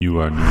You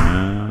are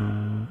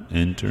now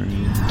entering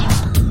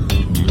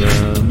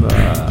the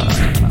box.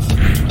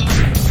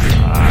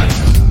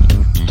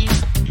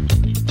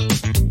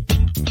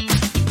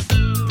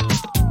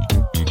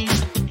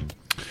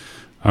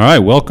 All right,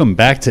 welcome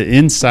back to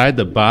Inside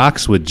the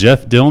Box with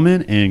Jeff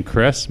Dillman and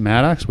Chris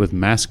Maddox with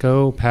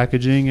Masco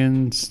Packaging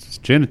and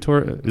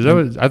Janitor. Is that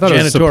what, I thought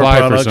it was supply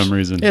products. For some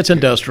reason. It's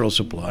industrial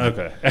supply.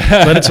 Okay.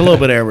 But it's a little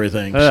bit of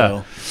everything.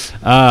 So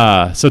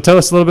tell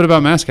us a little bit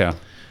about Masco.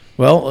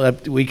 Well,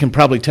 we can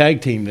probably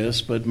tag team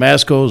this, but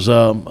Masco's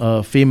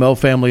a female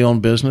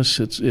family-owned business.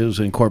 It was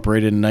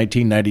incorporated in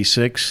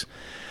 1996.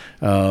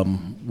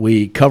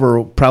 We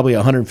cover probably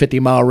a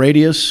 150-mile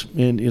radius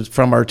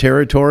from our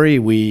territory.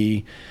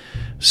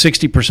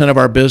 60% of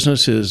our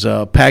business is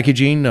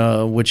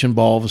packaging, which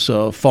involves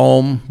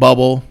foam,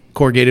 bubble,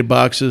 corrugated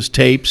boxes,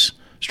 tapes,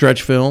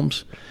 stretch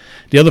films.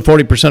 The other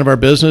 40% of our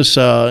business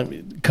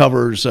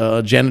covers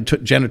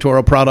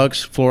janitorial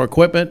products, floor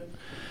equipment,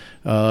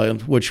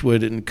 which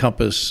would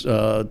encompass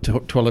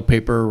toilet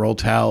paper, roll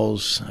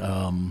towels,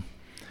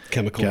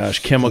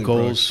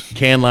 chemicals,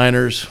 can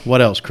liners.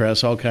 What else,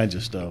 Chris? All kinds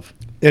of stuff.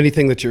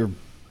 Anything that your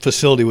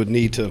facility would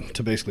need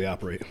to basically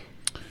operate.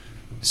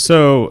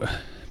 So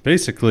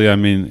basically, I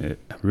mean,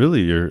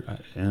 really,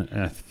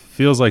 it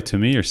feels like to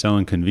me you're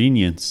selling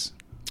convenience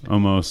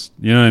almost.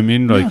 You know what I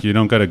mean? Like you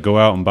don't got to go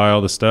out and buy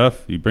all the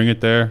stuff. You bring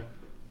it there,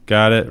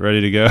 got it,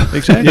 ready to go.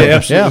 Exactly. Yeah,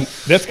 absolutely. Yeah.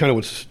 That's kind of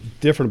what's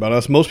different about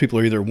us. Most people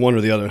are either one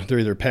or the other. They're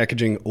either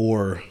packaging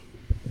or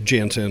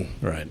Jansen.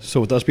 Right. So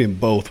with us being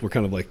both, we're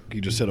kind of like you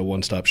just said, a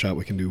one-stop shop.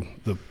 We can do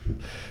the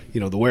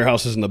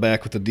warehouses in the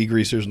back with the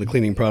degreasers and the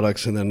cleaning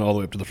products, and then all the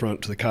way up to the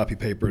front to the copy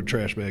paper,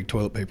 trash bag,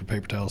 toilet paper,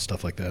 paper towels,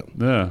 stuff like that.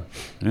 Yeah,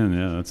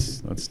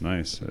 that's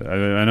nice.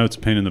 I know it's a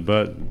pain in the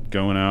butt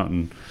going out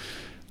and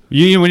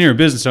when you're a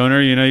business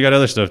owner, you got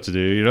other stuff to do.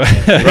 You know,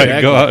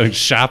 right? Go out and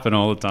shopping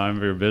all the time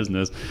for your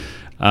business.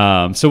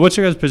 So what's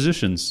your guys'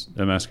 positions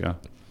at Masco?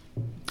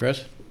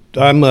 Chris?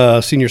 I'm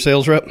a senior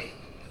sales rep.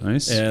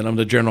 Nice. And I'm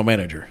the general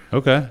manager.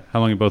 Okay. How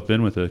long have you both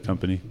been with the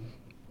company?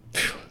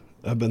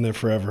 I've been there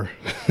forever.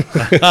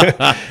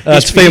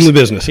 It's family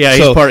business. Yeah,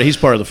 he's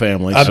part of the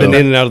family. I've been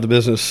in and out of the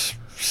business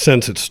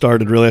since it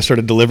started, really. I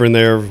started delivering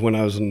there when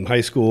I was in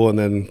high school and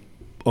then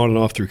on and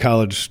off through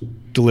college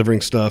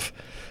delivering stuff,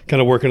 kind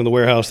of working in the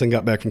warehouse, then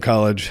got back from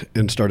college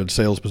and started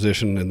sales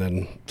position, and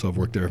then so I've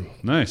worked there.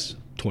 Nice.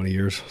 20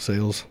 years,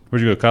 sales.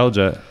 Where'd you go to college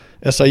at?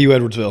 SIU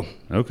Edwardsville.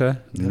 Okay.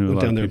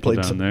 Went down there,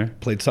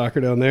 played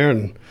soccer down there.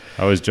 And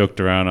I always joked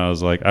around. I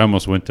was like, I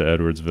almost went to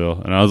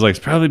Edwardsville. And I was like, it's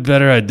probably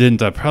better I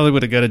didn't. I probably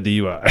would have got a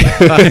DUI.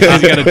 I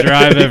was going to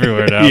drive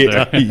everywhere down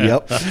there.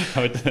 Yep.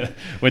 I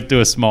went to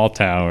a small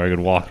town where I could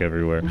walk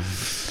everywhere.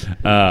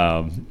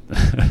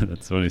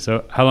 That's funny.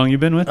 So how long you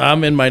been with?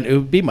 It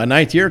would be my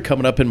 9th year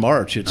coming up in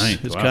March. It's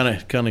wow. kind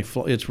of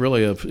it's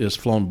really it's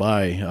flown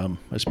by.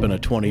 I spent a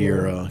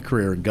 20-year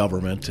career in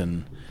government,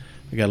 and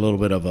I got a little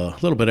bit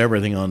of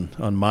everything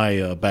on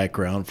my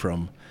background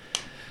from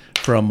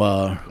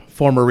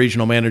former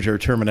regional manager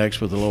at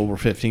Terminex with a little over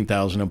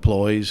 15,000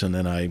 employees, and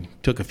then I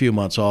took a few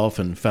months off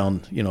and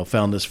found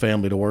this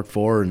family to work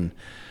for, and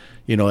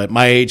at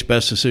my age,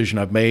 best decision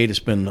I've made. It's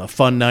been a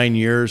fun 9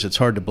 years. It's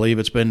hard to believe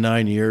it's been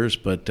 9 years,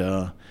 but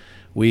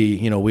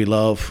we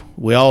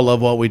all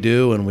love what we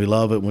do, and we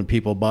love it when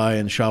people buy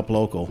and shop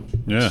local.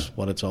 Yeah, that's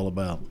what it's all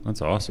about.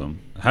 That's awesome.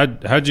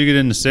 How'd you get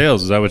into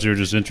sales? Is that what you were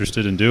just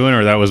interested in doing,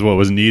 or that was what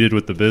was needed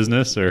with the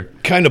business, or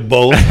kind of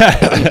both?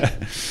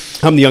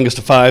 I'm the youngest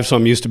of 5, so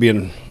I'm used to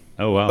being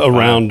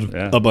around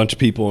a bunch of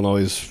people and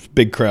always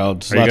big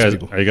crowds. Lots of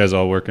people. Are you guys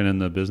all working in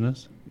the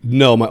business?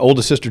 No, my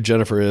oldest sister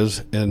Jennifer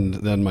is, and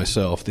then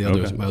myself.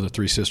 My other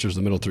 3 sisters,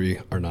 the middle 3,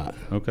 are not.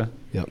 Okay.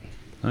 Yep.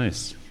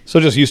 Nice. So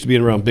just used to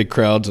being around big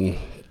crowds and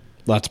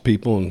lots of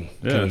people, and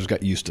kind of just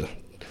got used to.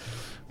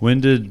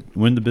 When did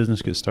the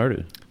business get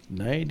started?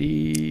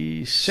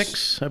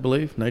 96, I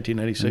believe.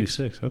 1996.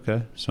 96.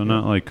 Okay. So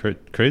not like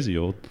crazy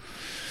old.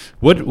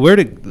 How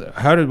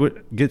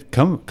did it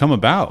come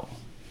about?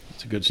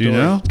 It's a good story. Do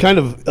you know? Kind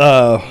of.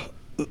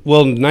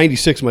 In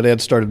 96, my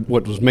dad started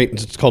what was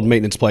maintenance. It's called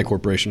Maintenance Supply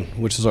Corporation,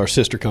 which is our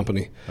sister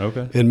company.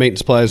 Okay. And Maintenance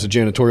Supply is a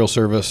janitorial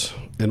service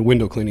and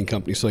window cleaning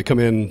company. So they come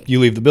in,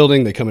 you leave the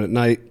building, they come in at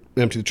night,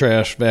 empty the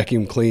trash,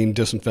 vacuum, clean,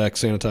 disinfect,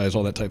 sanitize,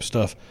 all that type of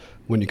stuff.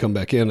 When you come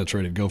back in, it's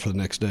ready to go for the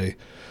next day.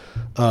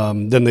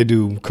 Then they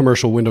do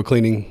commercial window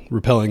cleaning,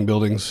 repelling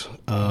buildings.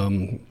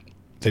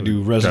 They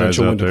do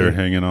residential window cleaning.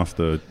 Hanging off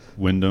the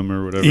Wyndham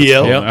or whatever.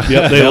 Yep.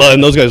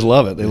 And those guys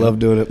love it. They love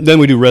doing it. Then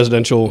we do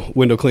residential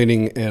window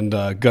cleaning and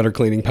gutter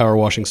cleaning, power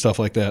washing, stuff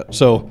like that.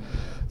 So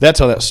that's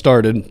how that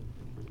started.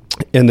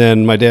 And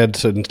then my dad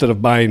said, instead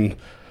of buying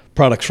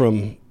products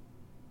from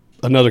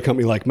another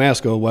company like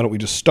Masco, why don't we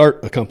just start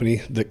a company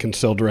that can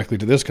sell directly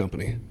to this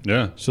company?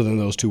 Yeah. So then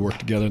those two work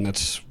together, and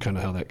that's kind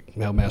of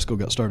how Masco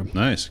got started.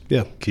 Nice.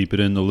 Yeah. Keep it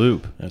in the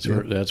loop. That's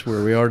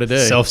where we are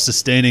today.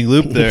 Self-sustaining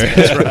loop there.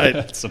 That's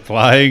right.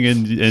 Supplying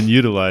and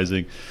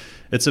utilizing.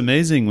 It's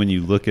amazing when you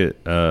look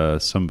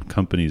at some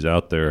companies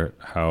out there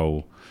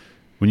how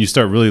when you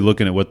start really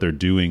looking at what they're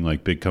doing,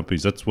 like big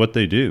companies, that's what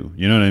they do.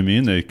 You know what I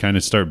mean? They kind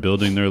of start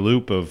building their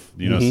loop of,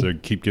 so they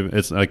keep giving.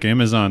 It's like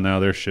Amazon now;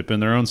 they're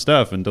shipping their own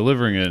stuff and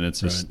delivering it. And it's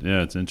just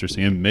it's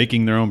interesting, and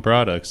making their own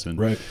products. And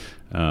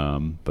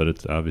but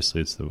it's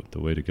obviously it's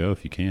the way to go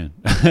if you can.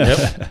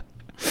 Yep.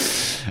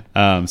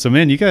 So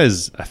man, you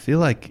guys, I feel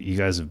like you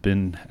guys have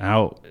been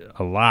out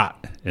a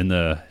lot in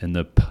the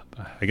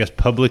I guess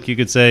public, you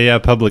could say,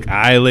 public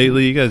eye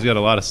lately. You guys got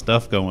a lot of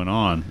stuff going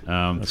on.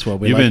 That's what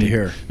we like to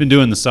hear. You've been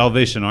doing the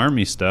Salvation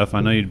Army stuff.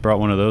 I know you brought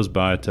one of those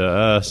by to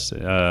us.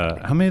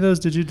 How many of those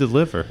did you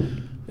deliver?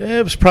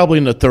 It was probably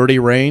in the 30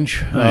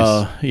 range,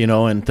 Nice.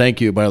 And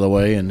thank you, by the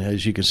way. And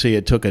as you can see,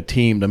 it took a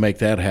team to make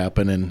that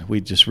happen. And we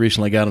just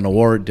recently got an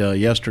award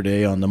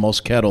yesterday on the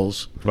most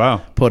kettles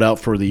put out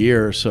for the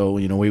year. So,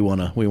 we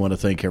want to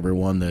thank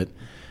everyone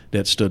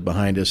that stood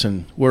behind us.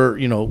 And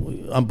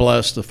I'm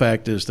blessed. The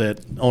fact is that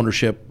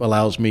ownership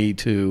allows me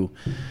to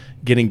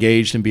get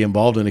engaged and be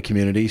involved in the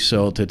community.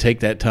 So to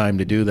take that time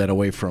to do that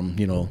away from,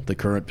 the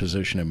current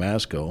position in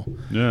Masco.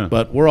 Yeah.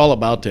 But we're all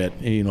about that,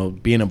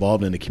 being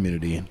involved in the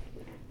community.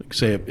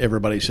 Say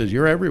everybody says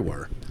you're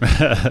everywhere.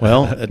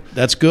 Well,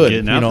 that's good.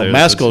 Getting out there,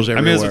 Masco's everywhere.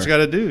 I mean, that's what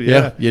you got to do.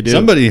 Yeah, you do.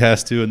 Somebody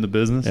has to in the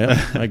business.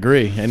 Yeah, I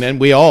agree. And then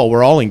we're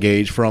all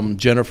engaged, from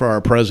Jennifer, our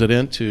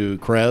president, to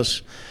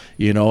Cress.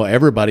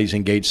 Everybody's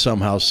engaged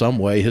somehow, some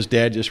way. His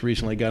dad just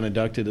recently got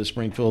inducted to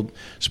Springfield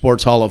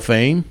Sports Hall of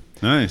Fame.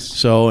 Nice.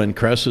 So, and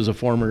Cress is a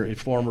former.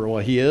 Well,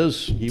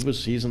 he's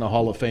in the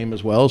Hall of Fame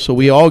as well. So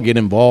we all get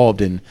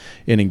involved and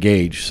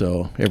engaged.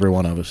 So every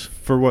one of us.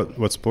 For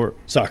what sport?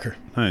 Soccer.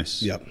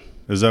 Nice. Yep.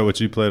 Is that what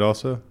you played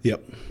also?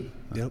 Yep.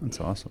 That's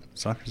awesome.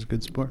 Soccer's a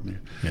good sport,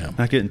 man. Yeah.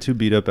 Not getting too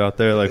beat up out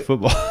there like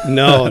football.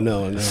 No.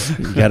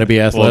 You got to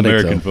be athletic. Well,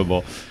 American though.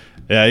 football.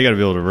 Yeah, you got to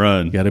be able to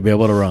run. You got to be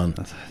able to run.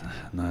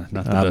 Not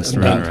the best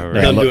runner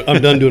ever.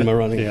 I'm done doing my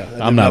running. Yeah,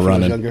 I'm not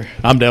running.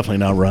 I'm definitely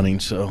not running.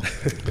 So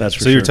that's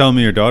for So sure. you're telling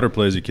me your daughter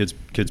plays? Your kids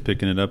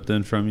picking it up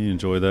then from you?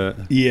 Enjoy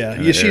that? Yeah.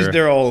 That era?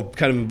 They're all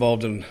kind of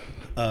involved in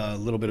a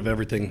little bit of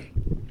everything.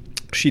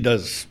 She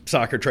does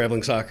soccer,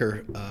 traveling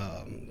soccer.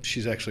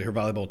 She's actually, her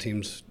volleyball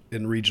team's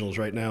in regionals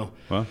right now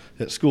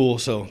at school,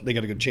 so they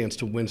got a good chance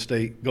to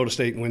go to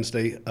state and win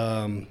state.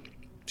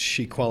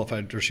 She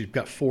qualified, or she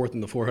got fourth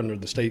in the 400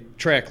 of the state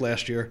track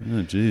last year.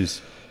 Oh,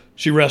 geez.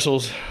 She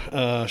wrestles,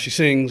 she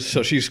sings,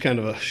 so she's kind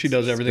of she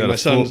does everything. Got My a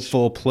son's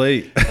full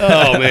plate.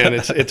 Oh man,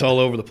 it's all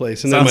over the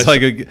place. And Sounds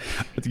like it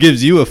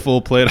gives you a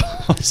full plate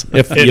also.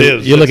 If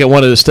you look at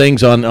one of his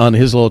things on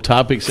his little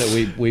topics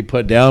that we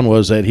put down,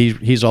 was that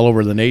he's all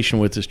over the nation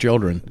with his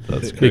children.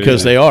 That's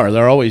because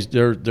crazy.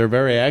 they're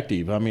very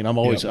active. I mean, I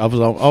was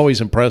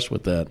always impressed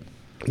with that.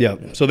 Yeah,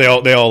 so they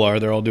all are.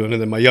 They're all doing it.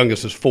 And then my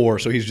youngest is 4,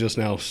 so he's just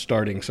now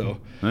starting. So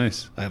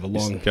Nice. I have a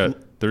He's long got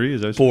 3.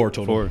 Is that 4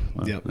 total. 4.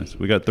 Wow, Yep. nice.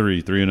 We got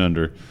 3 and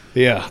under.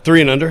 Yeah,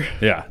 3 and under.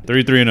 Yeah,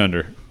 3 and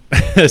under.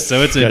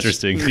 So it's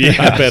interesting.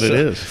 I bet it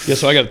is. Yeah,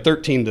 so I got a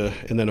 13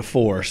 and then a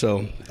 4.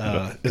 So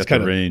it's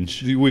kind of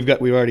range. We've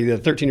already the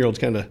 13-year-old's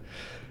kind of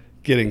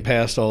getting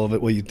past all of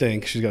it. What you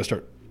think she's got to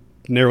start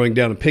narrowing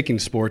down and picking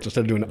sports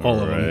instead of doing all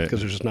of them, because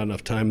there's just not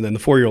enough time. And then the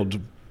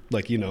 4-year-old,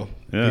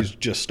 he's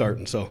just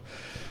starting. So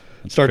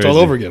it starts all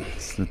over again.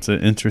 It's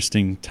an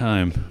interesting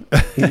time,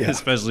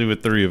 especially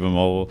with 3 of them,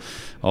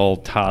 all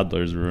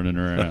toddlers running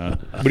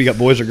around. What do you got,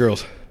 boys or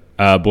girls?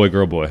 Boy,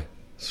 girl, boy.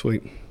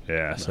 Sweet.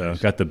 Yeah, so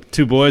got the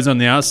 2 boys on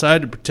the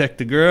outside to protect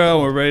the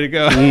girl. We're ready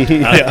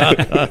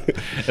to go.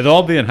 They'll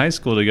all be in high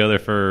school together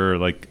for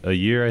like a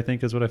year, I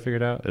think is what I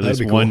figured out. At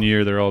least 1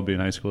 year they'll all be in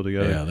high school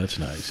together. Yeah, that's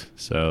nice.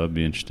 So that'll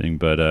be interesting.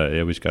 But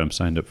we just got him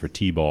signed up for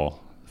T-ball.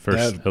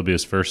 He'll be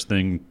his first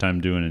time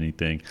doing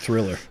anything.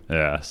 Thriller.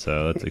 Yeah,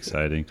 so that's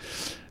exciting.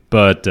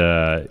 But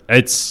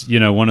it's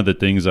one of the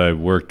things I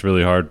worked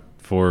really hard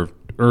for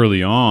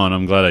early on.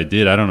 I'm glad I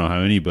did. I don't know how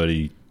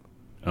anybody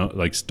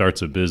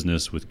starts a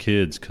business with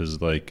kids, because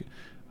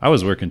I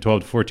was working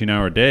 12 to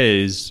 14-hour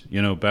days,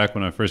 back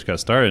when I first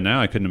got started.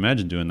 Now I couldn't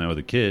imagine doing that with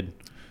a kid.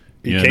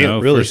 You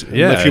can't really,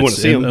 unless you want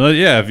to see them.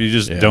 If you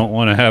just don't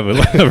want to have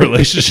a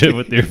relationship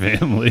with your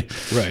family,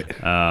 right?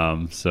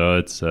 So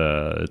it's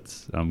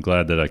I'm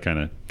glad that I kind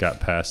of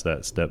got past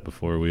that step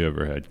before we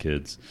ever had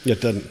kids.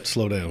 It doesn't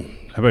slow down.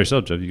 How about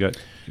yourself, Jeff? You got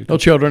no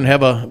children?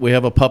 We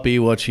have a puppy.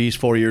 He's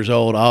 4 years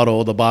old.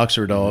 Otto, the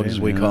boxer dog, as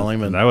we call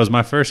him. And that was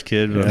my first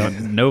kid,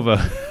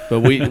 Nova.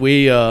 But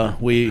we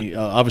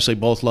obviously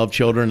both love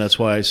children. That's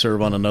why I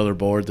serve on another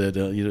board that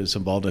is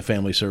involved in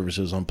family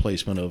services on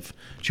placement of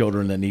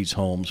children that needs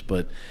homes.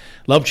 But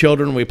love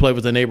children. We play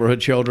with the neighborhood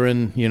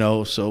children.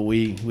 So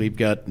we've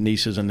got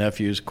nieces and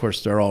nephews. Of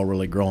course, they're all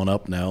really growing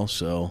up now.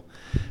 So,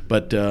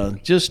 but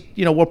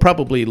we're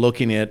probably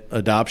looking at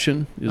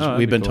adoption.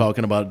 We've been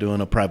talking about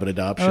doing a private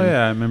adoption. Oh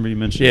yeah, I remember you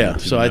mentioned. Yeah,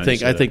 so I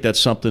think that's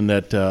something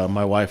that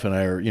my wife and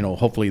I are,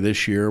 hopefully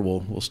this year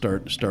we'll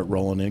start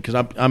rolling in, because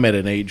I'm at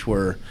an age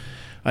where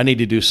I need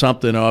to do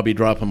something, or I'll be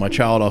dropping my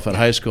child off at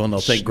high school, and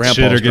they'll think Grandpa's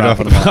Shit, or get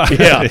dropping off them off.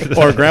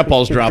 Yeah, or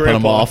Grandpa's dropping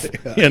them off.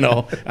 Yeah. You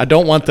know, I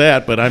don't want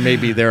that, but I may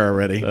be there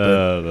already.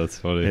 That's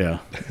funny. Yeah.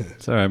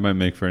 It's all right. It might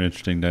make for an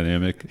interesting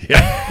dynamic.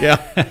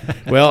 Yeah.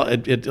 Well, a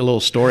little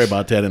story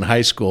about that. In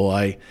high school,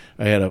 I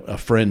had a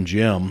friend,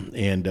 Jim,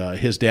 and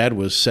his dad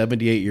was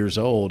 78 years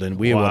old, and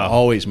we would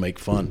always make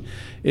fun.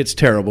 It's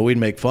terrible. We'd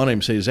make fun of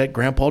him, say, "Is that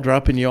Grandpa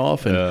dropping you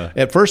off?" And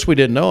at first we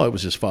didn't know it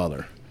was his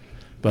father.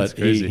 But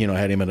he,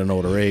 had him at an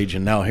older age,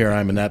 and now here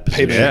I'm in that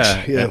position.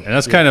 Yeah. And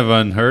that's kind of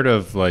unheard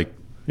of, like,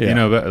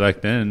 but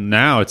like then.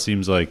 Now it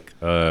seems like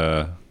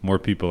more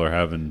people are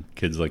having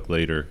kids like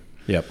later.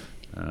 Yep.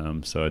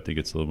 So I think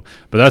it's a little,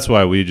 but that's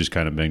why we just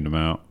kind of banged them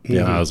out.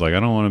 Yeah. I was like, I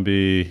don't want to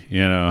be,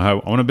 I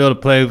want to be able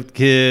to play with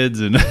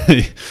kids, and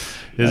it's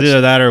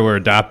either that or we're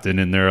adopting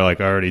and they're like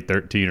already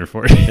 13 or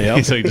 14.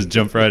 Yep. So you just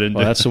jump right into.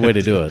 Well, that's the way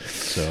to do it.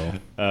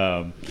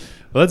 So.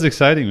 Well, that's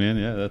exciting, man.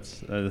 Yeah,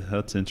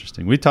 that's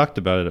interesting. We talked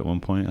about it at one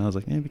point. I was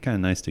like, it'd be kind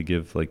of nice to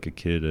give like a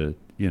kid a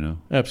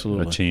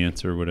absolutely a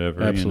chance or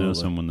whatever. Absolutely.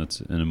 Someone that's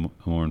in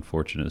a more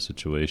unfortunate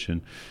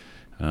situation.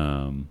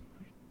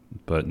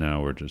 But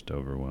now we're just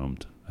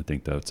overwhelmed. I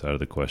think that's out of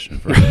the question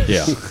for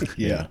us.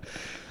 Yeah.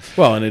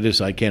 Well, and it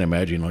is. I can't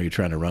imagine. You're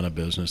trying to run a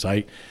business.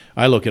 I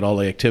look at all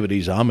the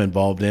activities I'm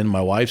involved in,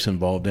 my wife's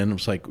involved in.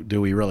 It's like,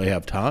 do we really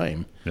have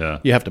time? Yeah.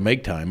 You have to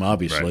make time,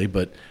 obviously,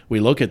 but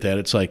we look at that.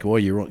 It's like, well,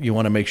 you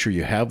want to make sure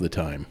you have the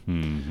time,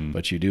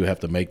 but you do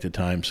have to make the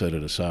time, set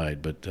it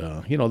aside. But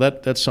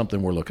that's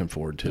something we're looking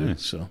forward to.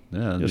 Nice. So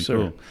that'd be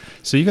cool.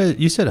 So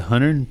you said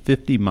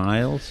 150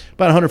 miles,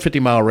 about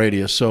 150-mile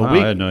radius. So I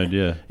had no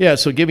idea. Yeah.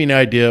 So give you an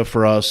idea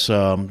for us.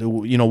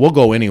 We'll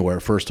go anywhere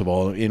first of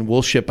all, and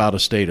we'll ship out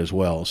of state as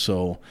well.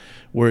 So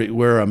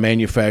we're a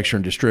manufacturer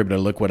and distributor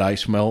of liquid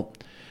ice melt.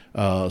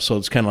 So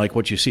it's kind of like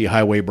what you see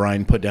highway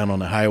brine put down on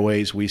the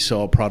highways. We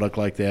sell a product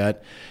like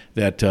that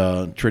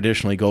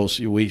traditionally goes.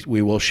 We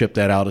will ship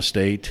that out of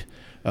state.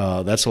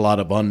 That's a lot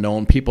of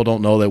unknown. People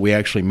don't know that we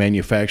actually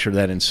manufacture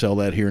that and sell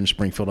that here in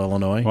Springfield,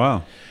 Illinois.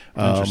 Wow.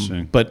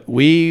 Interesting. But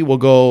we will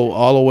go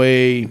all the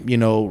way.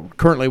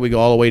 Currently we go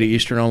all the way to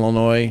Eastern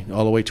Illinois,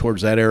 all the way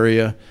towards that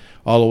area,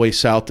 all the way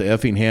south to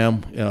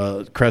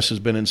Effingham. Cress has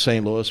been in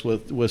St. Louis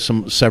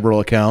with several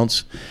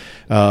accounts.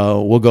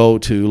 We'll go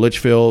to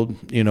Litchfield,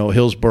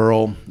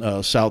 Hillsboro,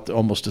 south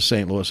almost to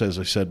St. Louis, as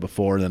I said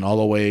before, and then all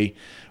the way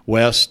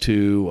west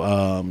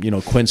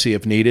to Quincy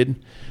if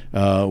needed.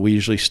 We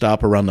usually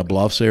stop around the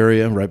Bluffs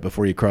area right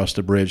before you cross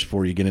the bridge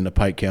before you get into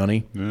Pike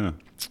County. Yeah.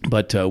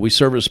 But we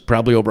service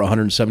probably over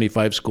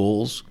 175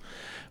 schools.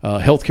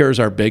 Healthcare is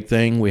our big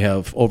thing. We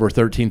have over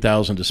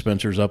 13,000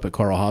 dispensers up at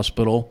Carle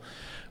Hospital.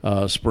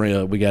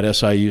 We got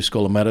SIU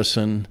School of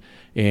Medicine,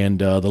 and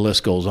the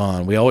list goes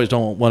on. We always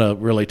don't want to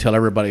really tell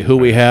everybody who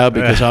we have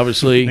because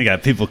obviously we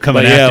got people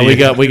coming after you.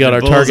 Yeah, we got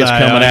our targets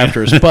coming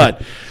after us.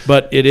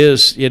 But it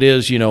is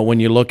when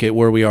you look at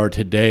where we are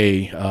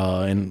today,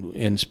 and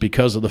it's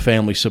because of the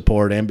family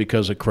support and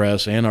because of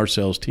Cress and our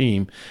sales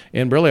team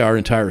and really our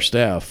entire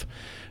staff.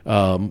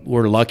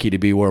 We're lucky to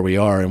be where we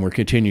are, and we're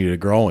continuing to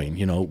growing.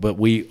 But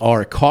we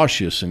are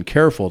cautious and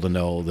careful to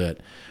know that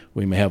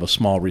we may have a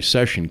small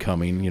recession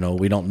coming.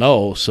 We don't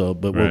know,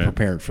 but we're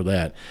prepared for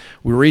that.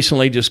 We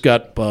recently just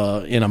got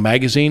in a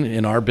magazine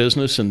in our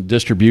business and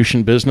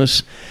distribution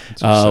business.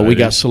 We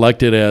got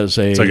selected as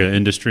it's like an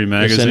industry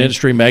magazine. It's an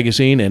industry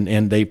magazine,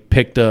 and they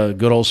picked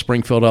good old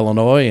Springfield,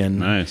 Illinois, and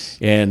nice.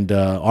 And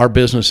our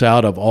business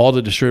out of all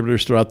the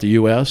distributors throughout the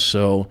U.S.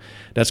 So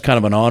that's kind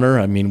of an honor.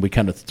 I mean, we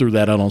kind of threw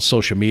that out on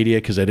social media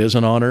because it is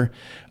an honor.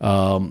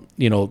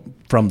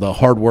 From the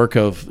hard work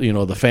of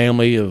the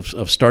family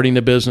of starting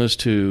the business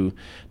to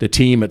the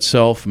team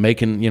itself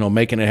making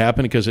it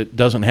happen, because it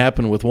doesn't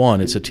happen with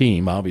one. It's a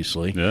team,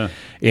 obviously. Yeah.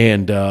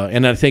 And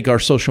I think our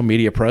social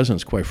media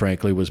presence, quite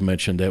frankly, was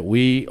mentioned, that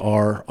we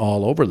are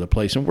all over the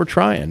place, and we're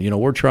trying.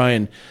 We're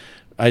trying.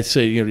 I'd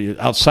say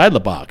outside the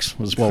box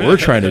is what we're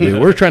trying to do.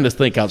 We're trying to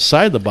think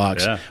outside the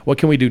box. Yeah. What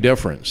can we do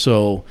different?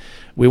 So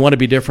we want to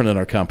be different than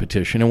our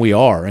competition, and we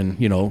are. And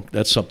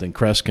that's something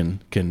Cress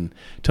can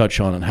touch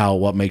on, and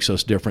what makes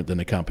us different than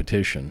the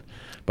competition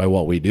by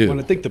what we do. Well,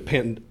 and I think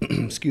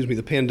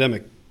the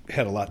pandemic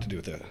had a lot to do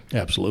with that.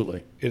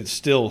 Absolutely. It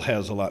still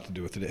has a lot to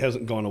do with it. It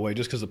hasn't gone away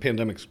just because the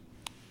pandemic's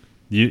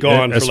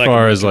gone. As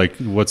far as like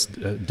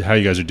how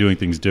you guys are doing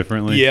things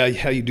differently. Yeah,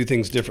 how you do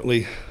things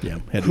differently. Yeah,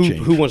 had to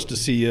change. Who wants to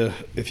see you?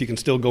 If you can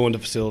still go into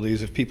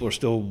facilities, if people are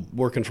still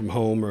working from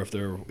home, or if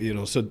they're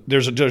so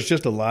there's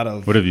just a lot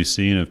of. What have you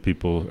seen? If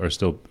people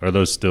are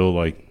those still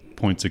like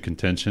points of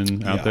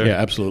contention out there? Yeah,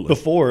 absolutely.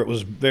 Before it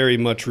was very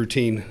much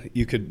routine.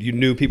 You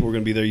knew people were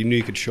going to be there. You knew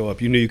you could show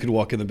up. You knew you could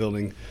walk in the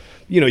building.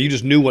 You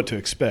just knew what to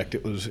expect.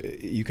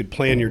 You could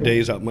plan your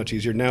days out much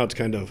easier. Now it's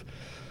kind of.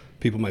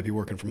 People might be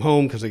working from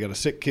home because they got a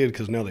sick kid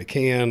because now they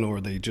can, or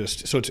they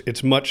just so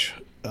it's much.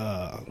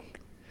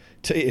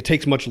 It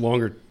takes much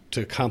longer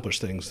to accomplish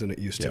things than it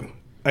used to.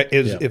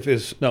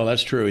 No,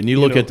 that's true. And you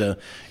look at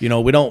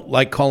we don't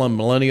like calling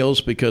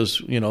millennials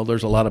because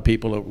there's a lot of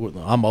people.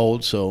 I'm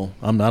old, so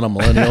I'm not a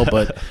millennial,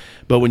 but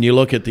But when you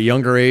look at the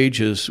younger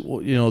ages,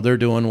 they're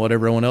doing what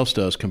everyone else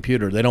does,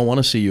 computer. They don't want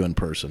to see you in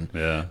person.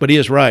 Yeah. But he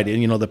is right.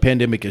 And, the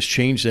pandemic has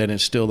changed that, and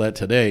it's still that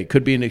today. It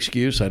could be an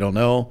excuse. I don't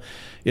know.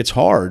 It's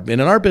hard.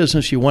 And in our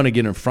business, you want to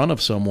get in front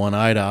of someone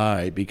eye to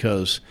eye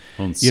because,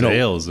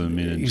 sales, in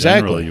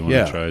exactly, general, you want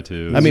to try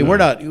to. I mean, we're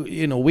not,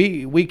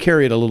 we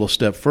carry it a little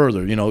step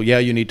further.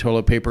 You need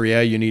toilet paper. Yeah,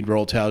 you need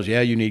roll towels.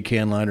 Yeah, you need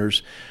can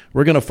liners.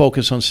 We're going to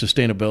focus on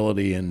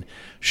sustainability and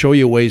show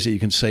you ways that you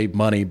can save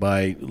money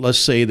by, let's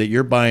say that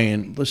you're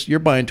buying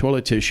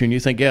toilet tissue and you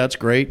think, yeah, it's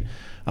great.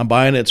 I'm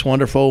buying it. It's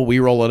wonderful. We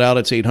roll it out.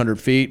 It's 800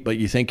 feet, but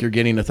you think you're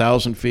getting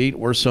 1,000 feet.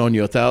 We're selling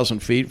you 1,000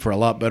 feet for a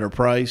lot better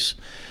price.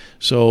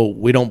 So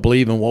we don't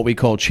believe in what we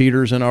call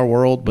cheaters in our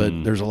world,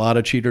 but there's a lot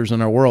of cheaters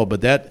in our world. But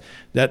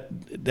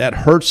that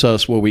hurts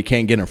us where we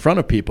can't get in front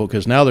of people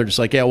because now they're just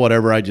like, yeah,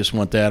 whatever. I just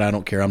want that. I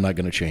don't care. I'm not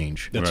going to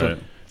change. That's right.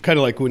 Kind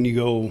of like when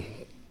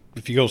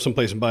if you go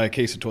someplace and buy a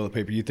case of toilet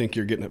paper, you think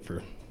you're getting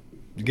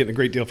a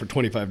great deal for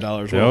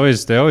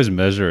 $25. They always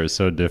measure it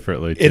so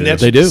differently too. And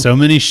they do. So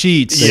many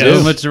sheets,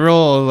 so much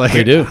roll. Like,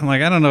 they do. I'm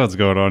like, I don't know what's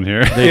going on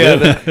here.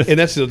 And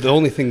that's the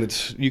only thing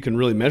that you can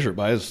really measure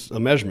by is a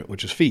measurement,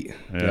 which is feet.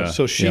 Yeah.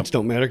 So sheets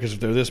don't matter because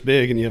if they're this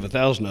big and you have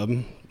 1,000 of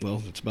them,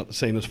 well, it's about the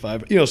same as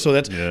 5. So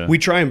that's we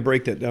try and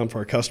break that down for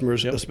our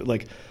customers,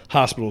 like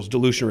hospitals,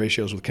 dilution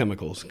ratios with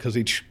chemicals, because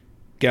each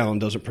gallon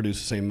doesn't produce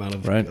the same amount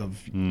of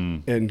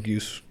end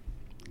use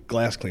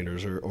glass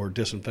cleaners or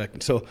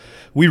disinfectants. So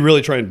we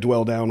really try and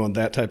dwell down on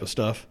that type of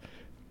stuff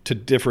to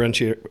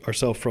differentiate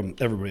ourselves from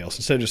everybody else.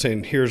 Instead of just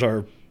saying, here's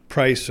our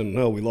price and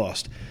we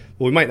lost.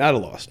 Well, we might not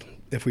have lost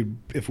if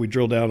we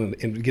drill down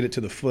and get it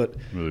to the foot.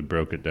 Really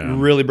broke it down.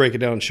 Really break it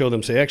down and show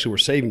them, say, actually, we're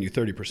saving you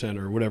 30%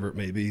 or whatever it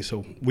may be.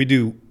 So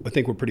I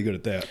think we're pretty good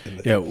at that.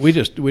 Yeah, we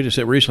just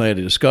recently had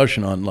a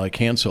discussion on like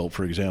hand soap,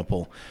 for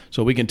example.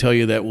 So we can tell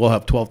you that we'll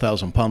have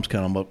 12,000 pumps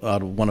come out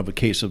of one of a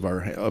case of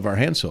our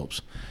hand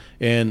soaps.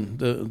 And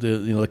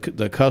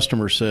the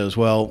customer says,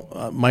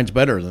 well, mine's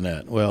better than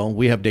that. Well,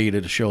 we have data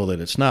to show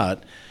that it's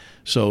not.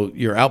 So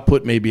your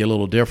output may be a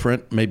little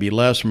different, maybe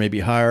less or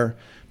maybe higher,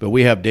 but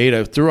we have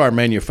data through our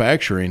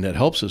manufacturing that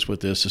helps us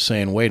with this, is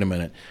saying, wait a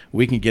minute,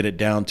 we can get it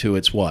down to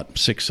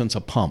 6 cents a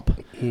pump,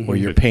 where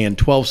you're paying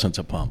 12 cents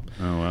a pump.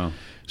 Oh, wow.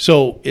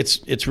 So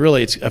it's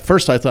really at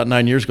first I thought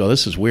 9 years ago,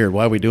 this is weird.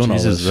 Why are we doing all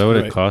this? Is that what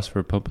it costs for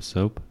a pump of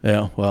soap?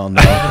 Yeah, well,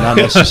 no, not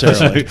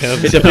necessarily.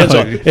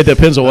 It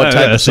depends on what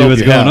type of soap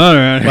you have. On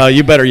around here. Well,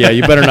 you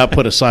better not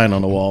put a sign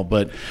on the wall.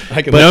 But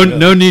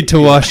no need to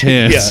wash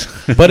hands.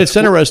 Yeah. But it's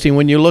interesting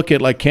when you look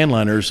at like can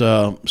liners.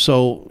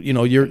 So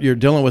you're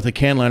dealing with a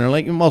can liner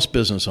like most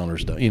business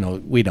owners do.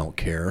 We don't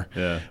care.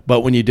 Yeah. But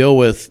when you deal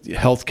with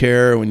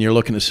healthcare, when you're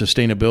looking at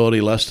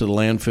sustainability, less to the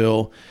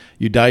landfill,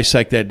 you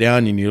dissect that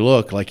down and you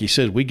look, like you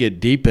said, we get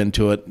deep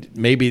into it.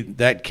 Maybe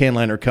that can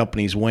liner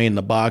company's weighing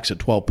the box at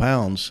 12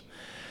 pounds.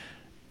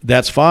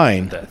 That's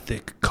fine. That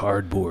thick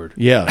cardboard.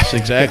 Yes,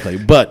 exactly.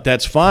 But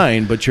that's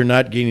fine, but you're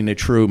not getting a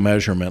true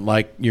measurement.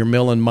 Like your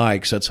milling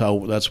mics,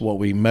 that's what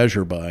we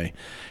measure by.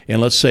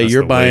 And let's say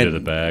you're buying weight of the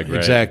bag, right?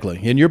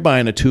 Exactly. And you're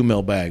buying a 2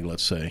 mil bag,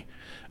 let's say.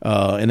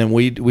 And then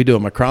we do a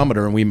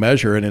micrometer and we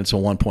measure it and it's a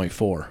 1.4.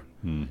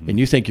 Mm-hmm. And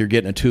you think you're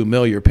getting a 2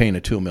 mil, you're paying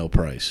a 2 mil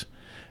price.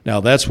 Now,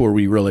 that's where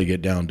we really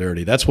get down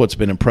dirty. That's what's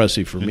been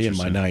impressive for me in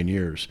my 9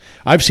 years.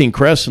 I've seen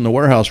Crest in the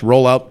warehouse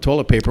roll out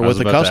toilet paper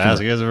with a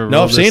customer.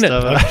 No, I've seen it.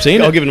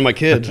 I'll give it to my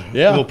kids.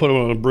 Yeah. We'll put them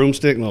on a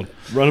broomstick and they'll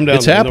run them down.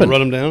 It's happened. They'll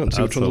run them down and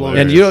see which one's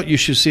longer. And you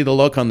should see the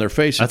look on their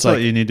face. That's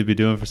what you need to be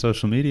doing for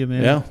social media,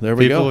 man. Yeah, there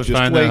we go. People would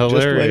find that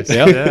hilarious.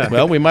 Yeah.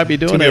 Well, we might be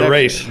doing it. It's a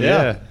race.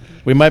 Yeah.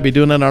 We might be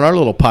doing that on our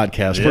little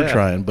podcast. We're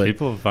trying. But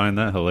people find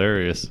that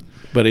hilarious.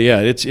 But yeah,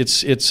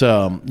 it's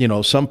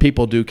some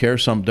people do care,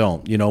 some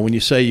don't. When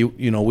you say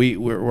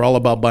we're all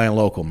about buying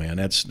local, man.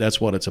 That's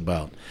what it's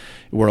about.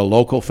 We're a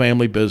local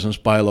family business,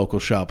 buy local,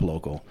 shop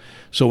local.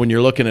 So when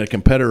you're looking at a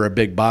competitor, a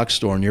big box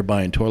store, and you're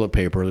buying toilet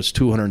paper, there's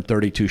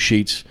 232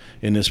 sheets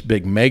in this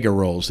big mega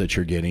rolls that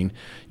you're getting.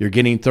 You're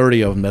getting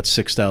 30 of them. That's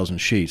 6,000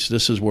 sheets.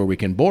 This is where we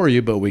can bore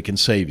you, but we can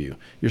save you.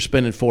 You're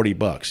spending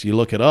 $40. You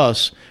look at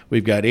us,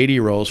 we've got 80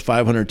 rolls,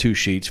 502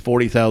 sheets,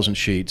 40,000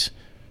 sheets,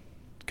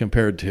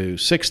 compared to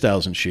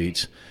 6,000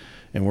 sheets,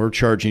 and we're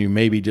charging you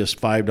maybe just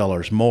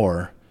 $5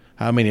 more.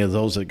 How many of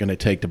those are going to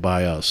take to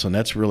buy us? And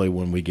that's really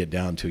when we get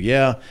down to,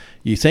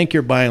 you think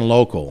you're buying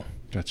local.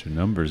 Got your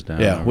numbers down.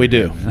 Yeah, we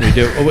do. We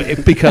do.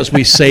 Because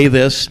we say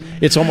this.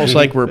 It's almost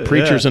like we're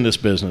preachers in this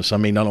business. I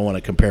mean, I don't want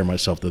to compare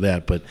myself to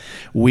that, but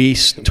we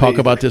talk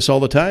about this all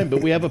the time,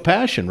 but we have a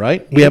passion,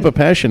 right? We have a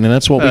passion, and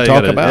that's what we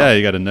talk about. Yeah,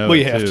 you got to know. Well,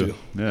 you have to.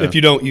 Yeah. If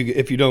you don't,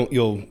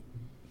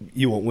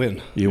 you won't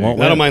win. You won't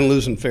win. I don't mind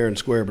losing fair and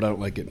square, but I don't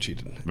like getting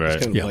cheated. Right.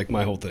 It's kind of like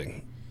my whole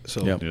thing.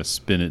 So you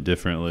spin it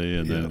differently,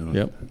 and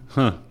then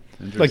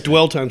like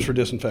dwell times for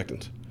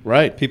disinfectants.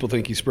 Right. People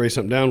think you spray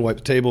something down, wipe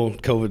the table,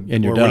 COVID,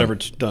 and or whatever,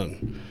 it's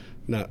done.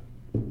 Not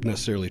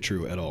necessarily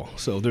true at all.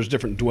 So there's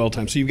different dwell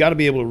times. So you've got to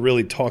be able to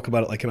really talk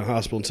about it like in a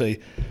hospital and say,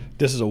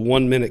 this is a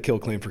 1 minute kill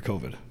claim for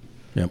COVID.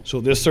 Yep.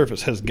 So this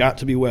surface has got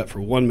to be wet for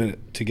 1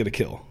 minute to get a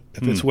kill.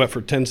 If it's wet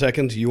for 10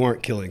 seconds, you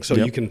aren't killing. So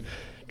you can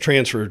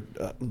transfer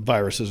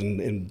viruses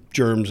and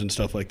germs and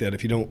stuff like that.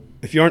 If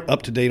you aren't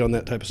up to date on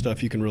that type of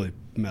stuff, you can really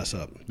mess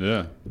up.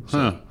 Yeah.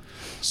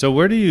 So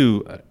where do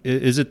you?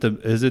 Is it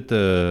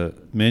the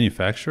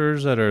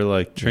manufacturers that are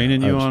like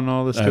training you on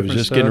all this? I was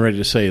just stuff? getting ready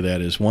to say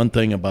that is one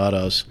thing about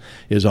us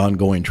is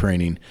ongoing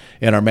training,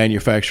 and our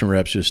manufacturing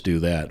reps just do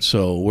that.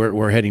 So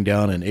we're heading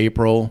down in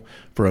April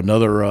for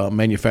another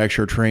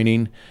manufacturer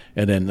training,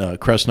 and then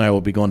Crest and I will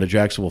be going to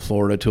Jacksonville,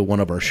 Florida, to one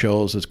of our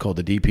shows. It's called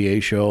the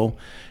DPA show,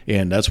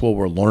 and that's where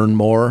we'll learn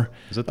more.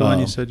 Is that the one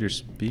you said you're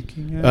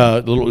speaking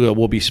at?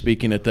 We'll be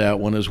speaking at that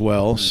one as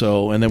well.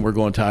 So, and then we're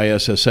going to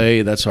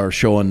ISSA. That's our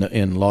show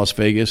in Las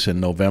Vegas in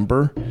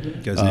November. You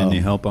guys need any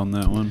help on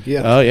that one?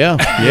 Yeah. Oh yeah.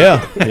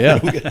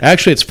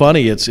 Actually, it's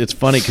funny. It's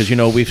funny because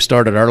we've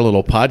started our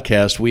little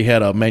podcast. We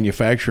had a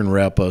manufacturing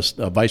rep,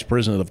 a vice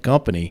president of the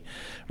company,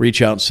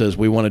 reach out and says,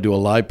 we want to do a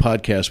live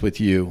podcast with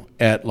you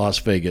at Las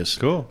Vegas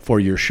for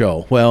your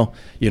show. Well,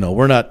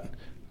 we're not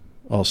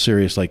all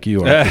serious like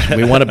you are.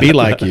 We want to be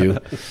like you.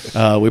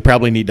 We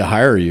probably need to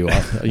hire you,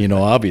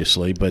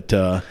 obviously. But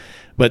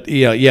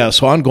yeah,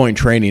 so ongoing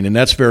training, and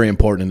that's very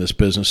important in this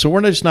business. So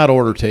we're just not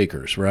order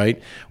takers,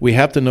 right? We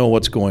have to know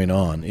what's going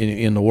on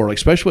in the world,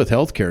 especially with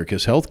healthcare,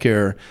 because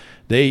healthcare,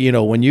 they,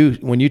 when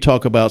you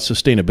talk about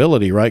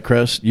sustainability, right,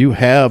 Chris, you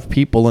have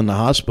people in the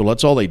hospital.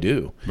 That's all they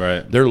do.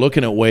 Right. They're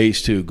looking at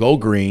ways to go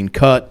green,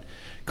 cut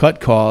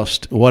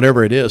cost,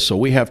 whatever it is. So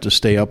we have to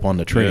stay up on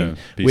the training.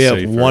 We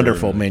have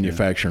wonderful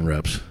manufacturing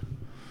reps.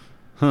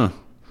 Huh.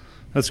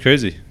 That's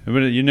crazy. I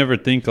mean, you never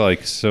think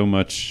like so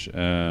much.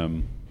 I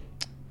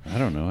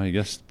don't know. I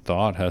guess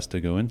thought has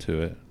to go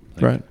into it.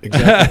 Right.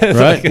 Exactly.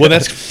 Right. Well,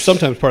 that's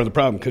sometimes part of the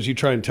problem because you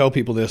try and tell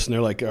people this and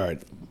they're like, all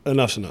right,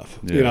 enough's enough.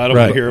 Yeah. I don't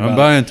want to hear about I'm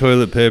buying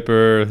toilet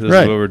paper. This is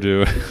what we're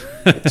doing.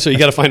 So you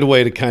got to find a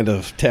way to kind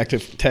of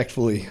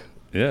tactfully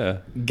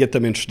get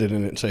them interested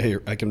in it and say, hey,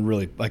 I can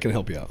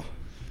help you out.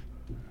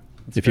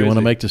 That's if crazy. You want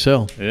to make the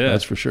sale. Yeah.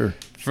 That's for sure.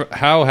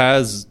 How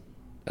has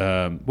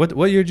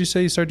what year did you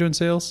say you started doing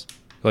sales?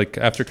 Like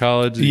after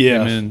college? You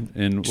came in,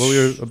 and what were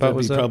you about?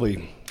 Was that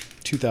probably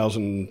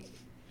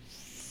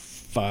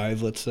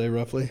 2005, let's say,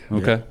 roughly.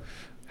 Okay. Yeah.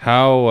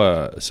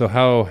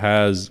 How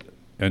has,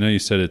 I know you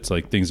said it's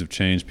like things have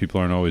changed, people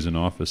aren't always in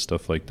office,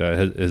 stuff like that.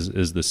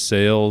 Is the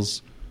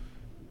sales,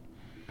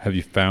 have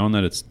you found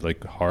that it's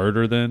like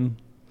harder then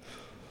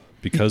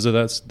because of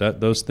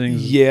those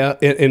things? Yeah,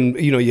 and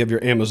you have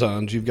your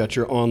Amazons, you've got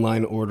your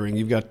online ordering,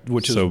 you've got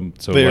so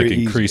very like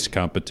increased easy.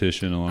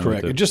 Competition along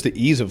Correct. with it. Just the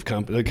ease of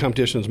the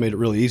competition has made it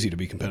really easy to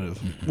be competitive,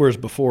 whereas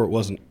before it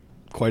wasn't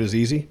quite as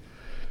easy.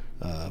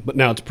 But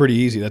now it's pretty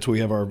easy. That's why we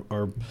have our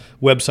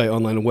website,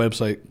 online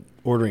website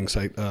ordering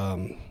site,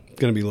 going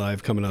to be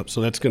live coming up. So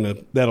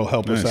that'll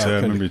help us out. I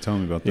remember you telling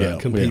me about that.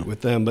 Compete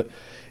with them, but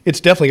it's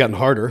definitely gotten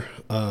harder.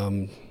 Like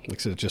I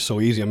said, it's just so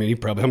easy. I mean,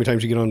 how many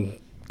times you get on,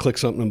 click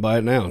something and buy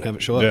it now and have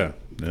it show up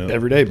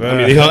every day. But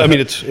I mean,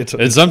 it's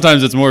and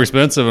sometimes it's more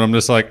expensive, and I'm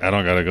just like, I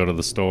don't got to go to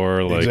the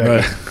store. Like,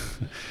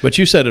 exactly. But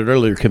you said it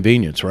earlier,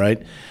 convenience,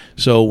 right?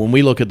 So when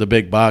we look at the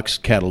big box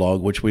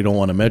catalog, which we don't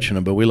want to mention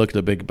them, but we look at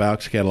the big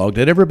box catalog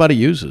that everybody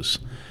uses,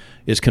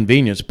 is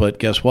convenience. But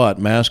guess what?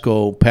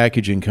 Masco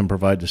packaging can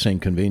provide the same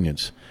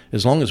convenience.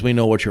 As long as we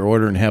know what your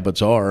ordering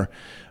habits are,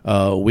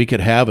 we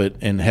could have it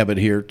and have it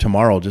here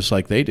tomorrow just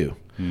like they do.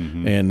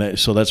 Mm-hmm. And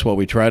so that's what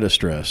we try to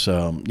stress.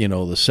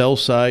 The sell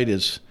side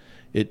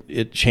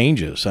it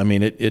changes. I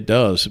mean, it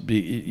does.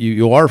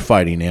 You are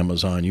fighting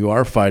Amazon. You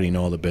are fighting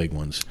all the big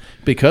ones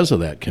because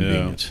of that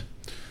convenience. Yeah.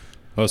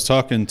 I was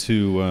talking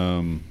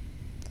to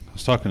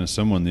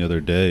someone the other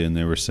day, and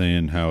they were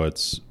saying how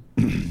it's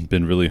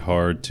been really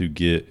hard to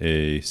get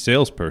a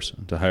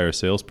salesperson, to hire a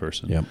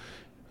salesperson. Yep.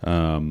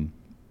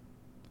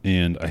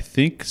 And I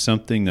think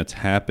something that's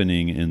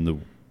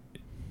happening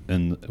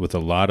with a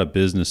lot of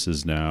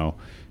businesses now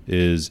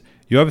is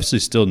you obviously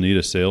still need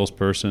a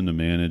salesperson to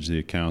manage the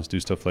accounts, do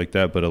stuff like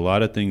that, but a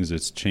lot of things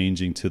it's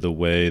changing to the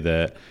way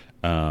that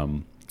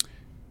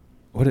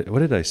what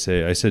did I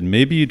say? I said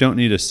maybe you don't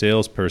need a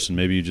salesperson,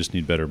 maybe you just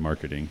need better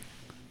marketing.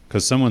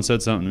 Because someone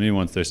said something to me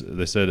once.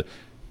 They said,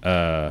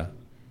 how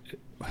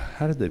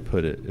did they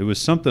put it? It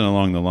was something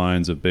along the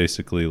lines of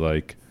basically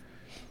like,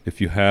 if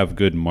you have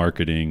good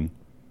marketing,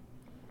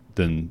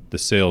 then the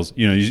sales,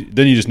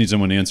 then you just need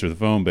someone to answer the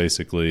phone,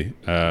 basically,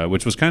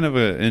 which was kind of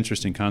an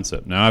interesting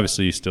concept. Now,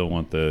 obviously, you still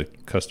want the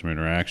customer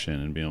interaction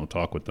and being able to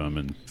talk with them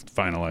and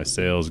finalize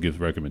sales,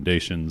 give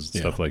recommendations,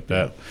 stuff like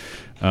that.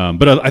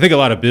 But I think a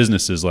lot of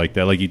businesses like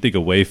that, like you think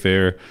of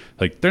Wayfair,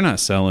 like they're not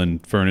selling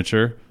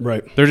furniture.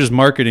 Right. They're just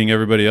marketing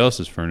everybody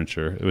else's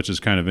furniture, which is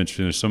kind of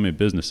interesting. There's so many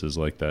businesses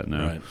like that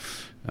now. Right.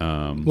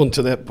 Well,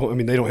 to that point, I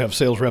mean, they don't have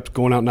sales reps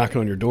going out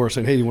knocking on your door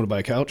saying, "Hey, you want to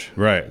buy a couch?"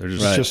 Right. They're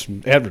just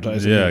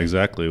advertising. Yeah,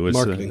 exactly.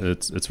 Marketing.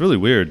 It's really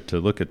weird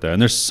to look at that,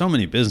 and there's so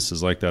many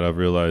businesses like that I've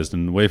realized.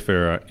 And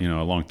Wayfair,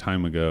 a long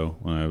time ago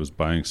when I was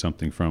buying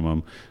something from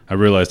them, I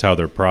realized how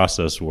their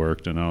process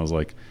worked, and I was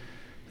like,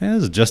 "Man,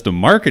 this is just a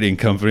marketing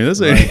company.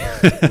 This ain't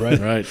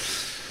right."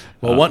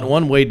 Well,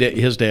 one way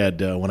his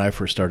dad, when I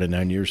first started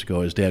 9 years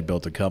ago, his dad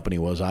built a company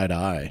was eye to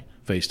eye,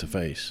 face to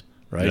face.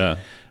 Right. Yeah.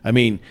 I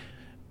mean.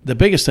 the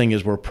biggest thing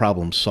is we're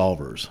problem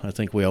solvers. I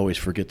think we always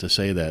forget to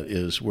say that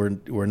is we're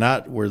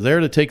there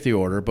to take the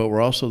order, but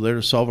we're also there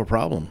to solve a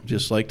problem.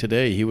 Just like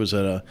today, he was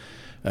at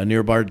a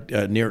nearby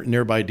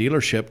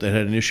dealership that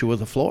had an issue with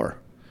the floor.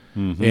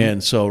 Mm-hmm.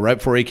 And so right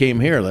before he came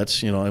here,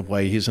 that's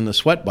why he's in the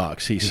sweat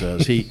box. He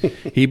says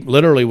he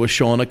literally was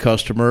showing a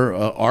customer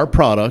our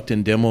product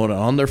and demoing it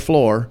on their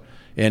floor.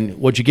 And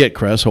what'd you get,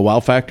 Chris? A wow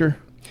factor?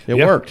 It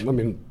worked. I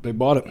mean, they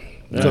bought it.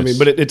 Nice. So,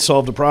 but it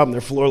solved the problem.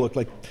 Their floor looked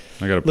like.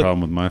 I got a problem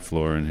with my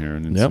floor in here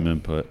and need some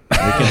input. We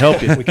can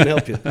help you. We can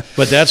help you.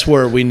 But that's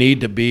where we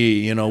need to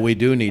be. We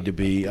do need to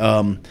be.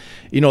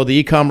 The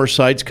e-commerce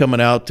site's coming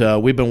out.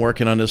 We've been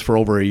working on this for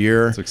over a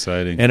year. It's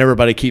exciting. And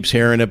everybody keeps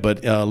hearing it,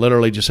 but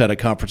literally just had a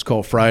conference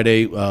call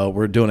Friday.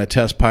 We're doing a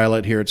test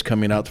pilot here. It's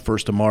coming out the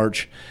 1st of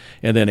March.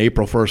 And then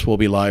April 1st will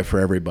be live for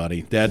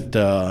everybody.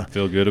 That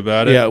feel good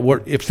about it? Yeah,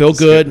 it feel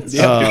good.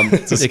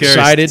 It's a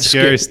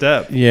scary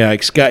step. Yeah,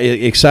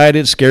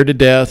 excited, scared to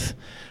death.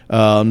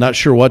 Not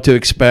sure what to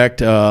expect,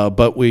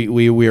 but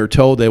we are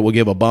told that we'll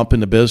give a bump in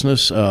the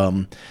business.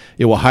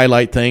 It will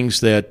highlight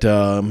things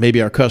that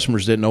maybe our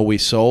customers didn't know we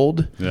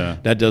sold. Yeah.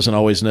 That doesn't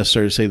always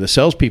necessarily say the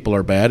salespeople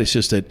are bad. It's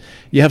just that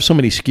you have so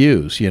many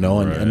SKUs,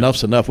 and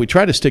enough's enough. We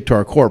try to stick to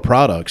our core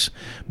products,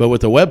 but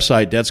with the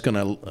website, that's going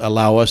to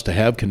allow us to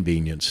have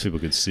convenience. People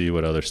can see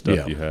what other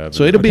stuff you have.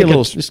 So it'll be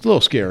it's a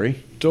little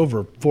scary. It's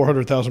over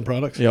 400,000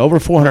 products. Yeah,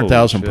 over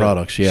 400,000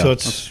 products. Yeah, so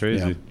it's that's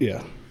crazy.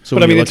 Yeah. So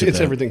but I mean, it's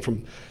everything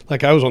from,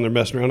 like, I was on there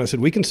messing around. I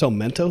said, we can sell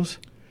Mentos.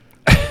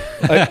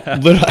 I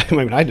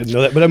didn't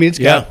know that, but I mean, it's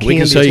got candy. We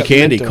can sell you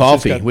candy, Mentos,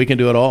 coffee. We can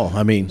do it all.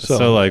 I mean,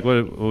 so like,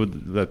 what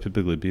would that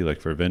typically be like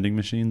for vending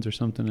machines or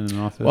something in an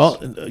office? Well,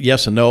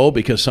 yes and no,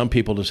 because some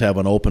people just have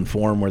an open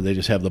form where they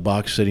just have the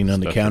box sitting on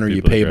the counter.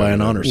 You pay by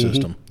an honor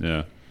system.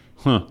 Yeah.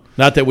 Huh.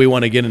 Not that we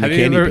want to get into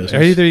candy business.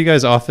 Are either of you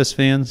guys Office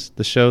fans?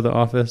 The show, The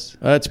Office.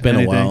 It's been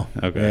a while.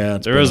 Okay. Yeah,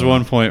 there was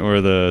one point where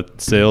the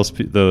sales,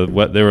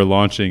 they were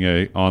launching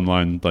a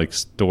online like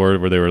store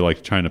where they were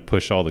like trying to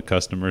push all the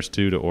customers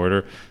to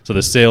order. So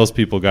the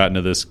salespeople got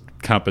into this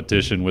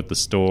competition with the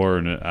store,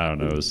 and I don't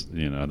know. It was,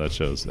 that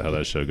shows how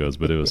that show goes,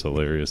 but it was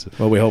hilarious.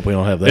 Well, we hope we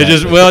don't have that. It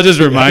just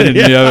reminded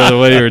me of the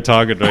way you were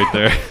talking right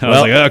there. I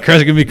was like, oh,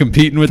 Chris can be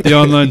competing with the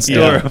online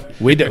store.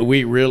 Yeah.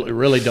 We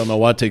really don't know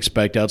what to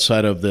expect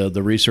outside of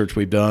the research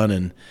we've done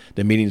and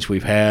the meetings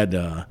we've had.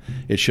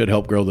 It should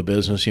help grow the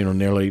business.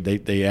 Nearly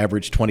they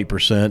average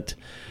 20%.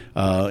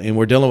 And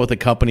we're dealing with a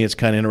company that's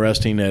kind of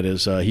interesting that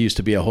is he used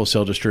to be a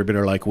wholesale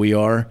distributor like we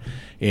are,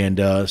 and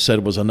said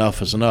it was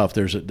enough is enough.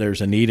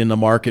 There's a need in the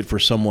market for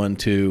someone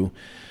to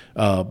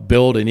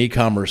build an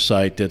e-commerce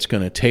site that's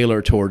going to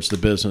tailor towards the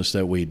business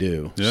that we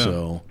do. Yeah.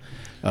 So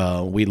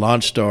we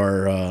launched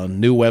our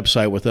new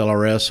website with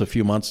LRS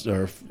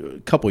a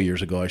couple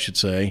years ago, I should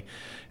say.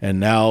 And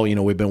now,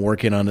 we've been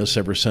working on this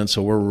ever since,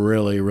 so we're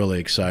really, really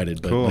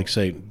excited. But cool. Like I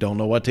say, don't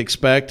know what to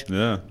expect,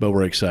 but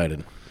we're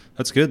excited.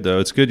 That's good, though.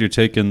 It's good you're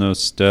taking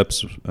those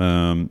steps,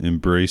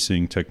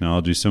 embracing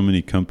technology. So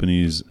many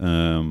companies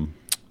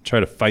try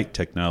to fight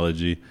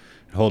technology,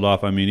 hold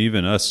off. I mean,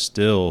 even us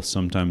still,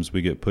 sometimes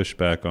we get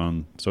pushback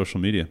on social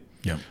media.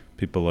 Yeah.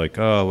 People like,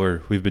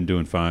 oh, we've been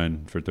doing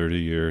fine for 30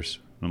 years.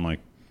 I'm like,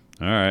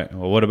 all right,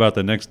 well, what about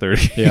the next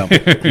 30?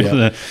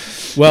 Yeah.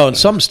 Well, and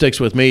something sticks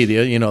with me.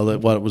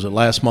 What was it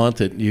last month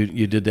that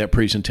you did that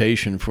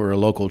presentation for a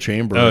local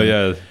chamber? Oh,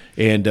 yeah.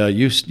 And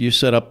you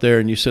sat up there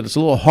and you said it's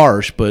a little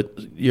harsh, but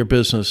your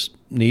business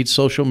needs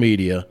social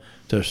media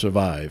to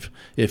survive.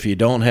 If you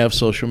don't have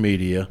social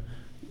media,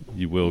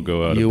 you will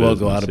go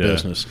out of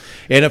business.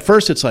 And at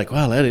first it's like,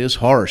 wow, that is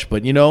harsh.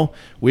 But,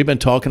 we've been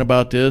talking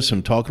about this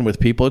and talking with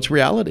people. It's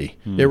reality.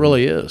 Mm-hmm. It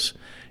really is.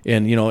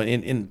 And,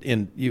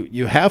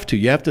 you have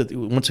to,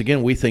 once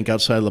again, we think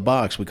outside of the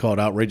box. We call it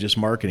outrageous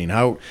marketing.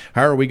 How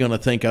are we going to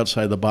think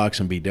outside the box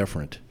and be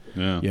different?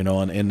 Yeah.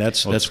 And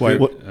that's it's why.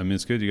 Good. I mean,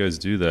 it's good you guys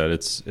do that.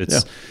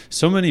 It's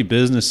so many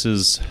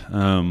businesses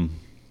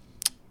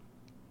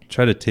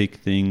try to take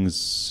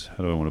things,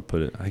 how do I want to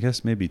put it? I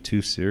guess maybe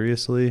too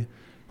seriously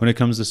when it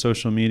comes to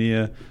social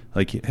media.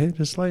 Like, hey,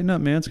 just lighten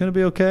up, man. It's going to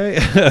be okay.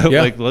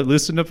 Like,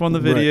 loosen up on the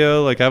video.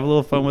 Right. Like, have a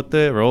little fun with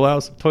it. Roll out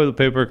some toilet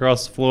paper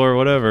across the floor,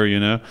 whatever, What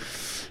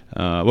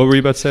were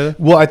you about to say there?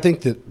 Well, I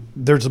think that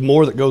there's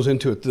more that goes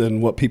into it than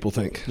what people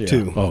think,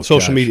 too.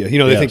 Social media.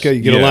 They think you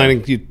get a line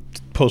and you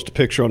post a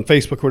picture on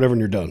Facebook or whatever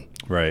and you're done.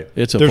 Right.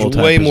 It's a There's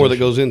full-time way more position. that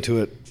goes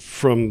into it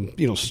from,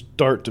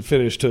 start to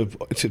finish to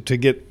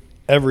get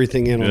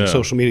everything in on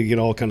social media, get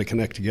all kind of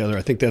connect together.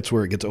 I think that's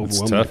where it gets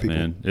overwhelming. It's tough, for people.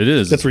 man. It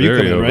is. That's it's where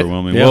very you come in,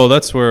 overwhelming. Right? Yeah. Well,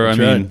 that's where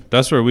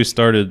that's where we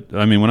started.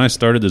 I mean, when I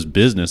started this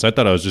business, I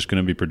thought I was just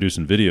going to be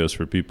producing videos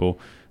for people,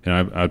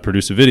 and I'd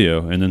produce a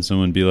video, and then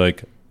someone would be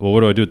like, "Well, what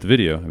do I do with the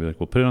video?" I'd be like,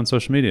 "Well, put it on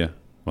social media."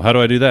 Well, how do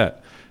I do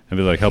that? I'd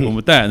be like, "Help them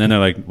with that," and then they're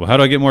like, "Well, how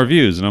do I get more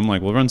views?" And I'm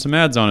like, "Well, run some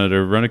ads on it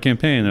or run a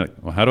campaign." They're like,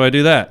 "Well, how do I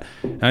do that?"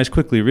 And I just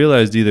quickly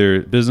realized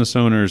either business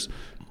owners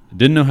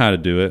didn't know how to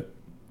do it,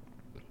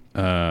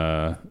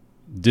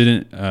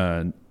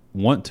 didn't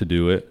want to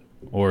do it,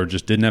 or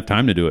just didn't have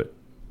time to do it.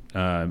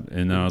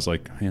 And I was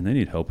like, man, they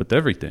need help with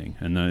everything.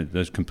 And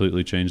that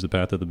completely changed the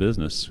path of the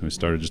business. We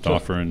started just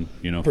offering,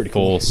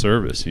 full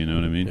service. You know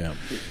what I mean? Yeah.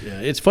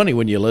 It's funny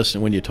when you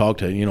listen, when you talk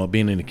to,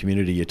 being in the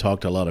community, you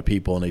talk to a lot of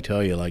people and they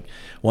tell you, like,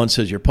 one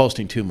says you're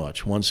posting too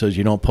much. One says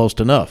you don't post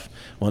enough.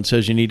 One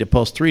says you need to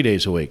post 3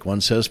 days a week. One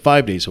says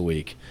 5 days a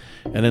week.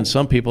 And then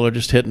some people are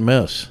just hit and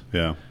miss.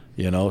 Yeah.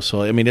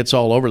 So I mean, it's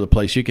all over the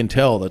place. You can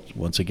tell that,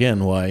 once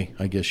again, why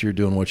I guess you're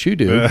doing what you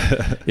do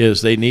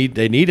is they need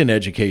an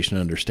education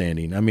and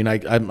understanding. I mean,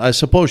 I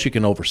suppose you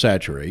can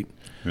oversaturate.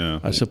 Yeah,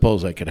 I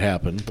suppose that could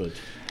happen, but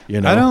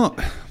I don't.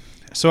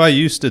 So I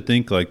used to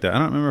think like that. I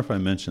don't remember if I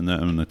mentioned that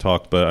in the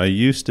talk, but I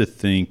used to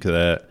think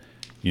that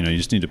you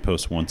just need to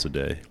post once a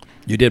day.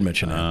 You did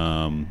mention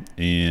that,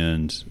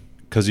 and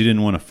because you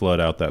didn't want to flood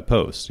out that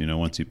post.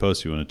 Once you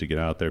post, you want it to get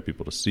out there,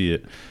 people to see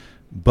it.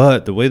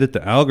 But the way that the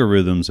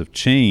algorithms have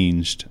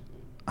changed,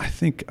 I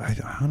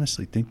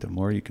honestly think the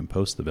more you can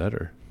post, the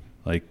better.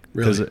 Like,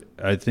 because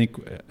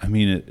really? I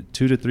mean,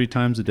 2 to 3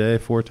 times a day,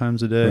 4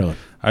 times a day.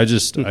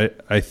 Really?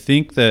 I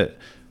think that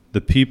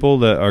the people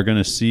that are going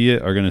to see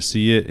it are going to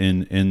see it.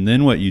 And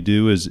then what you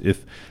do is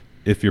if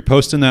you're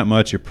posting that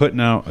much, you're putting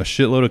out a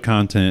shitload of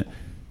content,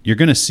 you're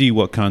going to see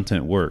what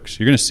content works.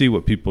 You're going to see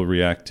what people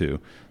react to.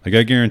 Like,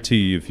 I guarantee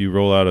you, if you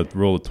roll out a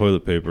roll of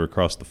toilet paper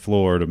across the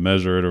floor to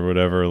measure it or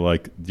whatever,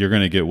 like, you're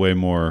going to get way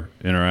more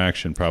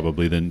interaction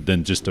probably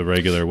than just a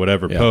regular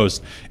whatever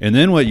post. And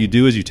then what you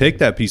do is you take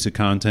that piece of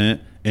content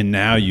and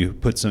now you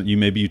put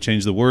maybe you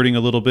change the wording a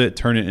little bit,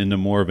 turn it into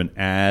more of an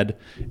ad,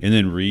 and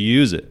then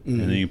reuse it. And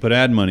then you put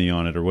ad money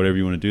on it or whatever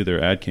you want to do,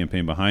 their ad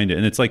campaign behind it.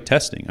 And it's like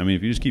testing. I mean,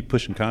 if you just keep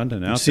pushing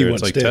content out there,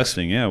 it's like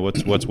testing. Yeah,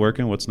 what's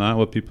working, what's not,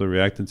 what people are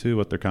reacting to,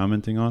 what they're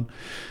commenting on.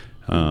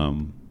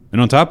 And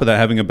on top of that,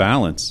 having a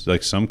balance.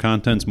 Like, some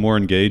content's more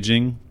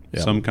engaging,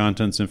 some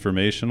content's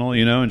informational,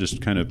 and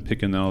just kind of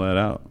picking all that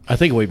out. I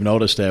think we've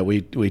noticed that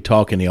we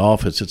talk in the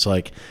office. It's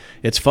like,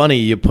 it's funny,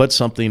 you put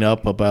something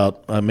up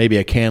about maybe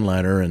a can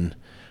liner and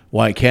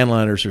why can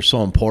liners are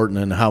so important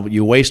and how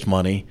you waste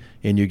money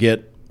and you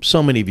get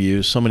so many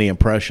views, so many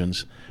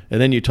impressions. And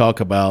then you talk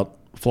about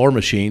floor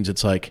machines.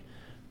 It's like,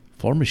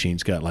 floor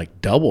machines got like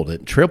doubled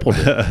it, tripled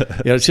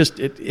it. It's just,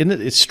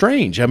 it's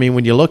strange. I mean,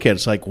 when you look at it,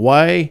 it's like,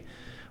 why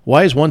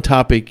is one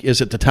topic, is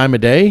it the time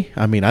of day?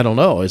 I mean, I don't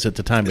know. Is it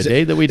the time of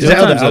day that we do? Is that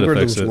how the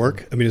algorithms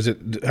work? I mean,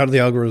 how do the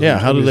algorithms Yeah,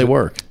 how do they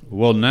work?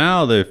 Well,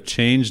 now they've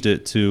changed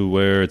it to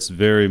where it's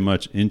very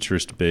much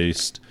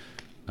interest-based.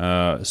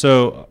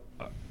 So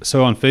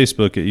on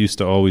Facebook, it used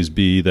to always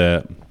be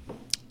that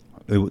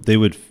you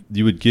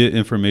would get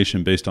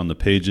information based on the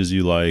pages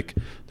you like,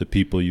 the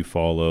people you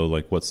follow,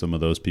 like what some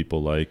of those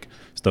people like,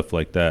 stuff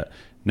like that.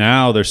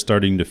 Now they're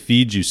starting to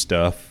feed you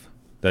stuff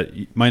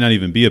that might not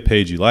even be a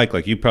page you like.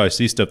 Like, you probably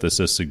see stuff that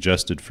says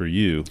suggested for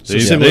you. They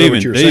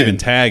even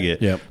tag it.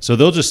 Yep. So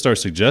they'll just start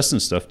suggesting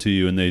stuff to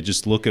you, and they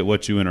just look at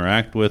what you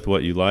interact with,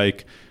 what you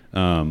like,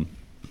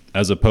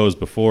 as opposed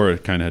before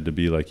it kind of had to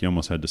be like you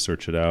almost had to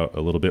search it out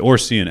a little bit or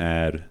see an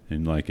ad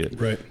and like it.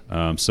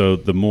 Right. So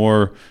the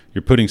more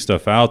you're putting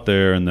stuff out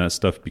there and that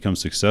stuff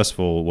becomes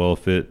successful, well,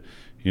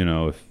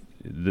 if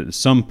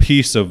some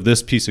piece of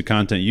this piece of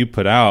content you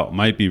put out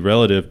might be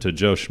relative to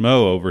Joe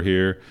Schmo over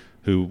here,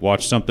 who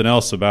watched something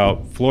else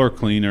about floor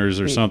cleaners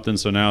or something.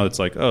 So now it's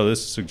like, oh, this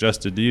is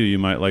suggested to you. You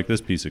might like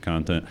this piece of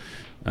content.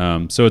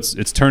 So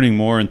it's turning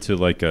more into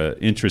like a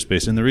interest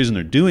based. And the reason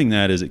they're doing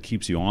that is it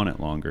keeps you on it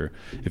longer.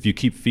 If you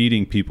keep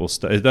feeding people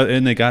stuff,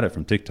 and they got it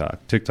from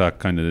TikTok. TikTok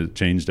kind of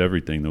changed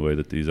everything, the way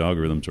that these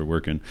algorithms are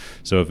working.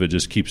 So if it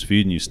just keeps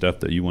feeding you stuff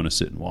that you want to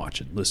sit and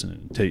watch and listen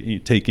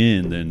and take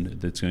in,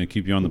 then it's going to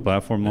keep you on the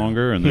platform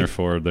longer, and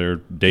therefore their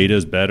data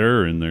is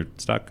better and their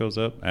stock goes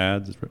up,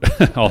 ads,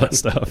 all that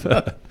stuff.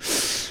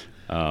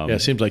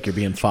 It seems like you're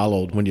being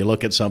followed. When you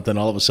look at something,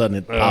 all of a sudden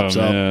it pops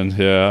up.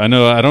 Yeah, I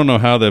know. I don't know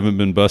how they haven't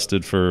been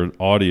busted for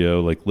audio,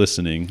 like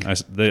listening.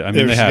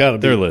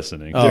 They're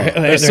listening.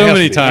 There's so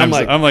many times.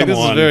 I'm like, this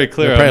is very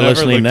clear. They're probably I've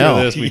never listening looked now.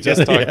 at this. We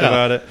just talked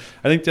about it.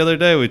 I think the other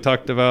day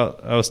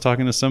I was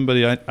talking to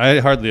somebody. I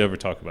hardly ever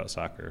talk about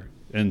soccer.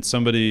 And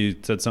somebody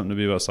said something to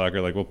me about soccer,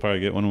 like, we'll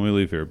probably get one when we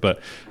leave here.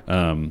 But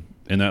and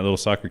that little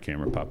soccer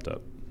camera popped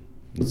up.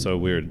 It's so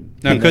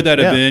weird. Now, could that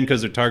have been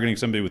because they're targeting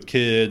somebody with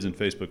kids and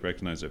Facebook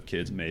recognizes they have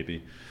kids?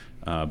 Maybe.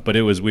 But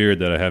it was weird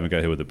that I haven't got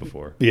hit with it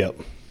before. Yep.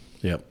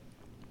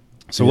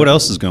 So what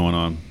else is going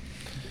on?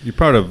 You're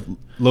part of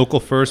Local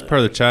First, part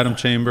of the Chatham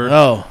Chamber.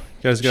 Oh,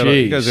 you guys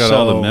got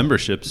all the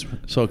memberships.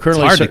 So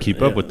currently, it's hard to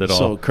keep up with it all.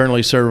 So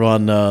currently serve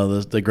on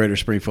the Greater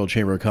Springfield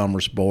Chamber of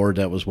Commerce board.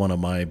 That was one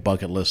of my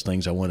bucket list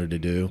things I wanted to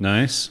do.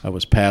 Nice. I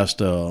was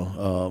past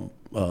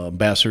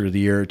Ambassador of the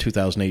Year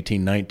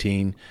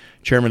 2018-19,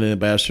 Chairman of the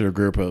Ambassador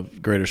Group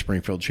of Greater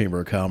Springfield Chamber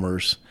of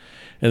Commerce.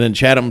 And then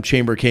Chatham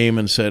Chamber came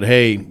and said,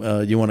 hey,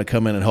 you want to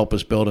come in and help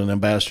us build an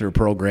ambassador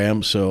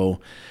program?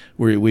 So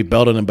we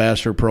built an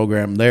ambassador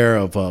program there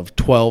of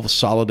 12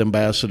 solid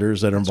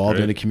ambassadors that are involved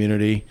in the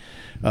community.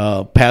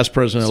 Past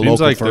president of Local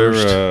First. Seems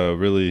like they're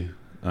really,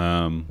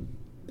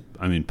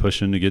 I mean,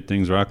 pushing to get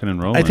things rocking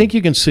and rolling. I think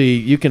you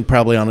can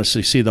probably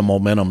honestly see the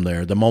momentum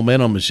there. The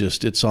momentum is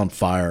it's on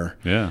fire.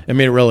 Yeah. I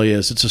mean, it really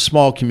is. It's a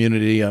small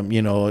community,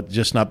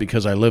 just not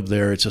because I live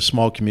there. It's a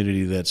small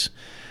community that's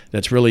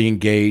really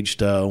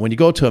engaged. When you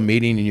go to a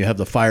meeting and you have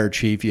the fire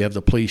chief, you have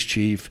the police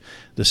chief,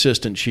 the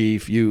assistant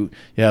chief, you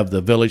have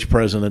the village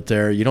president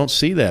there. You don't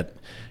see that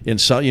in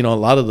some, a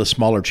lot of the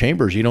smaller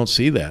chambers. You don't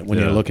see that when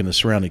you're looking at the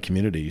surrounding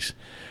communities.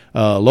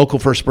 Local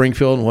for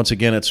Springfield, and once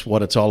again, it's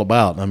what it's all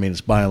about. I mean,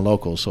 it's buying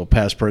local. So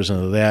past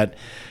president of that,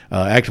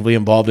 actively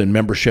involved in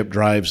membership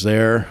drives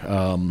there.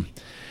 As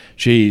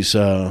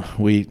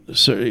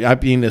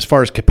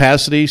far as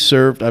capacity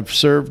served, I've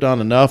served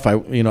on enough.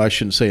 I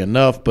shouldn't say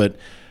enough, but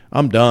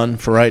I'm done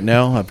for right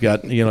now. I've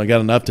got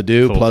enough to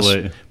do.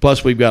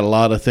 Plus, we've got a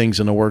lot of things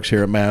in the works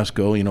here at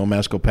Masco.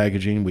 Masco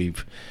Packaging.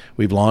 We've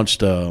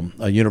launched a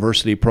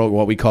university program,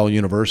 what we call a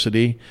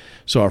university.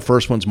 So our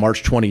first one's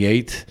March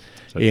 28th.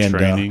 And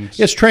training?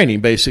 It's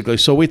training, basically.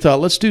 So we thought,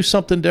 let's do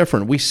something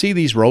different. We see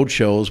these road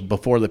shows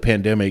before the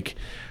pandemic.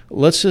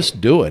 Let's just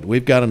do it.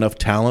 We've got enough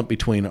talent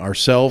between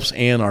ourselves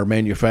and our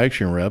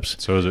manufacturing reps.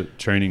 So is it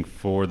training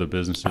for the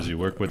businesses you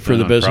work with? For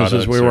the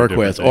businesses we work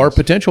with, or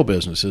potential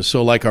businesses.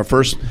 So like our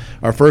first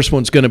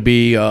one's going to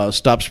be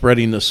stop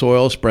spreading the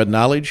soil, spread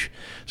knowledge.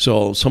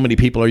 So many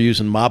people are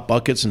using mop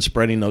buckets and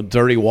spreading the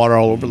dirty water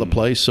all over the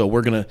place. So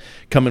we're going to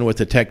come in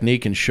with a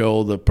technique and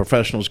show the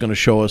professional's going to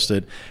show us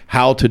that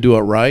how to do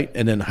it right,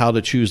 and then how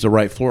to choose the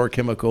right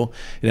fluorochemical,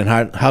 and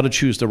then how to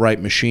choose the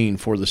right machine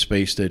for the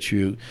space that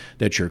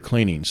you're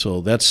cleaning. So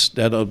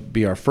that'll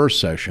be our first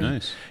session.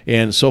 Nice.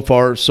 And so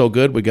far so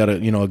good. We got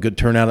a good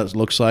turnout. It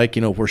looks like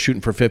we're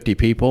shooting for 50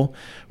 people.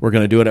 We're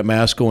going to do it at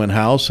Masco in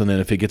house, and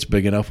then if it gets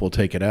big enough, we'll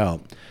take it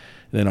out.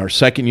 Then our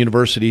second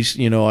universities,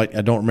 I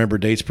don't remember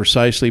dates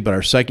precisely, but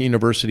our second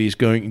university is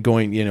going.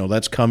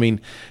 That's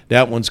coming.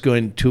 That one's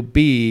going to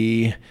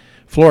be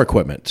floor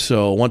equipment.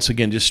 So once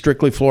again, just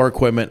strictly floor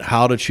equipment,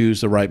 how to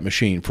choose the right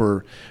machine.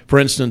 For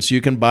instance,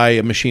 you can buy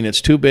a machine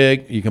that's too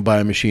big, you can buy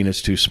a machine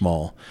that's too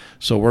small.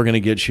 So we're going to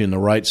get you in the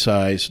right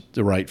size,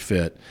 the right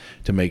fit,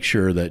 to make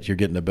sure that you're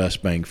getting the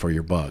best bang for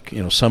your buck.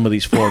 Some of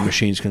these floor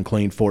machines can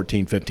clean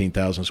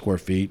 15,000 square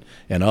feet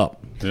and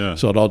up. Yeah.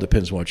 So it all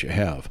depends on what you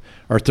have.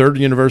 Our third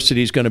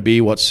university is going to be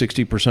what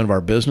 60% of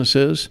our business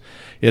is.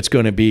 It's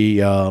going to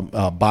be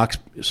box,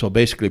 so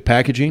basically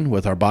packaging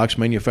with our box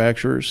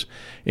manufacturers,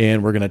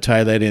 and we're going to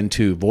tie that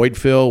into Void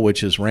Fill,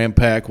 which is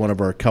Rampack, one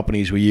of our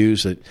companies we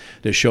use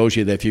that shows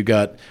you that if you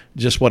got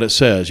just what it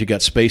says, you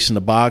got space in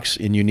the box,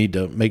 and you need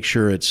to make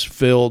sure it's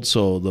filled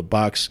so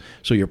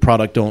your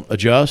product don't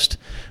adjust.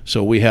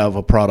 So we have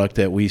a product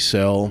that we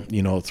sell,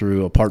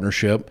 through a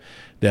partnership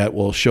that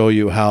will show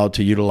you how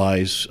to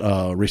utilize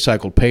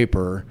recycled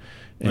paper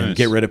and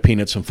get rid of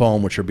peanuts and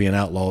foam, which are being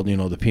outlawed.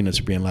 The peanuts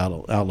are being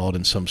outlawed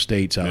in some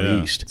states out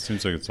east. It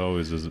seems like it's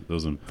always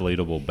those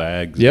inflatable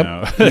bags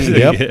now.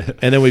 Yep. Yeah.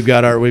 And then we've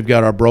got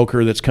our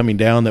broker that's coming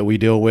down that we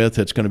deal with.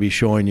 That's going to be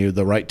showing you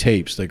the right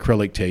tapes, the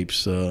acrylic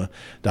tapes, the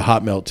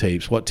hot melt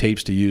tapes, what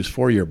tapes to use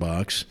for your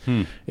box,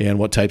 and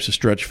what types of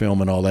stretch film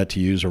and all that to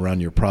use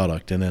around your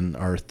product. And then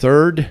our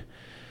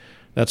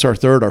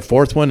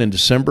fourth one in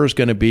December is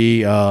going to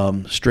be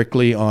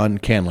strictly on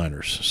can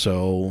liners.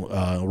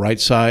 So right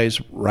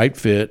size, right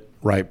fit,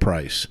 right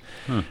price.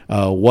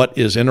 What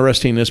is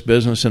interesting in this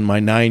business in my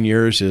 9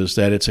 years is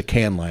that it's a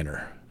can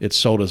liner. It's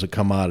sold as a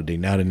commodity,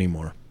 not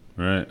anymore.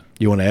 Right.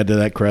 You want to add to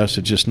that, Cress?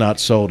 It's just not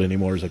sold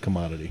anymore as a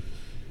commodity.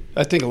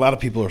 I think a lot of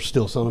people are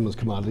still selling them as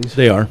commodities.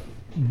 They are.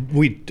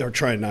 We are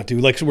trying not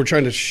to. So we're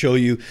trying to show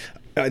you.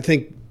 I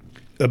think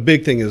a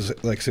big thing is,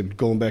 like I said,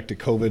 going back to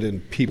COVID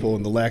and people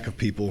and the lack of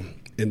people.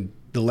 And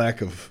the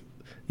lack of,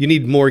 you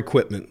need more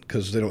equipment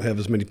because they don't have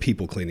as many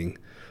people cleaning.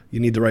 You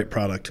need the right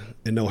product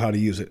and know how to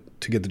use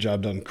it to get the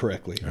job done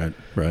correctly.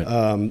 Right.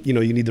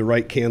 You need the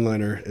right can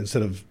liner.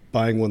 Instead of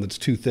buying one that's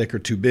too thick or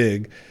too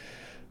big,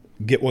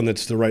 get one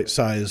that's the right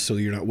size so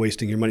you're not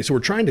wasting your money. So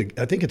we're trying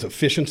to, I think it's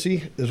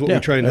efficiency is what we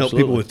try and help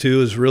people with too,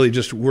 is really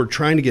just, we're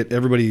trying to get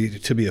everybody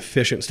to be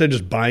efficient. Instead of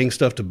just buying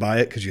stuff to buy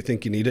it because you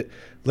think you need it,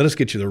 let us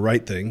get you the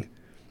right thing.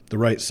 The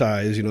right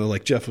size,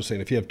 like Jeff was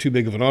saying, if you have too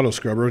big of an auto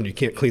scrubber and you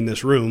can't clean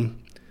this room,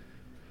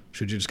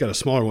 should you just got a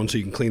smaller one so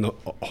you can clean the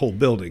whole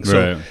building?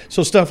 Right.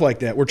 So stuff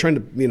like that. We're trying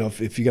to,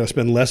 if you got to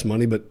spend less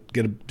money but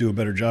do a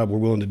better job, we're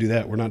willing to do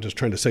that. We're not just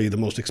trying to sell you the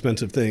most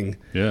expensive thing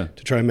to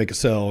try and make a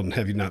sell and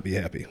have you not be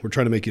happy. We're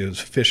trying to make you as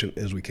efficient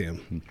as we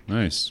can.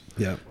 Nice.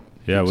 Yeah.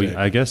 Yeah, exactly.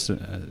 I guess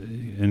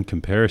in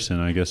comparison,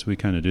 I guess we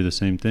kind of do the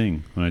same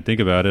thing. When I think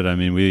about it, I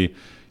mean, we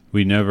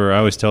never. I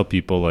always tell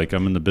people,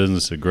 I'm in the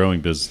business of growing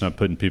business, not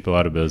putting people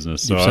out of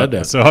business. So You've said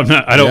that. So I'm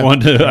not. I don't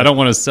want to. I don't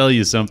want to sell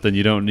you something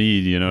you don't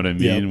need. You know what I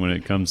mean? When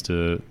it comes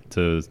to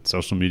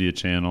social media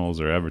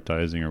channels or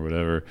advertising or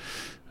whatever,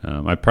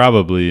 I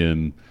probably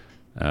am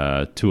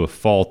to a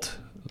fault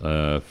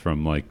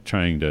from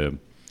trying to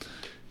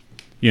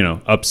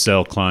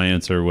upsell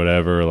clients or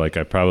whatever.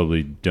 I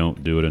probably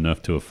don't do it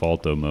enough to a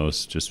fault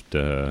almost. Just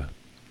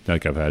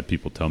like I've had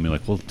people tell me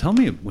like, well, tell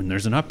me when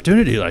there's an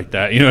opportunity like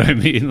that. You know what I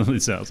mean?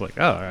 So I was like,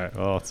 oh, all right,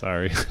 well,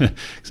 sorry.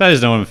 Because I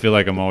just don't want to feel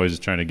like I'm always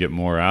trying to get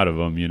more out of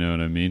them. You know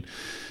what I mean?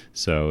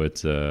 So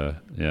it's you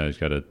just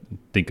got to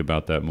think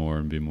about that more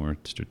and be more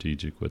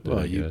strategic with it.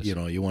 Well,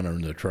 you want to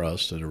earn the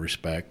trust and the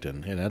respect,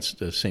 and that's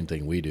the same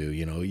thing we do.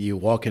 You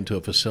walk into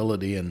a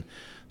facility and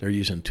they're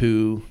using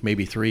 2,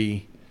 maybe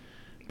 3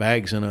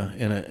 bags in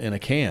a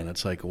can.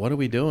 It's like, what are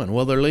we doing?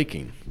 Well, they're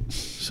leaking.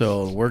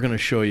 So we're going to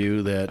show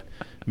you that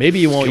maybe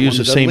you won't use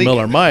the same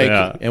Miller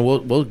Mike, and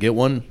we'll get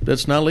one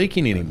that's not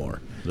leaking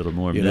anymore. A little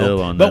more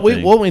mill on that. But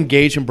thing. We'll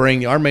engage and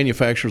bring our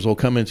manufacturers will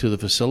come into the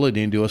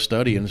facility and do a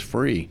study, and it's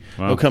free.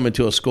 Wow. They'll come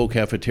into a school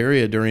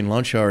cafeteria during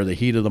lunch hour, the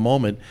heat of the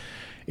moment,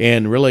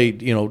 and really,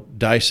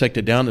 dissect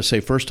it down to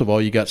say, first of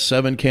all, you got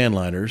 7 can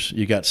liners,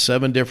 you got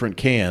 7 different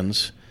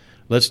cans.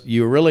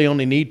 You really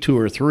only need 2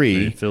 or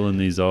 3. Filling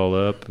these all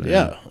up.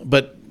 Yeah,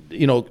 but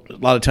a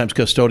lot of times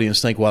custodians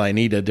think, well, I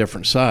need a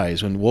different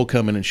size, and we'll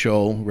come in and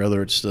show,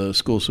 whether it's the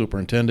school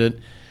superintendent,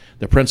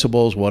 the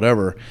principals,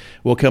 whatever,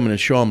 we'll come in and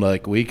show them,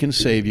 like, we can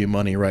save you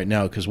money right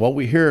now. Because what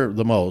we hear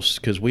the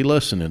most, because we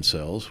listen in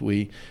sales,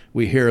 we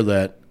hear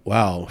that,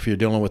 wow, if you're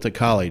dealing with a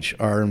college,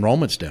 our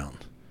enrollment's down.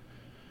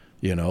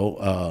 We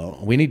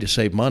need to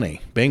save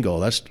money. Bingo.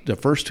 That's the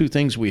first 2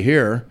 things we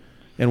hear.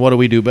 And what do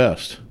we do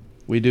best?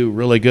 We do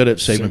really good at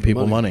saving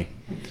people money.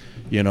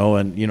 You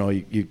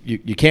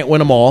can't win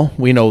them all.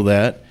 We know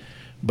that.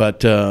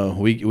 But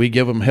we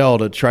give them hell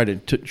to try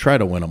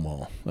to win them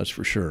all. That's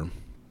for sure.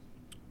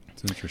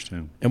 It's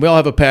interesting. And we all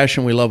have a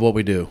passion. We love what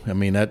we do. I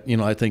mean, that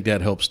I think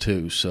that helps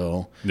too.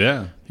 So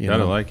yeah,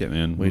 gotta like it,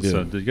 man. We do.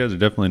 So you guys are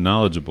definitely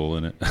knowledgeable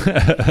in it.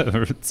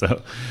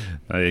 So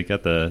you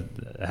got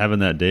having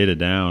that data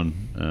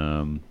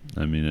down.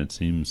 I mean, it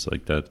seems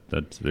like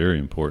that's very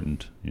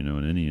important.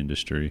 In any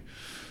industry.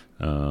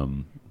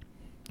 Honestly,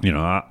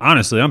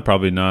 I'm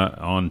probably not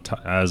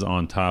as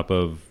on top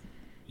of.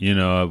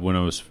 When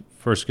I was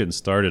first getting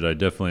started, I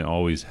definitely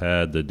always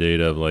had the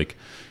data of like.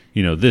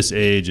 This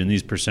age and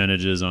these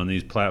percentages on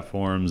these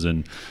platforms,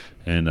 and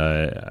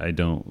I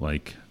don't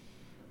like.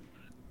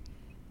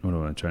 What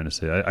am I trying to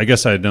say? I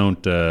guess I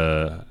don't.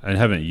 I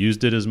haven't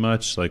used it as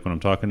much. Like when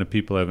I'm talking to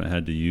people, I haven't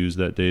had to use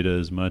that data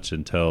as much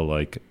until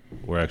like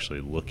we're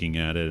actually looking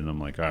at it, and I'm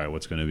like, all right,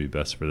 what's going to be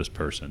best for this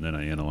person? Then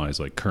I analyze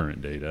like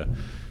current data.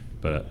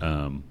 But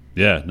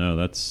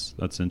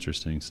that's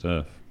interesting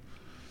stuff.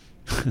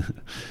 I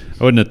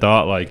wouldn't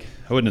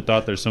have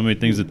thought there's so many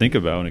things to think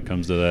about when it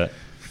comes to that.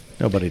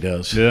 Nobody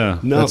does. Yeah,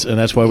 no,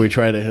 that's why we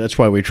try to. That's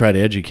why we try to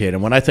educate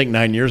them. When I think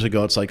 9 years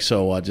ago, it's like,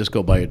 so just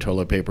go buy your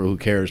toilet paper. Who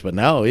cares? But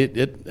now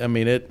it's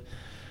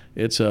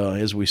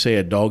as we say,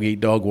 a dog eat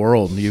dog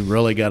world. And you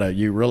really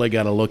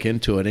gotta look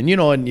into it.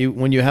 And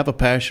when you have a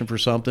passion for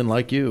something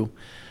like you're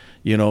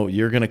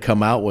going to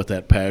come out with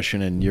that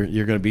passion, and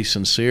you're going to be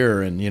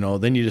sincere, and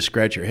then you just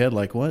scratch your head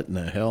like, what in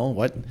the hell?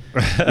 What?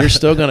 You're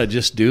still going to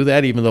just do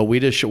that, even though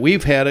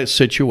we've had a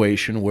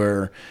situation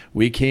where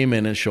we came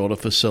in and showed a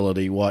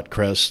facility,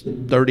 Crest,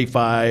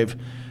 $35,000,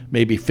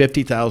 maybe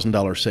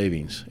 $50,000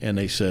 savings, and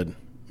they said,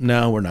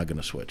 no, we're not going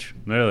to switch.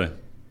 Really?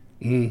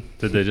 Did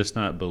they just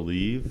not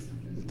believe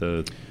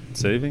the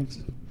savings?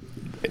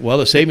 Well,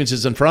 the savings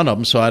is in front of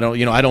them, so I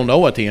don't know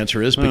what the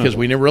answer is because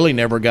we really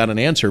never got an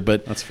answer.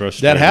 But that's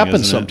frustrating. That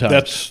happens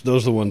sometimes.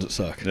 Those are the ones that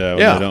suck.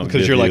 Yeah,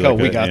 because you're like,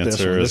 we got this.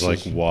 It's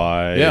like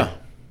why? Yeah,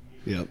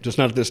 just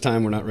not at this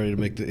time. We're not ready to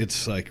make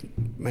it's like,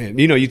 man,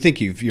 you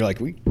think you're like,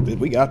 we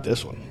got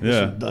this one. This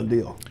is a done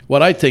deal.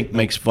 What I think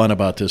makes fun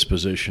about this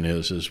position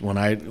is when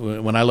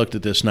I looked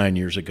at this 9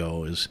 years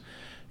ago is.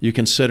 You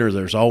consider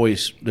there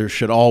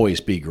should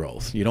always be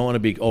growth. You don't want to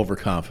be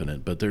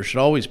overconfident, but there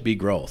should always be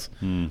growth.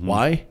 Mm-hmm.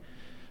 Why?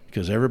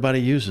 Because everybody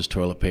uses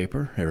toilet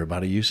paper,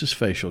 everybody uses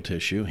facial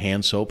tissue,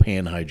 hand soap,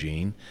 hand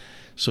hygiene.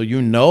 So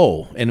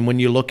and when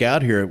you look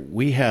out here,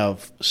 we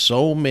have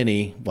so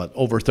many,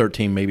 over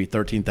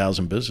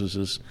 13,000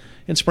 businesses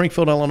in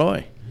Springfield,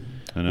 Illinois.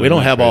 We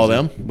don't have all of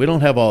them. We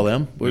don't have all of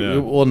them.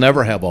 We'll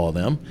never have all of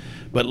them.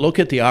 But look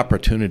at the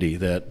opportunity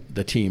that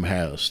the team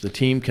has. The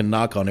team can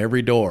knock on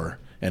every door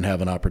and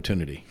have an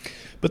opportunity.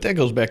 But that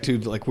goes back to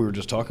like we were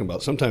just talking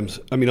about. Sometimes,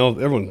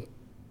 everyone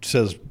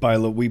says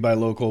we buy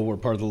local, we're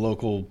part of the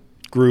local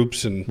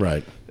groups, and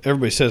right.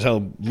 Everybody says how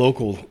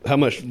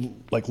much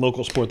like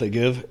local support they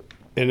give,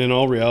 and in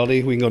all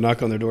reality, we can go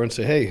knock on their door and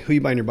say, hey, who are you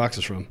buying your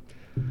boxes from?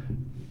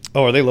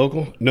 Oh, are they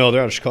local? No,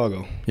 they're out of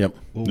Chicago. Yep.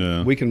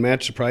 Well, we can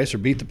match the price or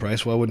beat the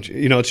price. Why wouldn't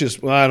you? It's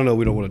just, I don't know.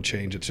 We don't want to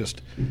change. It's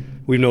just,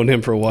 we've known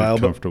him for a while.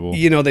 They're comfortable.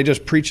 But, they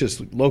just preach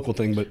this local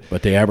thing.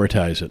 But they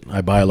advertise it.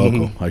 I buy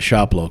local. Mm-hmm. I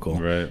shop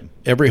local. Right.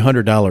 Every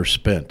 $100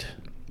 spent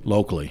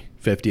locally,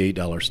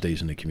 $58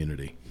 stays in the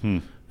community.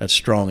 That's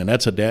strong, and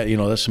that's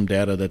that's some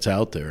data that's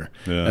out there.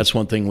 Yeah. That's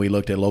one thing we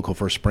looked at Local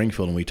First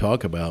Springfield and we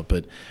talk about.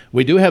 But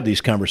we do have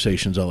these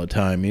conversations all the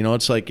time.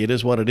 It's like it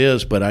is what it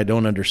is, but I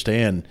don't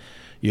understand.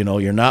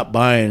 You're not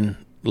buying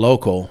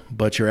local,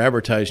 but you're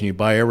advertising you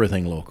buy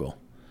everything local.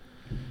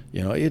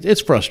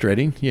 It's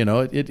frustrating.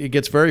 It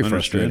gets very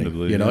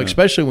frustrating. Yeah.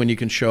 Especially when you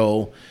can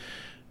show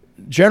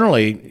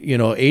generally,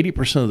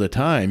 80% of the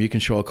time you can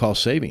show a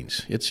cost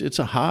savings. It's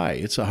a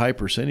high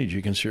percentage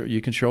you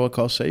can show a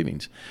cost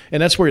savings,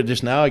 and that's where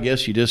just now I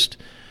guess you just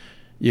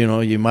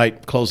you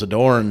might close the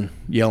door and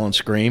yell and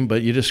scream,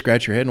 but you just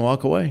scratch your head and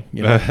walk away.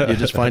 You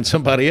just find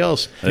somebody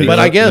else. But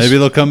I guess maybe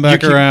they'll come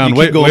back around.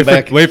 Wait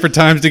for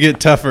times to get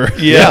tougher.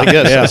 Yeah, I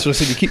guess. Yeah. So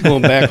you keep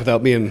going back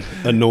without being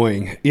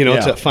annoying.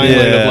 It's that fine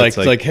line of it's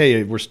like,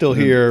 hey, we're still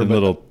here. The but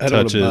little I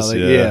don't touches.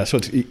 Yeah. So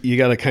you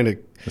got to kind of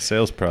the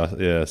sales process.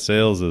 Yeah,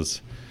 sales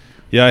is.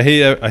 Yeah, I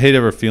hate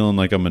ever feeling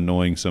like I'm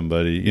annoying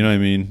somebody. You know what I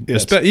mean?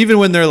 Even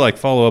when they're like,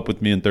 follow up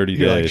with me in 30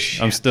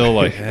 days. I'm still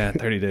like,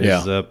 30 days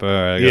is up. All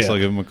right, I guess I'll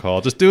give them a call.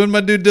 Just doing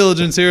my due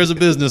diligence here as a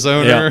business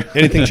owner. Yeah.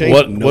 Anything change?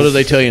 What do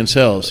they tell you in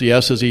sales?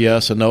 Yes is a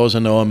yes, a no is a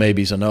no, a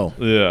maybe is a no.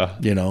 Yeah.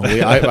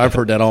 I've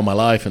heard that all my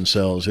life in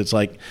sales. It's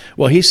like,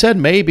 well, he said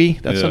maybe.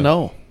 That's a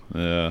no.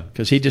 Yeah,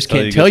 because he just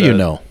can't tell you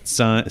no.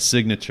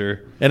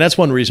 Signature, and that's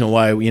one reason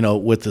why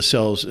with the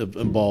sales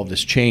involved,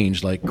 this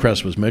change, like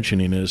Cress was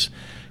mentioning, is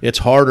it's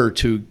harder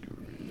to.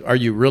 Are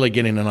you really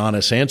getting an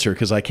honest answer?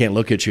 Because I can't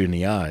look at you in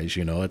the eyes.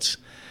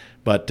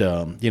 But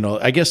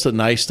I guess the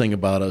nice thing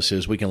about us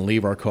is we can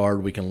leave our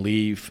card. We can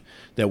leave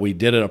that we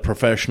did it a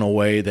professional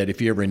way. That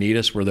if you ever need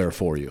us, we're there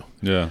for you.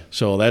 Yeah.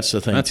 So that's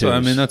the thing. That's too.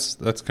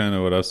 That's kind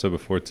of what I've said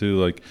before too.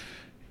 Like,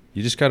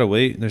 you just gotta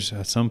wait. There's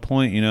at some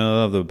point,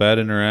 the bad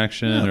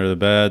interaction or the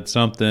bad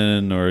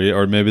something,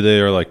 or maybe they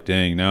are like,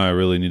 dang, now I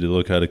really need to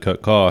look how to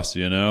cut costs.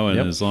 And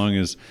as long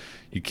as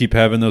you keep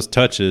having those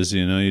touches,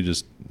 you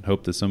just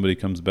hope that somebody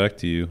comes back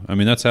to you. I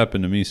mean, that's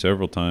happened to me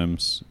several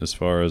times. As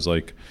far as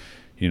like,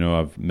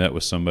 I've met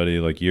with somebody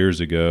like years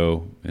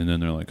ago, and then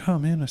they're like, oh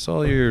man, I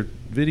saw your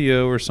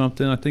video or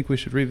something. I think we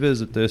should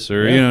revisit this,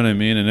 or you know what I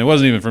mean. And it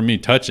wasn't even for me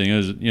touching. It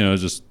was, it was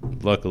just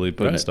luckily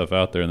putting stuff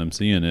out there and them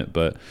seeing it,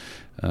 but.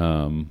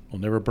 We'll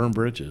never burn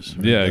bridges.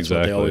 Yeah, That's exactly.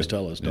 what they always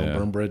tell us. Don't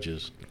burn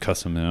bridges.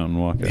 Cuss them out and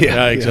walk out.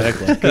 Yeah,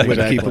 exactly.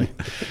 Exactly.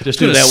 Just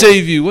do that.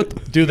 Save you.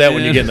 Do that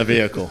when you get in the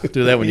vehicle.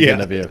 Do that when you get in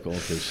the vehicle.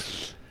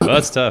 Well,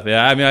 that's tough.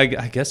 Yeah, I mean,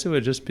 I guess it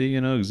would just be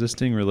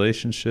existing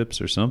relationships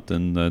or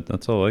something.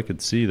 That's all I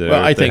could see there.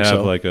 Well, I if they think have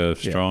so. like a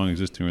strong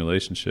existing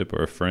relationship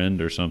or a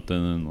friend or something,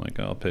 and like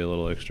I'll pay a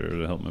little extra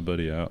to help my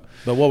buddy out.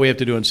 But what we have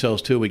to do in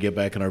sales too, we get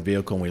back in our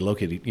vehicle and we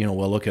look at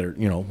we'll look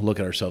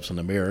at ourselves in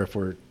the mirror. If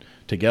we're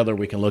together,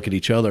 we can look at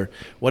each other.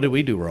 What did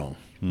we do wrong?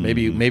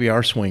 Mm-hmm. Maybe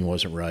our swing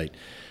wasn't right.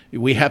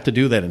 We have to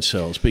do that in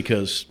sales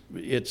because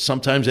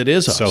sometimes it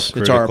is us.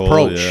 It's our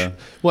approach. Yeah.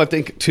 Well, I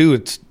think too,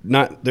 it's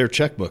not their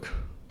checkbook.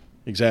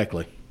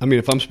 Exactly. I mean,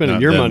 if I'm spending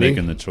not your them money,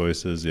 making the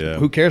choices,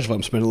 who cares if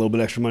I'm spending a little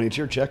bit extra money? It's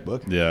your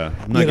checkbook. Yeah,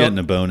 I'm not getting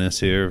a bonus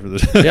here. For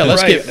this. Yeah,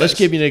 let's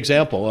give you an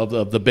example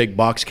of the big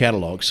box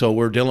catalog. So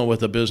we're dealing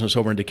with a business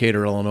over in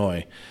Decatur,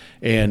 Illinois,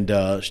 and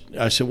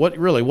I said,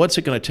 what's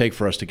it going to take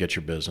for us to get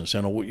your business?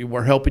 And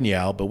we're helping you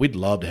out, but we'd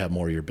love to have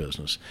more of your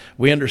business.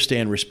 We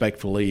understand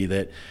respectfully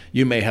that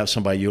you may have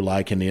somebody you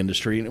like in the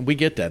industry, and we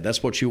get that.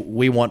 That's what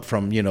we want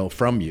from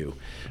you.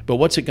 But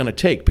what's it going to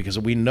take? Because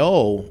we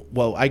know,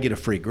 I get a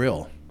free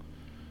grill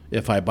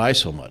if I buy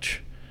so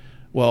much.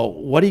 Well,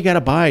 what do you got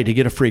to buy to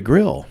get a free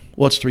grill?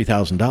 Well, it's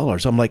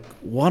 $3,000. I'm like,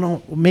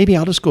 maybe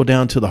I'll just go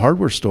down to the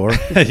hardware store.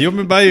 You want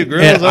me to buy you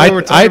grills?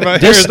 We're talking about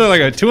here. They're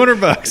like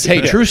 $200.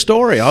 Hey, true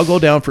story. I'll go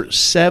down for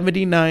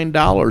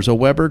 $79 a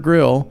Weber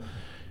grill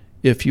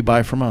if you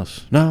buy from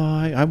us. No,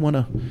 I want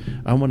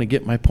to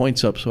get my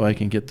points up so I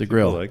can get the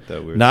grill. I like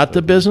that weird Not stuff.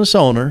 the business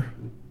owner,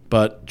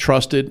 but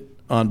trusted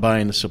on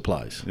buying the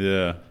supplies.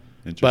 Yeah,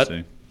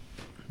 interesting.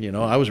 But,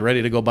 I was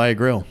ready to go buy a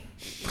grill.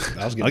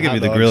 I'll give you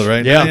the grill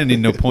right now. I didn't need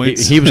no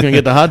points. He was going to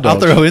get the hot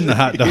dogs. I'll throw in the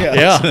hot dogs.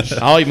 Yeah,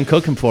 I'll even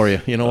cook them for you.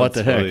 What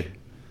the heck? Funny.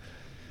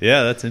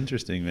 Yeah, that's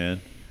interesting,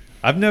 man.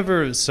 I've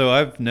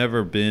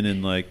never been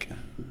in like,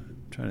 I'm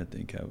trying to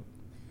think how.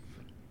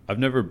 I've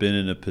never been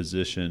in a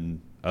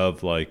position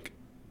of like,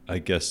 I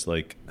guess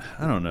like,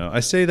 I don't know.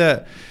 I say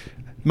that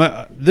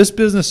this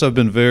business I've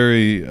been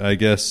very, I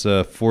guess,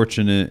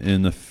 fortunate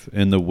in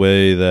the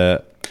way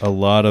that a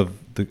lot of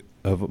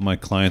my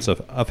clients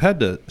I've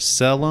had to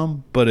sell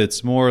them, but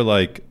it's more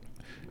like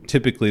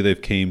typically they've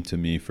came to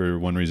me for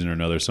one reason or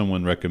another.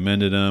 Someone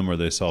recommended them, or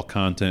they saw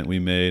content we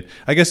made.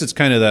 I guess it's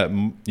kind of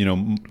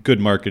that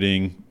good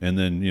marketing, and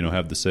then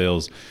have the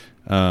sales.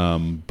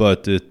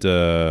 But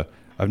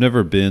I've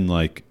never been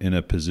like in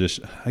a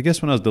position. I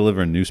guess when I was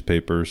delivering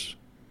newspapers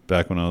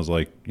back when I was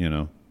like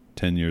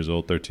 10 years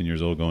old, 13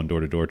 years old, going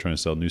door to door trying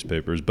to sell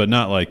newspapers, but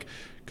not like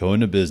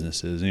going to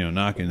businesses,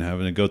 knocking,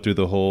 having to go through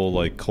the whole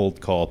like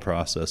cold call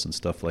process and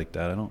stuff like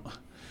that. I'm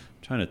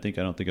trying to think.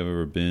 I don't think I've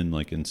ever been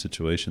like in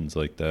situations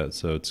like that.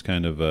 So it's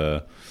kind of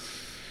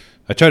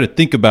I try to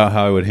think about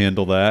how I would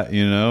handle that,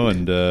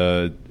 and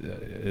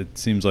it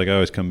seems like I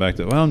always come back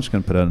to, I'm just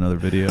going to put out another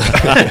video.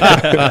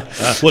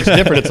 What's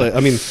different? It's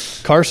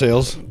like, car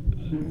sales.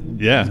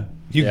 Yeah.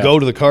 You go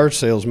to the car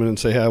salesman and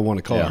say, hey, I want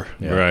a car.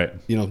 Yeah.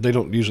 Right. They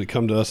don't usually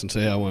come to us and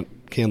say, hey, I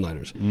want can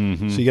liners.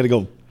 Mm-hmm. So you got to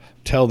go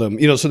tell them,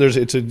 so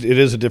it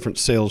is a different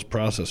sales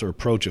process or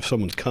approach if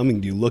someone's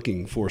coming to you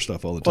looking for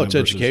stuff all the time. Well, it's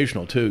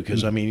educational too,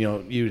 because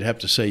you'd have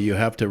to say you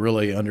have to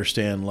really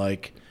understand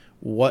like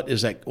what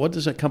does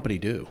that company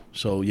do?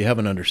 So you have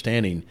an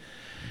understanding.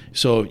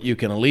 So you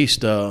can at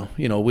least,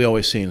 we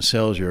always say in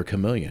sales, you're a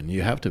chameleon.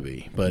 You have to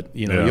be. But,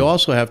 you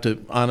also have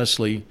to,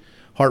 honestly,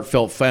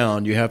 heartfelt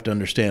found, you have to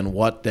understand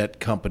what that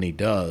company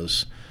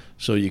does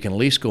so you can at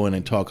least go in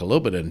and talk a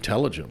little bit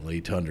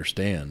intelligently to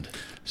understand.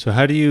 So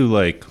how do you,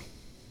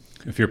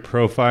 if you're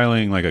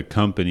profiling, a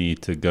company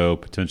to go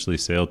potentially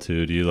sell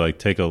to, do you,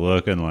 take a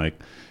look and,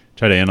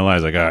 try to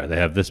analyze, all right, they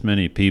have this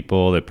many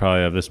people, they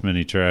probably have this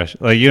many trash.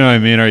 You know what I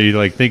mean? Are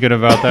you, thinking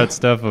about that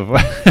stuff?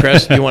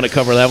 Chris, do you want to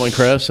cover that one,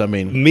 Chris? I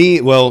mean,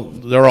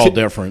 they're all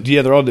different.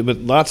 Yeah, they're all different.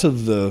 But lots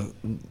of the,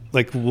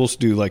 we'll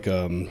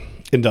do,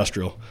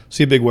 industrial.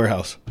 See a big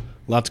warehouse,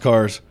 lots of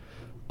cars.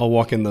 I'll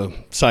walk in the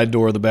side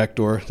door or the back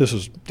door. This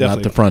is definitely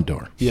not the front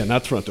door. Yeah,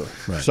 not the front door.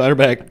 Right. Side or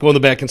back, go in the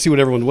back and see what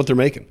they're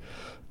making.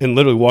 And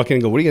literally walk in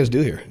and go, what do you guys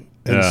do here?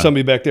 And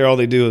somebody back there, all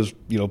they do is,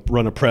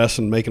 run a press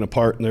and making a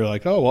part. And they're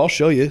like, oh, well, I'll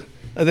show you.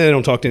 And then they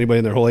don't talk to anybody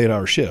in their whole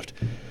 8-hour shift.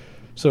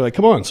 So they're like,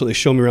 come on. So they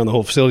show me around the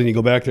whole facility, and you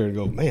go back there and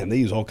go, man, they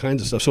use all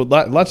kinds of stuff. So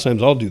lots of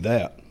times I'll do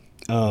that.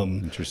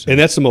 Interesting. And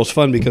that's the most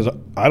fun because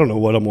I don't know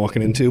what I'm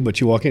walking into,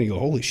 but you walk in and you go,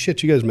 holy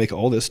shit, you guys make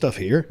all this stuff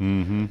here?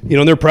 Mm-hmm.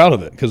 And they're proud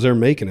of it because they're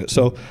making it.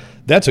 So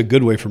that's a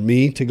good way for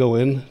me to go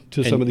in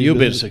to some of these You've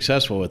businesses. been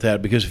successful with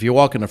that because if you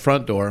walk in the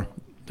front door,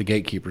 the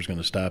gatekeeper's going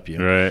to stop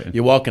you. Right.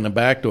 You walk in the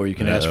back door, you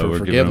can ask for we're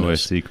forgiveness. giving away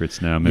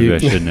secrets now. Maybe I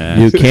shouldn't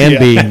ask.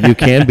 You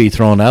can be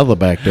thrown out of the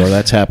back door.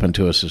 That's happened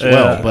to us as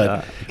well.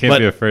 But you can't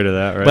be afraid of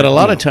that, right? But a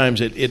lot of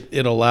times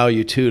it allow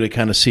you to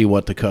kind of see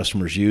what the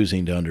customer's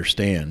using to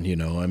understand.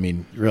 I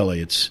mean,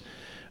 really, it's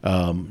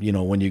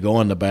when you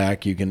go in the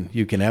back, you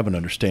can have an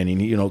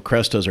understanding.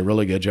 Crest does a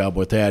really good job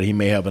with that. He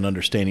may have an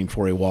understanding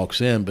before he walks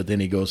in, but then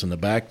he goes in the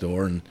back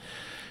door and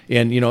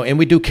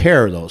we do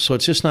care though. So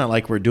it's just not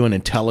like we're doing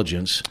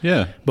intelligence.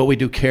 Yeah. But we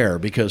do care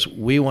because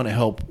we want to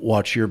help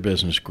watch your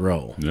business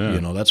grow. Yeah.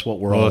 That's what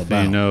we're all about. Well,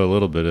 if you know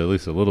at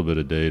least a little bit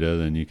of data,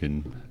 then you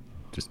can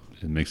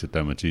it makes it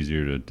that much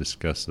easier to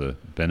discuss the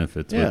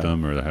benefits with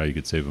them or how you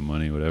could save them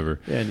money, whatever.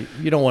 Yeah, and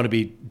you don't want to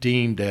be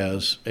deemed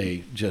as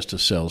just a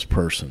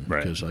salesperson.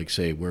 Right. Because like I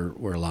say,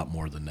 we're a lot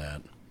more than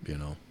that,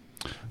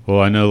 Well,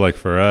 I know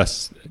for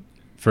us,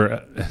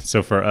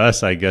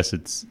 I guess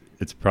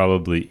it's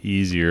probably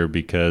easier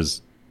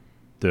because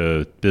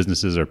the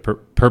businesses are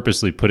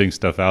purposely putting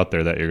stuff out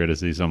there that you're going to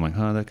see. So I'm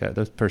like,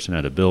 that person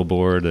had a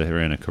billboard, they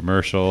ran a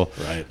commercial.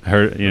 Right. I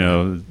heard,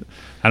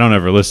 I don't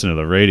ever listen to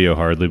the radio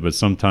hardly, but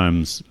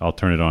sometimes I'll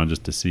turn it on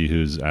just to see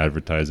who's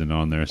advertising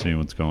on there, seeing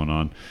what's going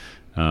on.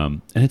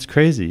 And it's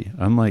crazy.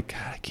 I'm like,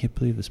 God, I can't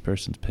believe this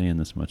person's paying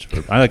this much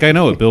for. I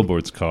know what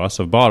billboards cost.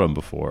 I've bought them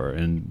before,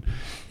 and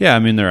yeah, I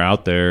mean they're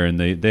out there and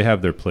they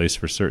have their place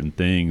for certain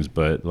things,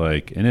 but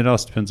and it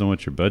also depends on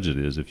what your budget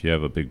is. If you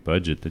have a big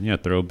budget, then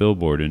throw a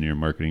billboard into your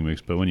marketing mix.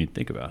 But when you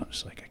think about it,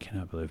 it's I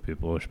cannot believe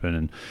people are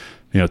spending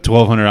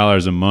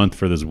 $1,200 a month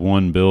for this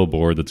one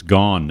billboard that's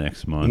gone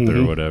next month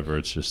or whatever.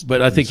 It's just.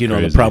 But I think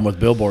crazy. the problem with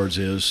billboards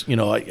is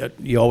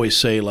you always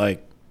say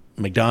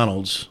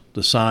McDonald's,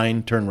 the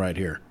sign, turn right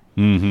here.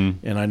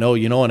 Mm-hmm. And I know,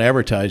 in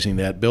advertising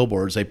that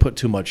billboards, they put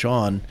too much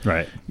on.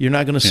 Right. You're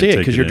not going to see it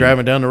because you're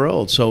driving down the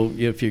road. So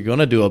if you're going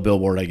to do a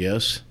billboard, I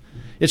guess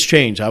it's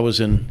changed. I was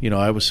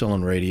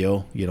selling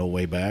radio,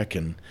 way back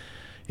and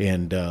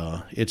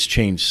it's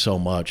changed so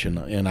much.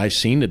 And I've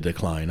seen the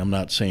decline. I'm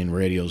not saying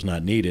radio's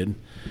not needed.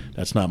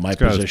 That's not my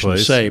position to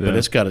say, but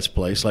it's got its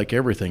place like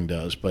everything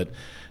does. But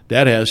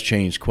that has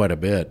changed quite a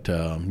bit.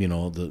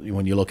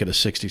 When you look at a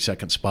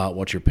 60-second spot,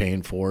 what you're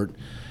paying for it.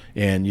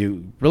 And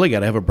you really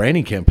got to have a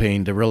branding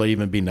campaign to really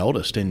even be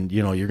noticed. And,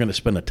 you're going to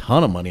spend a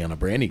ton of money on a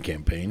branding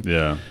campaign.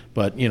 Yeah.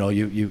 But, you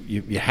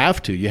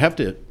have to. You have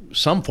to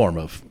some form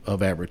of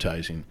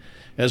advertising.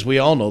 As we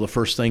all know, the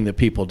first thing that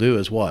people do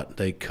is what?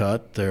 They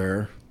cut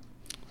their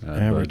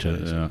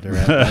advertising. Their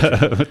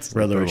advertising.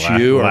 Whether it's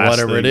you or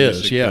whatever it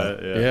is.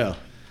 Yeah.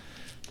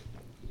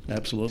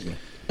 Absolutely.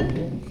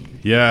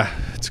 Yeah,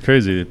 it's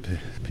crazy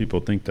that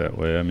people think that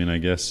way. I mean, I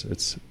guess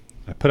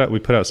we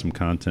put out some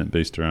content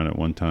based around it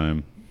one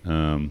time.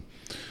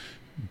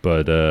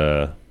 But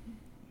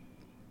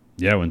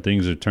when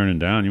things are turning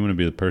down, you want to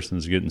be the person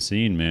that's getting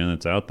seen, man,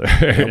 that's out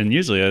there. Yep. And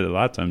usually a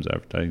lot of times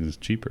advertising is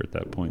cheaper at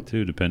that point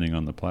too, depending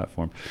on the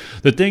platform.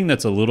 The thing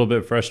that's a little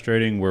bit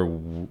frustrating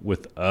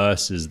with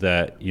us is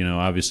that,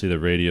 obviously the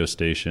radio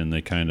station,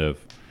 they kind of,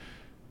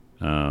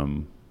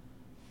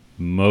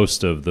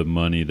 most of the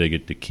money they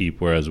get to keep,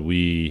 whereas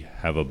we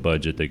have a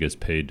budget that gets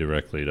paid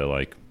directly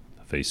to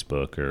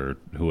Facebook or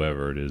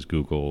whoever it is,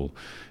 Google.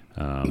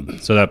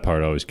 So that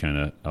part always kind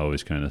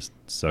of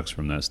sucks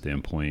from that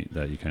standpoint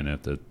that you kind of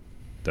have to,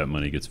 that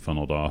money gets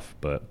funneled off.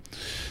 But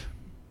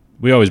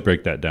we always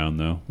break that down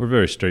though. We're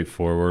very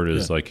straightforward.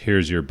 It's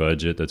here's your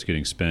budget that's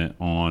getting spent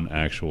on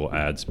actual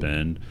ad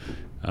spend.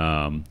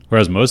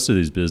 Whereas most of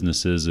these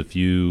businesses, if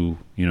you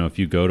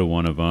go to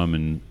one of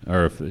them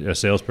or if a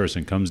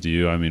salesperson comes to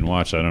you, I mean,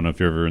 I don't know if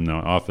you're ever in the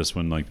office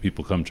when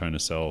people come trying to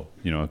sell,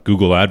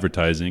 Google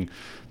advertising,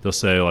 they'll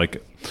say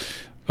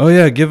oh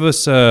yeah, give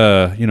us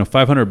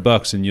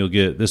 $500 and you'll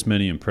get this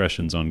many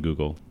impressions on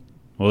Google.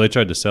 well, they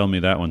tried to sell me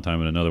that one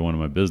time in another one of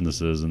my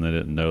businesses, and they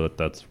didn't know that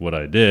that's what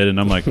I did. And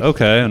I'm like,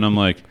 okay. And I'm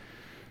like,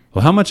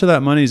 well, how much of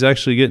that money is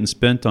actually getting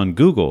spent on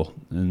Google?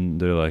 And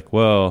they're like,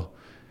 well,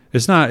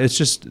 it's not. It's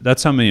just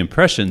that's how many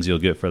impressions you'll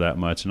get for that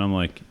much. And I'm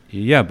like,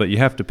 yeah, but you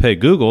have to pay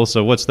Google.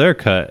 So what's their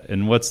cut?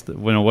 And what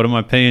am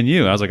I paying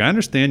you? I was like, I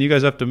understand you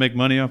guys have to make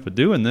money off of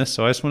doing this.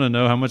 So I just want to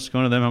know how much is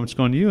going to them, how much is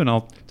going to you, and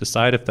I'll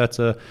decide if that's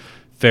a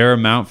fair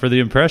amount for the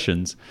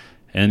impressions.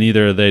 And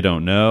either they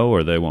don't know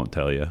or they won't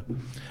tell you.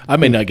 I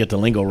may not get the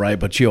lingo right,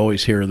 but you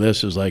always hear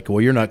this is like,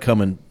 well, you're not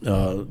coming,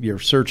 your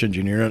search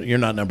engine, you're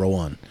not number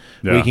one.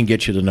 Yeah. We can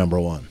get you to number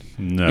one.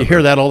 Never. You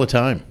hear that all the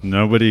time.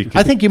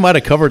 I think you might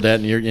have covered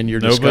that in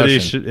your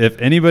discussion. If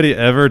anybody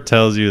ever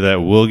tells you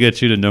that we'll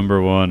get you to number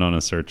one on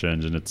a search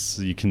engine,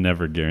 you can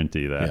never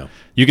guarantee that. Yeah.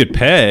 You could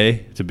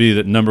pay to be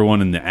the number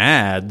one in the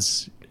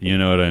ads. You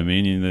know what I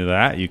mean?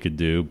 That you could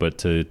do, but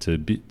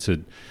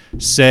to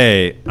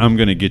say I'm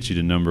going to get you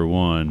to number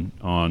one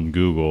on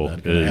Google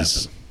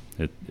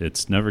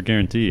it's never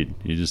guaranteed.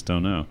 You just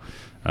don't know.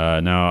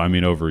 Now, I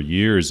mean, over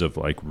years of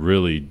like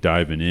really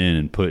diving in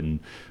and putting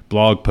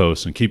blog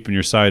posts and keeping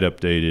your site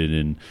updated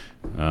and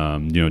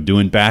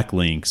doing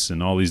backlinks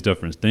and all these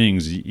different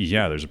things,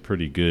 yeah, there's a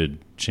pretty good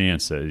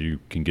chance that you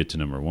can get to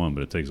number one,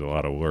 but it takes a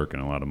lot of work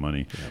and a lot of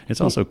money. Yeah. It's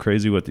also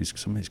crazy what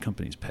some of these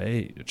companies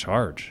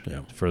charge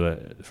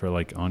for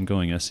like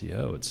ongoing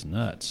SEO. It's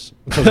nuts.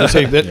 I was gonna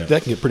say that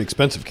can get pretty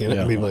expensive, can't it?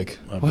 Yeah. I mean, like,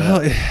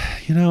 well,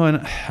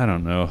 and I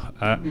don't know.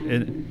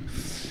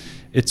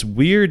 It's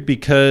weird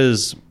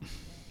because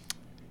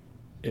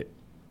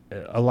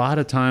a lot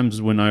of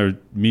times when I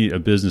meet a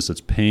business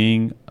that's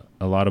paying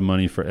a lot of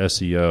money for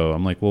SEO,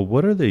 I'm like, well,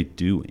 what are they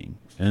doing?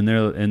 And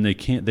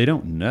they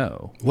don't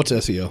know. What's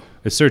SEO?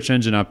 It's search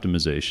engine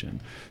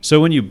optimization. So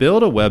when you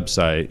build a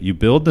website, you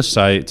build the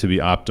site to be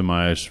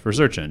optimized for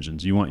search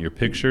engines. You want your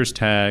pictures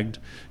tagged,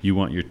 you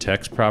want your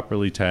text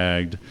properly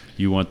tagged,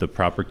 you want the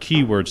proper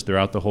keywords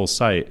throughout the whole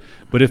site.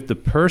 But if the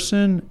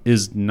person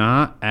is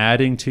not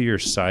adding to your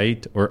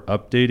site or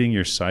updating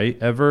your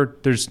site ever,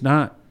 there's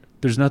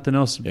nothing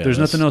else. Yeah, there's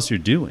nothing else you're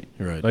doing.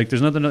 Right. Like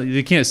there's nothing else.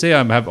 You can't say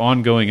I have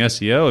ongoing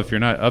SEO if you're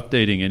not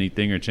updating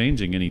anything or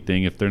changing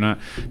anything. If they're not.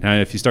 Now,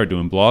 if you start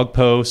doing blog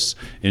posts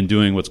and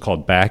doing what's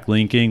called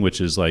backlinking,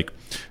 which is like,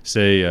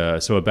 say,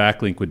 so a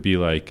backlink would be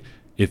like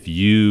if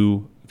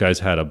you guys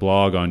had a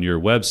blog on your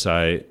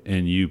website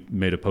and you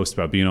made a post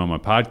about being on my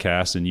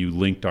podcast and you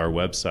linked our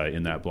website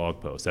in that blog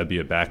post, that'd be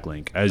a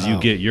backlink. As you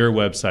get your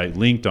website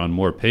linked on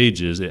more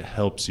pages, it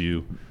helps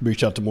you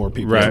reach out to more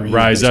people.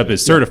 Rise up. It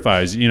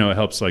certifies, it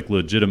helps like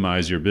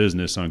legitimize your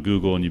business on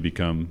Google and you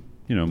become,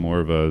 more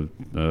of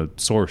a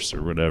source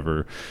or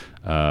whatever.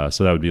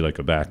 So that would be like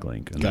a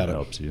backlink and that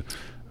helps you.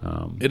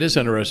 It is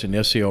interesting, the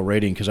SEO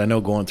rating, because I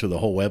know going through the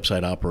whole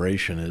website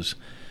operation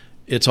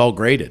it's all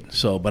graded.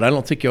 So, but I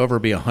don't think you'll ever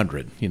be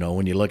 100.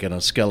 When you look at a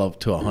scale up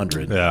to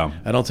 100,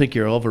 I don't think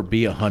you'll ever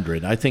be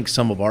 100. I think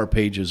some of our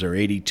pages are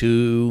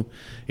 82,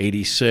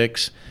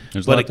 86.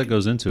 There's a lot that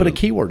goes into it. But a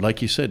keyword,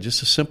 like you said,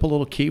 just a simple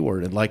little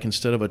keyword, and like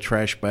instead of a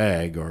trash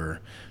bag, or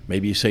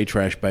maybe you say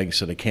trash bag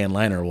instead of can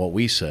liner, what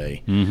we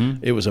say.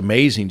 Mm-hmm. It was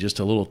amazing, just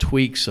a little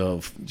tweaks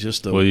of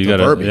just the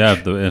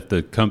verbiage. If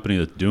the company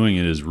that's doing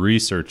it is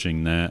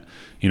researching that,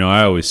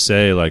 I always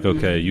say like,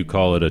 okay, you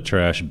call it a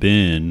trash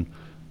bin,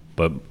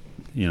 but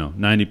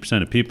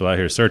 90% of people out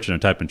here searching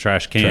and typing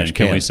trash can.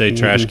 Can we say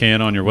trash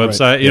can on your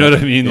website? Right. You know what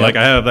I mean? Yeah. Like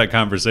I have that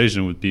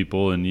conversation with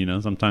people,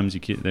 and sometimes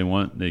they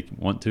want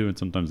to, and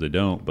sometimes they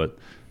don't. But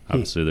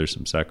obviously, there's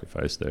some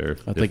sacrifice there.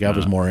 I think I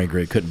was more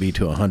angry. It couldn't be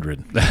to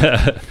 100.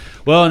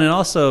 Well, and then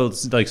also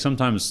like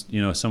sometimes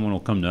someone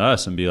will come to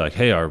us and be like,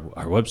 "Hey, our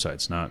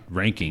website's not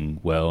ranking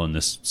well in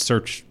this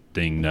search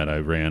thing that I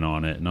ran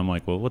on it." And I'm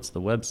like, "Well, what's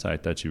the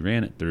website that you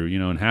ran it through?"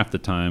 And half the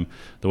time,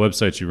 the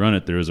website you run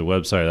it through is a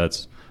website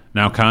that's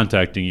now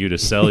contacting you to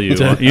sell you.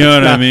 You know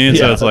what I mean?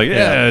 So it's like,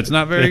 it's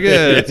not very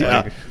good. It's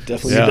like,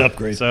 definitely need to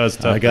upgrade. So it's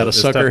tough. I got a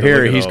sucker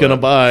here. He's going to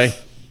buy.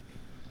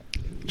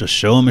 Just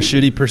show him a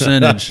shitty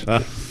percentage.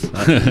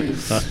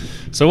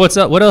 So what's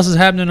up? What else is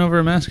happening over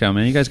at Mascow,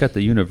 man? You guys got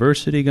the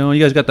university going.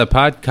 You guys got the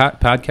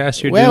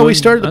podcast you're doing. Well, we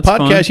started the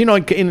podcast.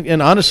 Fun.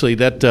 And honestly,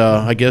 that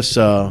I guess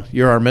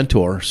you're our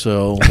mentor.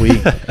 So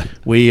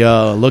we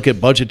look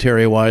at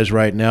budgetary wise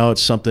right now.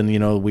 It's something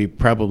we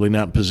probably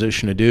not in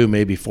position to do.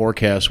 Maybe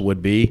forecast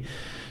would be.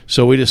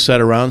 So we just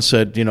sat around,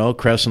 said,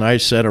 Cress and I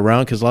sat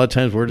around because a lot of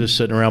times we're just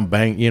sitting around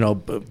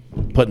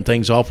putting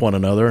things off one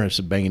another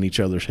and banging each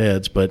other's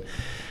heads. But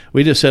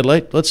we just said,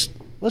 let's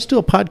do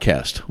a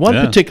podcast. One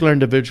particular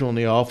individual in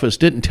the office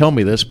didn't tell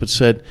me this, but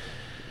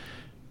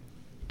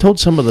told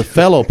some of the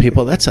fellow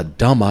people, that's a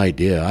dumb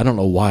idea. I don't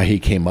know why he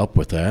came up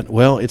with that.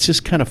 Well, it's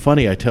just kind of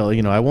funny.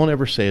 I won't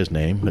ever say his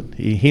name, but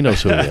he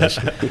knows who he is.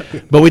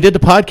 But we did the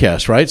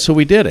podcast, right? So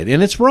we did it.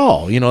 And it's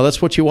raw. That's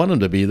what you want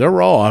them to be. They're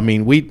raw. I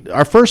mean,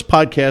 our first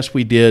podcast,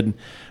 we did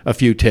a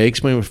few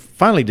takes. We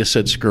finally just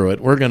said, screw it.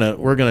 We're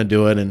gonna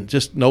do it. And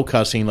just no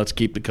cussing. Let's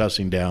keep the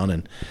cussing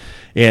down.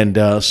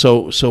 And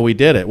so we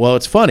did it. Well,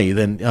 it's funny.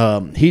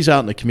 Then he's out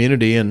in the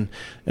community, and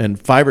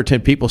 5 or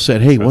 10 people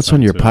said, "Hey, what's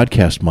on your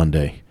podcast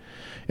Monday?"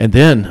 And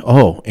then,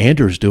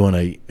 Andrew's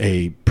doing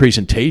a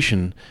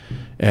presentation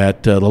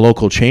at the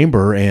local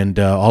chamber, and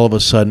all of a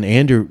sudden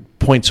Andrew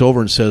points over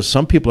and says,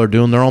 some people are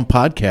doing their own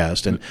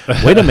podcast. And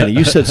wait a minute,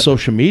 you said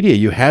social media.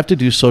 You have to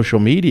do social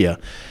media.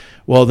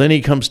 Well, then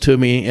he comes to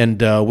me,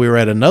 and we were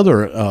at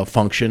another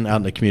function out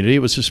in the community. It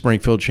was a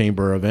Springfield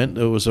Chamber event.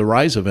 It was a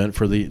Rise event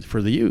for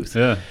the youth.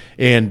 Yeah.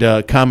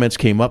 And comments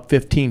came up.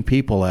 15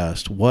 people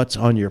asked, "What's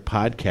on your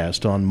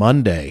podcast on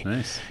Monday?"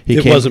 Nice.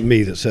 It wasn't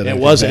me that said it.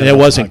 It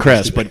wasn't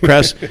Cress, but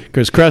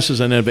because Cress is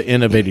an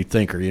innovative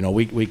thinker. You know,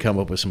 we come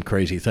up with some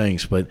crazy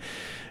things. But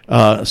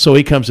so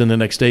he comes in the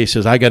next day. He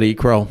says, "I got to eat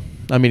crow.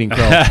 I'm eating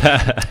crow."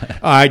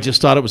 I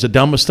just thought it was the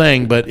dumbest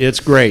thing, but it's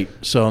great.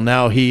 So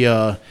now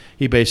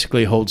he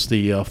basically holds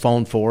the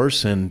phone for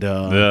us and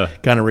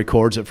kind of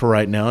records it for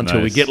right now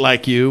until we get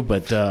like you.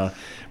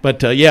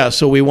 But yeah,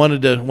 so we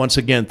wanted to once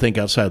again think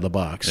outside the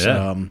box.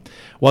 Yeah.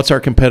 What's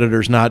our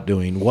competitors not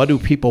doing? What do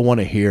people want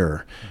to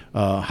hear?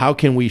 How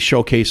can we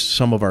showcase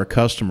some of our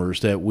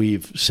customers that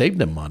we've saved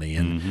them money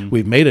and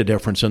we've made a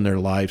difference in their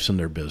lives and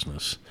their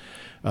business?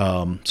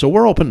 So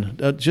we're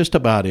open just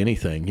about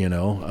anything, you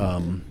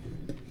know.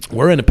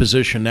 We're in a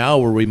position now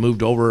where we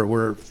moved over.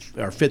 We're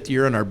our 5th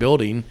year in our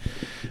building.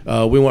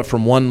 We went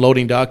from 1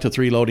 loading dock to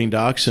 3 loading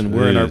docks, and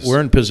we're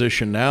in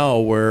position now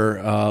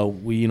where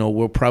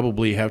we'll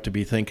probably have to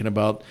be thinking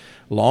about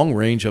long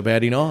range of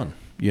adding on.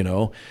 You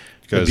know,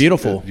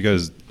 beautiful. You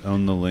guys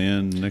own the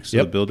land next to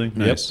the building.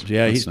 Nice. Yep.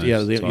 Yeah,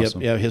 nice.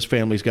 Yeah. His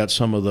family's got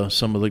some of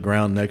the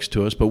ground next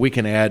to us, but we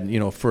can add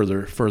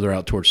further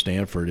out towards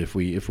Stanford if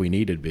we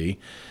need to be.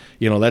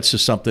 You know, that's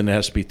just something that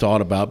has to be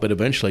thought about. But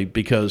eventually,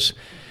 because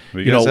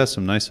you guys have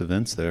some nice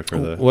events there for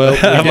the. Well,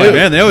 I'm like,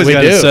 man, they always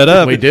got it set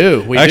up. We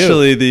do.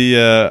 Actually,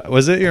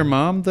 was it your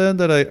mom then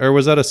or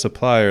was that a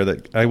supplier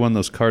that I won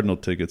those Cardinal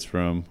tickets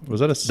from? Was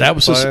that a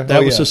supplier?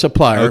 That was a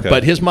supplier. Okay.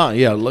 But his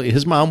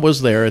mom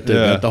was there at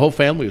the event. The whole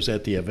family was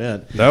at the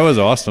event. That was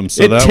awesome.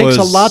 So it takes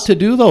a lot to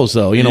do those,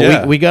 though. You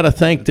know, we got to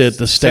thank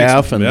the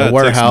staff and the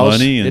warehouse. It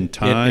takes money and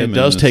time. It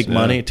does take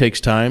money. It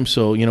takes time.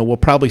 So we'll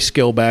probably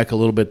scale back a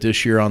little bit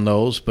this year on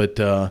those, but.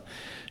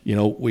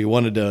 We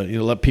wanted to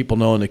let people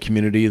know in the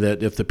community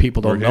that if the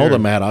people don't know the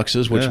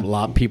Maddoxes, which a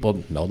lot of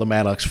people know the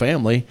Maddox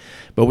family,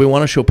 but we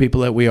want to show people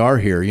that we are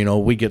here. You know,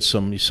 we get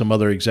some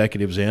other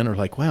executives in are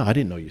like, wow, I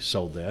didn't know you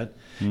sold that.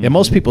 Mm-hmm. And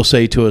most people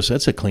say to us,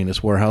 that's the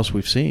cleanest warehouse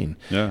we've seen.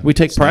 Yeah, we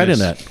take pride in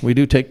that. We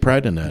do take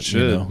pride in that.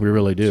 We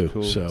really do. It's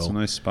cool. So it's a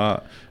nice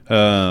spot.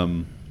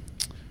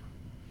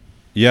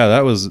 Yeah,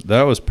 that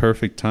was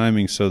perfect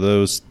timing. So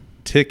those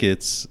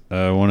tickets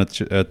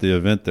wanted at the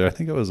event there. I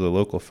think it was a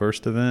local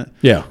first event.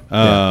 Yeah, we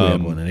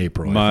had one in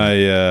April.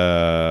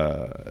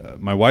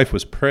 My wife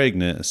was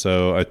pregnant,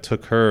 so I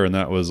took her, and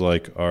that was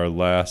like our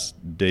last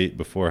date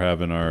before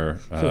having our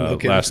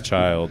last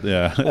child.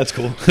 Yeah, that's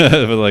cool.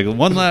 It was like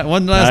one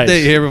last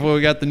date here before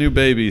we got the new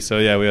baby. So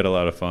yeah, we had a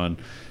lot of fun.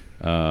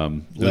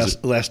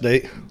 Last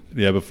date.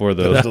 Yeah, before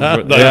those.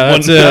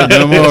 That's it.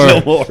 No more.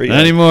 Not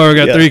anymore. We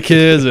got 3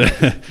 kids.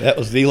 That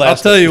was the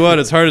last. I'll tell you what,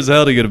 it's hard as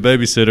hell to get a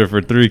babysitter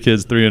for 3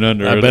 kids, 3 and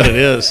under. I bet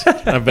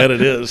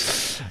it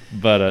is.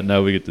 But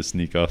no, we get to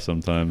sneak off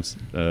sometimes.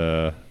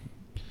 It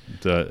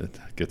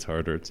gets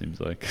harder, it seems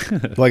like.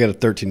 Well, I got a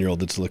 13-year-old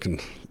that's looking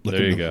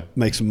there you to go.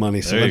 Make some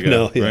money. So there you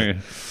go. Yeah.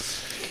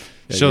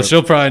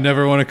 She'll probably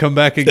never want to come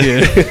back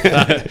again.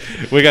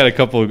 We got a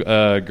couple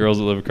girls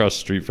that live across the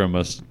street from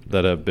us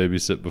that have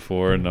babysit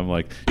before, and I'm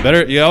like,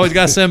 you always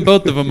got to send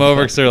both of them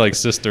over because they're like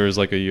sisters,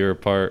 like a year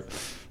apart.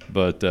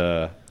 But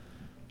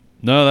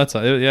no,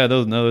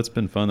 it's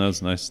been fun. That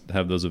was nice to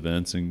have those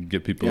events and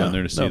get people in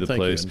there to see the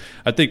place.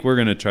 I think we're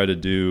gonna try to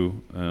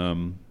do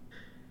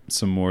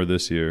some more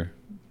this year.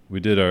 We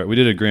did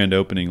a grand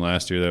opening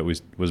last year that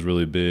was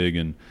really big,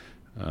 and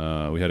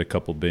we had a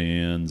couple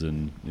bands,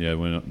 and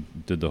went up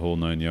and did the whole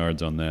 9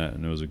 yards on that,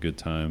 and it was a good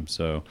time.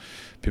 So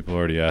people are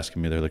already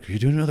asking me, they're like, are you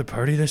doing another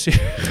party this year?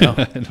 No.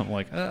 And I'm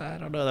like, I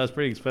don't know, that's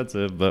pretty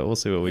expensive, but we'll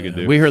see what we can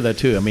do. We heard that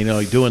too. I mean,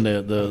 doing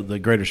the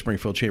Greater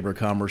Springfield Chamber of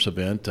Commerce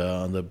event,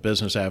 the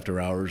business after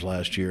hours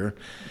last year,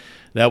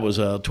 that was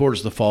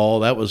towards the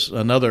fall. That was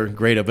another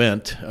great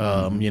event.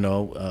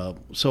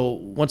 So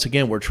once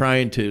again, we're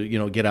trying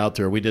to get out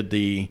there. We did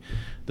the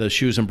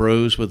Shoes and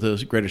Brews with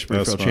the Greater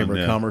Springfield Chamber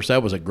of Commerce.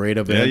 That was a great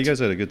event. Yeah, you guys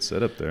had a good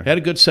setup there. Had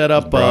a good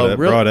setup.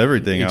 Brought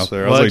everything out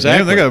there. I was like,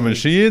 damn, they got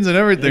machines and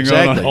everything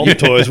going on. All the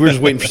toys. We're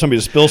just waiting for somebody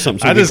to spill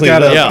something. So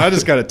I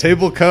just got a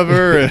table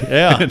cover.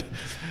 Yeah.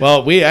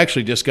 Well, we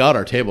actually just got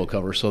our table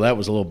cover, so that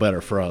was a little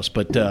better for us.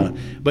 But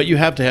you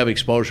have to have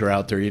exposure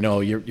out there.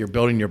 You're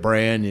building your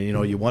brand.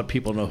 You want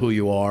people to know who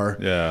you are.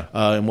 Yeah.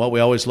 And what we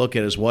always look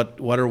at is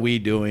what are we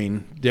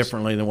doing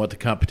differently than what the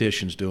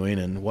competition's doing,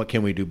 and what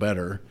can we do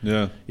better?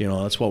 Yeah.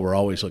 That's what we're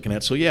always looking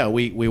at. So yeah,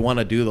 we want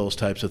to do those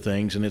types of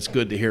things, and it's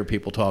good to hear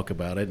people talk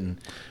about it. And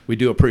we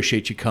do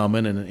appreciate you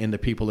coming, and the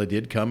people that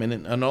did come,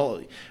 and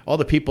all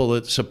the people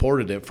that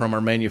supported it, from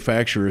our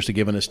manufacturers to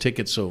giving us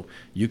tickets so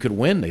you could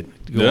win to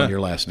go on your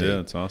last. Yeah,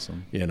 that's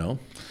awesome. I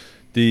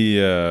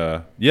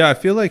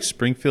feel like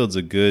Springfield's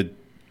a good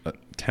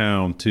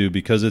town too,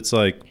 because it's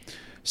like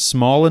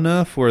small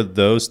enough where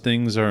those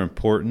things are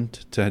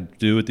important to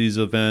do at these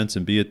events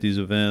and be at these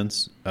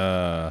events,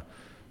 but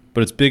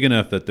it's big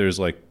enough that there's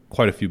like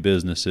quite a few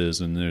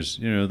businesses and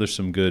there's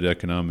some good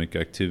economic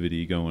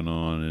activity going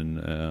on,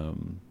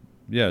 and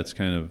it's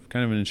kind of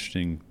an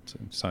interesting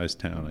sized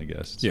town, I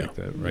guess. It's like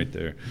that right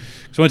there.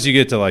 So once you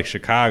get to like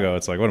Chicago,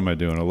 it's like, what am I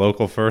doing? A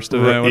local first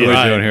event? What am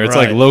I doing here? It's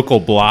like local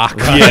block.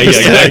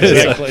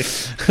 Exactly.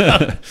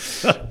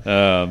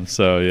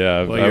 So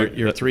yeah, well,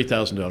 your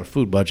 $3,000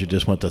 food budget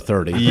just went to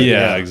 30.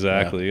 Yeah,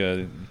 exactly.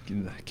 I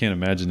can't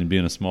imagine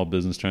being a small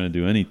business trying to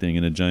do anything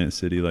in a giant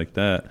city like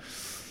that.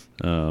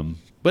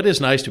 But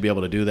it's nice to be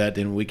able to do that.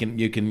 Then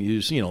you can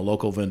use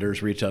local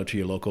vendors, reach out to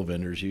your local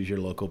vendors, use your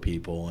local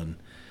people, and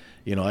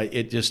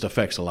it just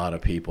affects a lot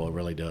of people. It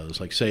really does.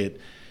 Like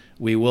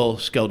we will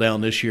scale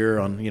down this year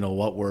on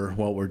what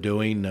we're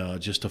doing,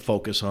 just to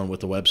focus on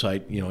with the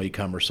website,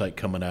 e-commerce site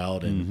coming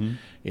out, and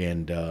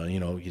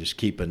just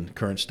keeping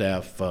current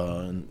staff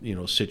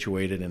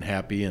situated and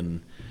happy,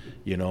 and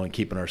and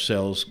keeping our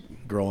sales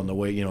growing the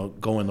way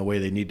going the way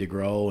they need to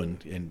grow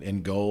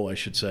and go, I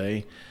should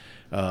say.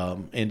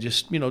 And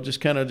just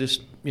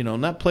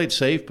not play it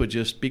safe, but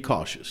just be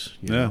cautious.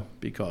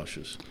 Be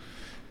cautious.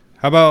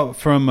 How about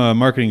from a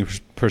marketing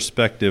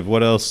perspective?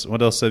 What else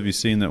have you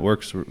seen that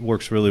works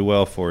really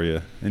well for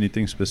you?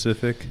 Anything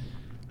specific?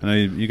 I know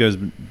you guys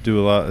do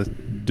a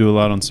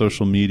lot on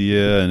social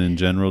media and in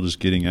general, just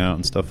getting out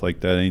and stuff like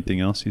that. Anything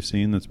else you've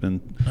seen that's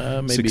been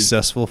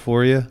successful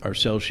for you? Our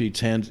sell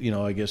sheets,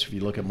 I guess if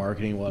you look at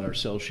marketing, our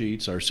sell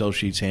sheets,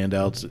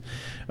 handouts,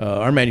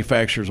 our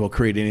manufacturers will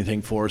create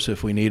anything for us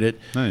if we need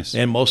it. Nice.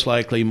 And most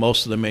likely,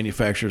 most of the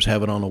manufacturers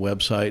have it on the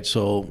website.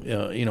 So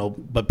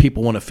but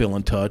people want to feel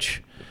in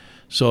touch.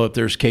 So if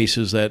there's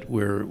cases that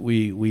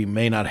we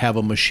may not have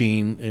a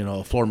machine,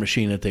 a floor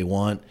machine that they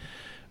want,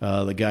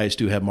 the guys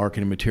do have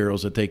marketing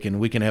materials that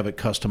we can have it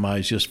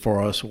customized just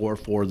for us or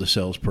for the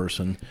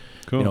salesperson.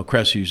 Cool.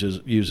 Cress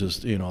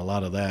uses a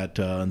lot of that,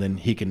 and then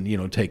he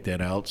can take that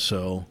out.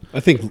 So I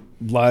think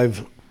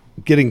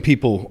getting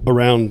people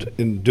around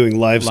and doing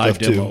live stuff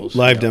demos,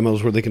 too.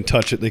 Demos where they can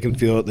touch it, they can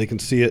feel it, they can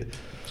see it.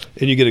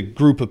 And you get a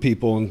group of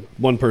people, and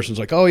one person's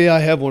like, "Oh yeah, I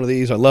have one of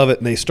these. I love it."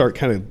 And they start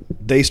talking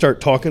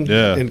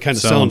and kind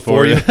of selling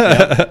for you. You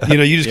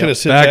just kind of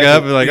sit back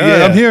up and like,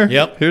 "Oh, I'm here.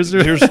 Yep. Here's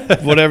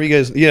whatever you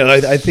guys." Yeah,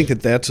 I think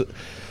that's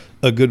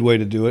a good way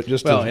to do it.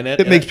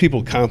 It makes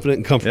people confident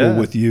and comfortable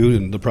with you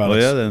and the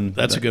products. Well, then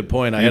that's a good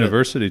point.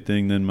 University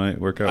thing then might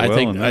work out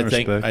in that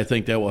respect. I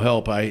think that will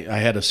help. I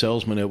had a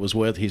salesman that was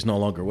he's no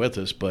longer with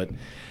us, but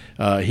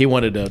he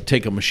wanted to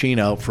take a machine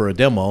out for a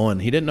demo,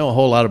 and he didn't know a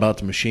whole lot about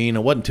the machine. I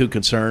wasn't too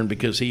concerned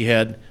because he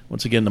had,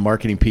 once again, the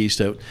marketing piece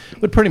that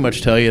would pretty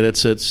much tell you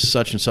that it's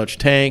such and such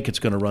tank, it's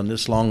going to run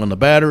this long on the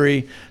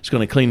battery, it's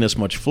going to clean this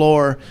much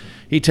floor.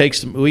 He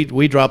takes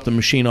we drop the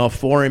machine off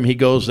for him. He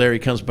goes there, he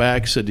comes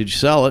back, said, "Did you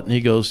sell it?" And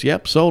he goes,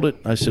 "Yep, sold it."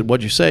 I said,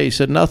 "What'd you say?" He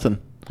said, "Nothing."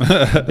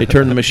 They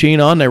turned the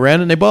machine on, they ran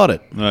it, and they bought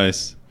it.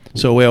 Nice.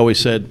 So we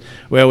always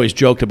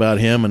joked about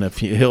him, and if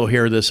he'll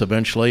hear this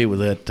eventually,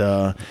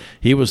 that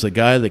he was the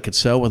guy that could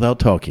sell without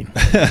talking.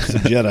 It's a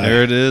Jedi.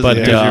 There it is. But,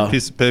 here's your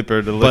piece of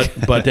paper to look.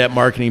 But that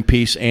marketing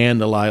piece and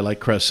like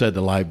Cress said,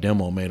 the live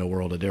demo made a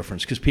world of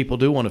difference because people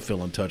do want to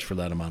feel in touch for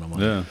that amount of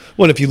money. Yeah.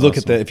 Well, if you look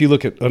at that, if you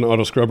look at an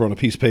auto scrubber on a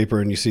piece of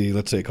paper and you see,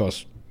 let's say it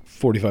costs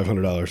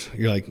 $4,500,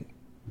 you're like,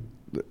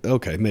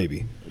 okay,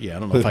 maybe. Yeah, I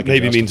don't know if I can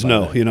maybe means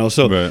no, that.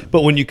 So, right.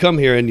 But when you come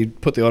here and you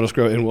put the auto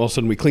scrubber, and all of a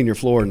sudden we clean your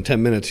floor in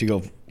 10 minutes, you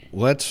go,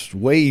 well, that's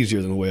way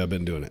easier than the way I've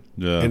been doing it.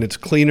 Yeah. And it's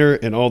cleaner,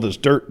 and all this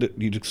dirt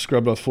that you just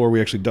scrubbed off the floor,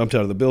 we actually dumped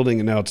out of the building,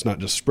 and now it's not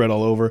just spread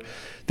all over.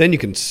 Then you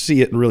can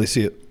see it and really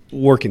see it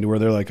working to where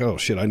they're like, oh,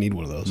 shit, I need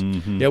one of those.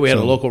 Mm-hmm. Yeah, we had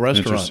a local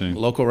restaurant. Interesting.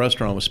 Local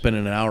restaurant was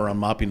spending an hour on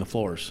mopping the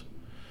floors.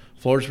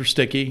 Floors were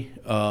sticky.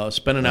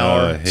 Spent an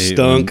hour.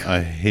 Stunk.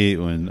 I hate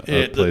when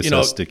a place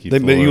has sticky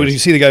floors. You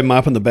see the guy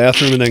mopping the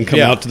bathroom and then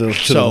come out to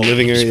the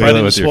living area.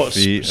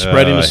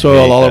 Spreading the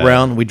soil all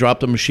around. We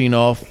dropped the machine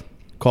off,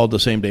 called the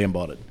same day and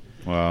bought it.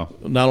 Wow.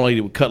 Not only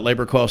did we cut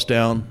labor costs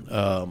down,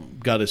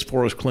 got his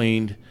floors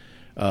cleaned,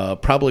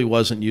 probably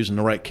wasn't using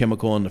the right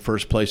chemical in the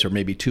first place or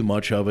maybe too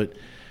much of it,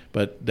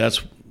 but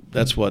that's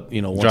what,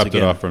 once dropped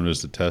again. it off from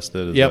just to test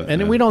it. Yep,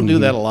 and we don't do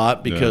that a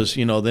lot because,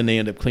 then they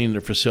end up cleaning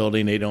their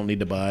facility and they don't need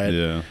to buy it.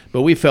 Yeah.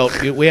 But we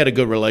felt we had a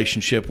good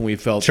relationship and we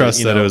felt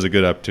that it was a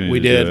good opportunity. We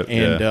to did, do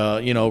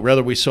it. and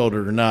whether we sold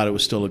it or not, it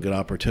was still a good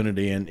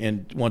opportunity.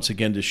 And once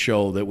again, to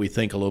show that we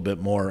think a little bit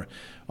more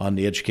on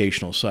the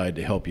educational side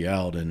to help you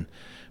out.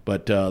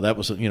 But that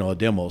was a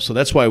demo. So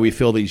that's why we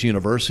feel these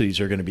universities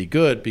are going to be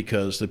good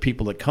because the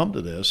people that come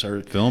to this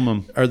are film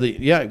them.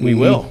 We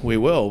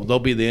will. They'll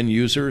be the end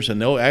users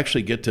and they'll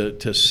actually get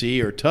to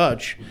see or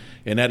touch,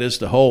 and that is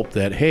the hope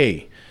that,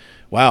 hey,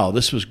 wow,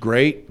 this was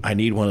great. I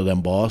need one of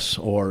them, boss.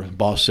 Or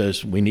boss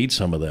says we need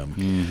some of them,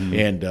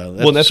 and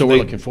so we're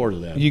looking forward to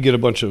that. You get a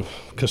bunch of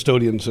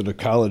custodians at a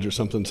college or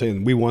something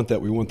saying we want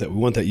that, we want that, we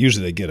want that.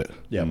 Usually they get it.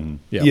 Yeah,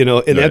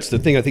 That's the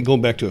thing. I think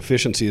going back to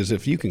efficiency is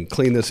if you can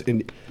clean this,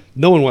 and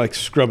no one likes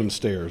scrubbing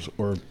stairs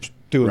or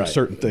doing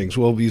certain things.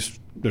 Well, there's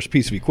a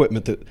piece of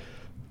equipment that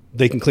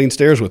they can clean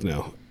stairs with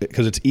now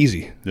because it's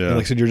easy. Yeah. And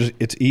like I said,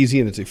 it's easy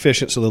and it's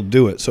efficient, so they'll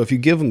do it. So if you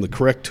give them the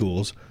correct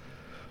tools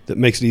that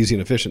makes it easy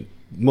and efficient,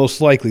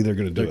 most likely they're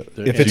going to do it.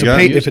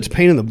 If it's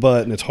pain in the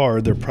butt and it's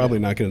hard, they're probably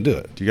not going to do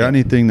it. Do you got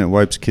anything that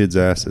wipes kids'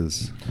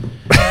 asses?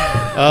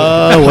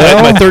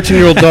 Well, my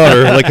 13-year-old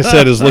daughter, like I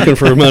said, is looking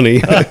for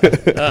money.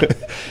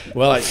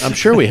 Well, I'm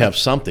sure we have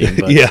something.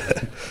 But. Yeah.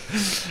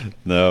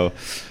 No.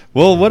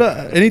 Well, what?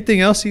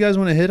 Anything else you guys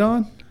want to hit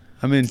on?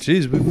 I mean,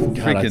 geez, we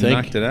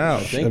knocked it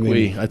out.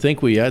 I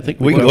think we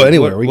can go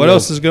anywhere. What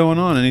else is going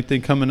on?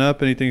 Anything coming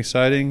up? Anything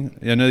exciting?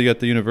 I know you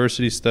got the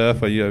university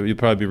stuff. You'll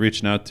probably be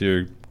reaching out to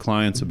your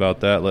clients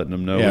about that, letting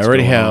them know. Yeah, what's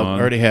already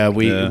going have.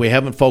 on. We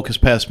haven't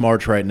focused past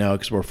March right now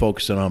because we're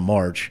focusing on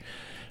March.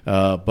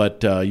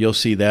 But you'll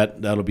see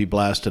that'll be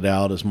blasted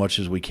out as much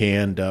as we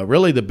can.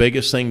 Really, the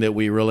biggest thing that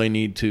we really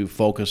need to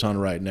focus on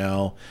right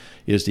now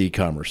is the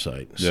e-commerce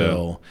site. Yeah.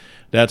 So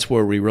that's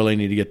where we really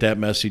need to get that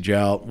message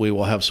out. We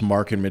will have some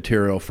marketing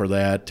material for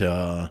that.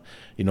 The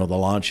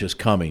launch is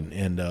coming,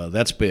 and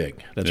that's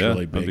big. That's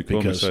really big. That'd be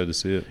cool. I'm excited to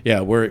see it.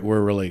 Yeah, we're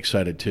really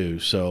excited too.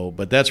 So,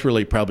 but that's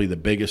really probably the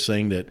biggest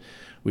thing that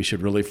we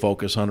should really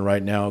focus on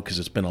right now because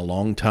it's been a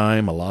long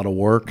time, a lot of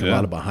work, a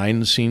lot of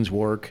behind-the-scenes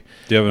work.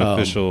 Do you have an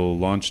official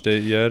launch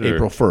date yet?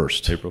 April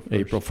 1st.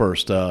 April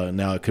 1st.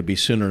 Now, it could be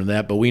sooner than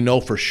that, but we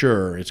know for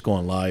sure it's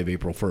going live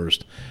April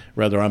 1st.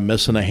 Whether I'm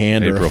missing a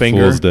hand or a finger.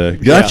 April Fool's Day.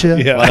 Gotcha.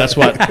 Yeah. Well,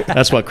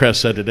 that's what Chris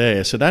said today.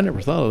 I said, I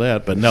never thought of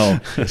that, but no.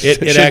 It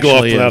should go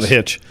off without is. a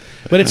hitch.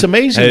 But it's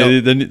amazing.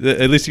 Hey, then,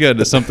 at least you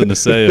got something to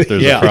say if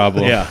there's a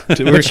problem. Yeah.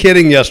 We were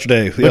kidding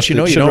yesterday. But you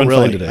don't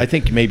really. I I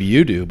think maybe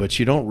you do, but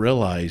you don't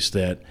realize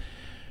that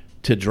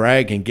to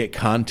drag and get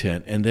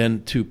content and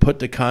then to put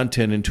the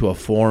content into a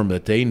form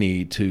that they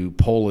need to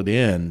pull it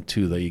in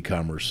to the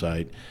e-commerce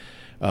site,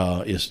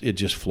 it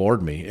just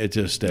floored me. It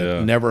just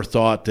never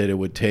thought that it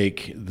would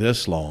take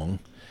this long,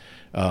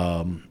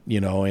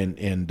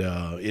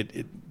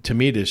 it to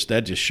me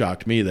that just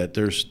shocked me that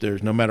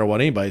there's no matter what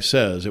anybody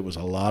says, it was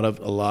a lot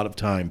of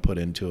time put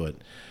into it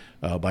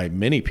by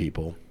many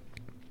people,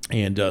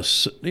 and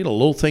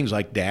little things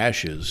like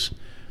dashes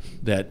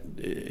that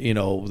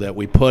that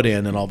we put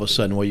in, and all of a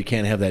sudden, well, you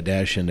can't have that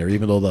dash in there,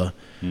 even though the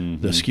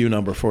SKU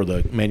number for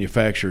the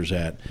manufacturer's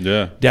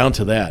down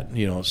to that,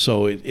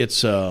 So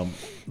it's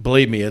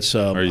believe me, it's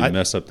or you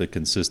mess up the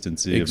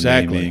consistency of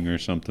naming or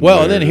something.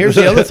 Well, and then here's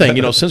the other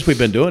thing. Since we've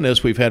been doing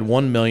this, we've had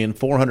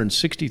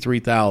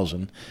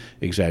 1,463,000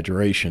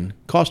 exaggeration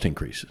cost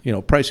increases.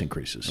 Price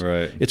increases.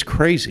 Right. It's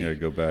crazy. Yeah,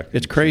 go back.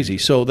 It's crazy.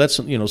 So that's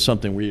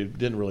something we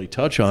didn't really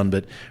touch on,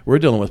 but we're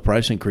dealing with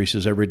price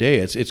increases every day.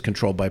 It's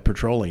controlled by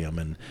petroleum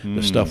and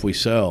the stuff we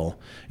sell.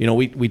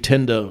 We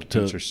tend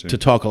to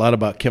talk a lot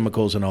about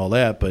chemicals and all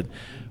that, but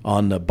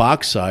on the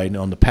box side,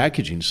 on the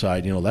packaging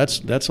side,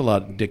 that's a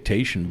lot of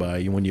dictation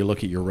by when you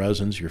look at your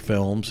resins, your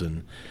films,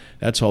 and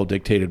that's all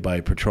dictated by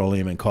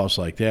petroleum and costs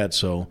like that.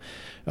 So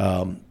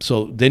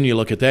then you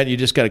look at that, and you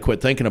just got to quit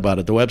thinking about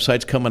it. The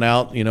website's coming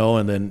out,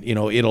 and then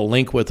it'll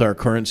link with our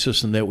current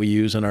system that we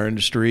use in our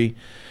industry.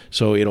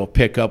 So it'll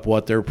pick up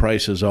what their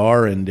prices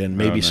are, and then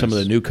maybe some of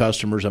the new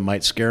customers, it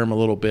might scare them a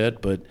little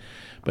bit, but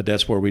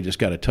that's where we just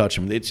got to touch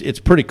them. It's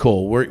pretty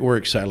cool. We're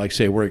excited. Like I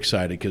say, we're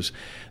excited because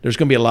there's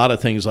going to be a lot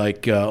of things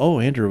like,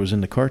 Andrew was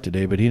in the cart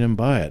today, but he didn't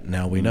buy it.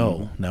 Now we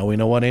know. Now we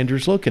know what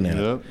Andrew's looking at.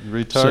 Yep,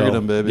 retarget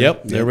him, baby.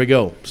 Yep, there we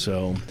go.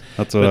 So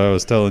that's what I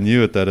was telling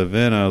you at that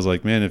event. I was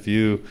like, man,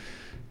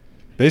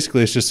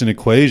 basically it's just an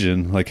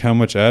equation. Like, how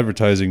much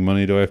advertising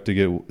money do I have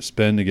to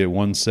spend to get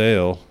one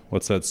sale?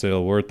 What's that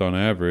sale worth on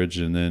average?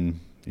 And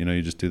then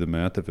you just do the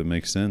math if it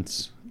makes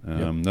sense.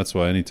 That's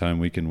why anytime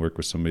we can work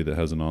with somebody that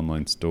has an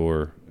online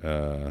store,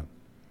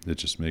 it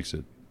just makes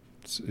it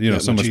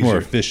so much more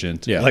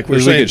efficient. Yeah, like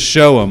we could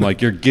show them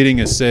like you're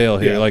getting a sale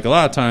here. Like a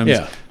lot of times,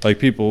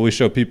 like we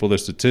show people their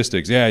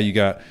statistics. Yeah, you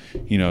got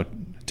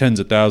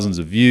tens of thousands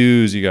of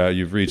views.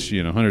 You've reached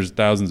hundreds of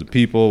thousands of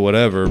people,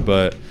 whatever.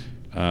 But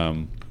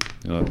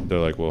they're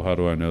like, well, how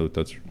do I know that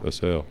that's a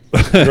sale?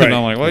 And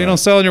I'm like, well, you don't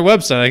sell on your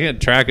website. I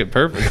can't track it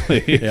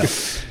perfectly. Yeah.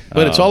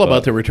 But it's all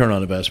about the return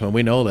on investment.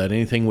 We know that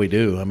anything we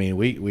do, I mean,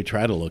 we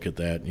try to look at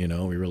that, we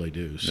really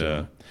do. So.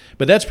 Yeah.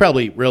 But that's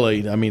probably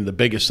really, the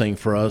biggest thing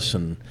for us.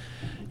 And,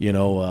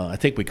 I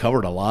think we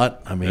covered a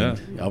lot.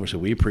 Obviously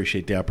we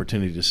appreciate the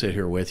opportunity to sit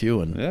here with you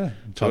and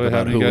talk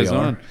about who we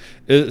are.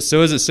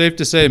 So is it safe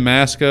to say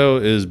Masco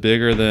is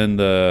bigger than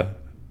the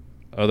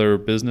other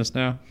business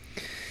now?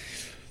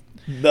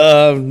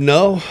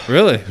 No.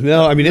 Really?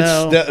 No.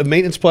 It's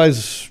maintenance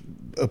supplies.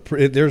 I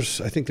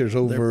think there's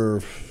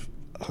over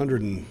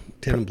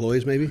 110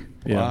 employees, maybe.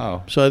 Yeah.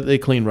 Wow. So they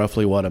clean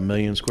roughly 1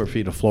 million square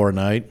feet of floor a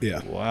night.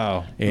 Yeah.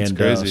 Wow. That's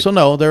crazy. So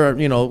no, there are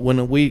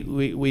when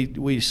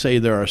we say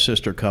they're our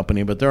sister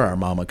company, but they're our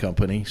mama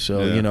company.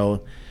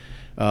 So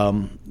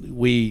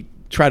we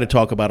try to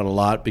talk about it a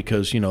lot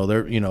because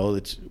they're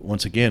it's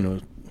once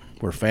again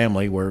we're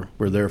family. We're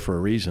there for a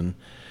reason.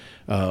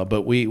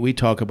 But we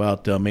talk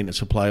about maintenance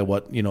supply,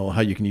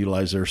 how you can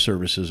utilize their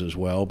services as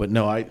well. But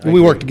no,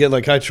 we work together.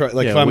 Like I try,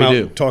 like if I'm out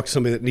do. talk to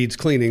somebody that needs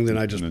cleaning, then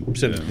I just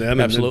send it to them.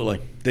 Absolutely.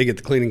 And they get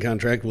the cleaning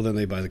contract. Well, then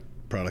they buy the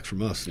products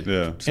from us.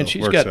 Yeah. And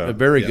she's got a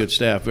very good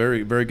staff,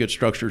 very, very good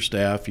structured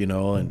staff,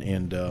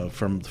 and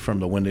from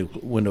the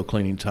window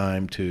cleaning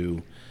time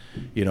to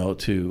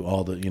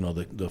all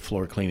the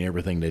floor cleaning,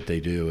 everything that they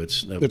do.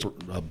 It's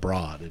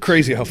broad. It's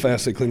crazy how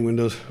fast they clean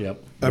windows.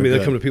 Yep. I mean,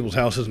 they come to people's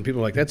houses and people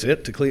are like, "That's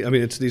it to clean." I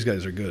mean, these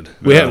guys are good.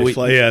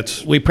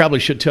 We probably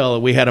should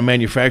tell. We had a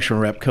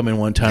manufacturing rep come in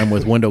one time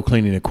with window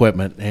cleaning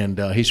equipment, and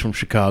he's from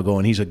Chicago,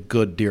 and he's a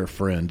good dear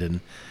friend, and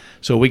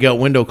so we got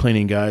window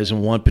cleaning guys,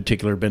 and one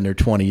particular been there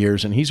 20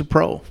 years, and he's a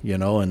pro,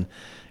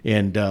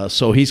 and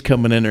so he's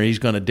coming in there. He's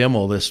going to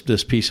demo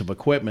this piece of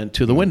equipment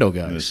to the window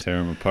guys. Just tear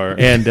them apart.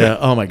 And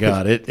oh my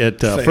God!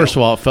 It first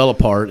of all, it fell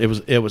apart.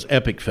 It was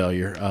epic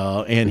failure.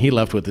 And he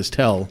left with his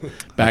tail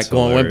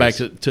went back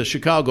to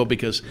Chicago,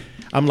 because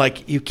I'm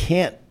like, you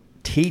can't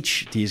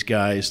teach these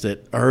guys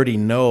that already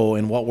know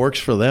and what works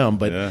for them.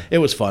 But it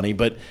was funny.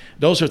 But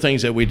those are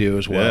things that we do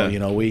as well.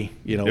 Yeah.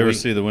 You ever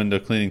see the window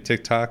cleaning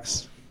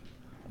TikToks?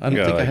 I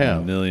don't think I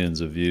have.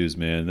 Millions of views,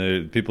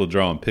 man. People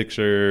drawing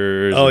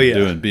pictures,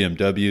 doing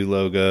BMW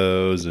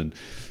logos, and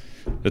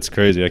it's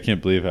crazy. I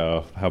can't believe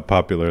how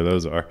popular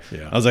those are.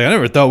 Yeah. I was like, I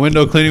never thought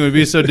window cleaning would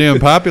be so damn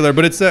popular,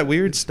 but it's that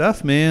weird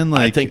stuff, man. Like,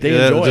 I think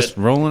they enjoy just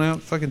it. rolling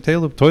out fucking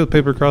toilet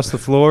paper across the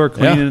floor,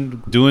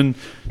 cleaning, doing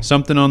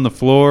something on the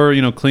floor,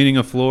 cleaning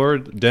a floor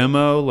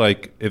demo.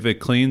 Like, if it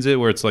cleans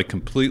it where it's like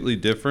completely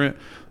different,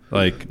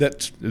 like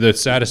that's the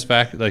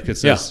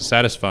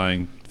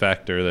satisfying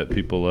factor that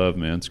people love,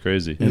 man. It's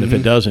crazy. And if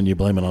it doesn't, you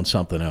blame it on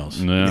something else.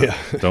 Yeah.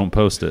 Don't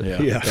post it.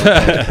 Yeah.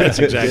 That's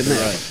exactly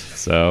right.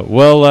 So,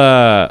 all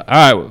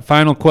right,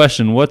 final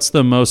question. What's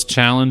the most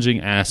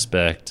challenging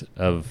aspect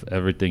of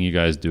everything you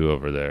guys do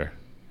over there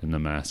in the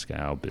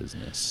Mascow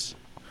business?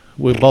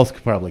 We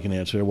both probably can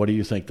answer. What do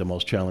you think the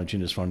most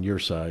challenging is from your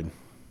side?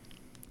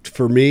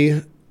 For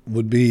me,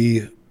 would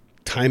be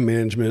time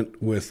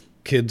management with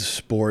kids,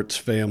 sports,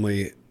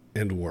 family,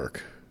 and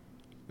work.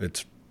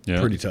 It's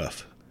pretty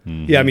tough.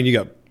 Mm-hmm. Yeah, I mean, you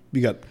got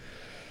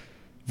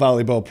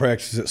volleyball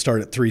practices that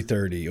start at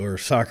 3:30, or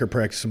soccer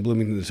practice in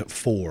Bloomington is at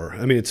 4.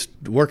 I mean, it's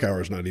work hour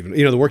is not even,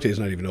 the work day is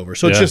not even over.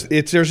 So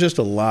there's just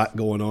a lot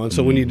going on.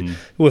 So when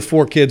with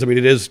 4 kids, I mean,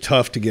 it is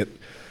tough to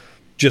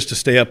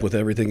stay up with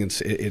everything.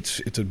 It's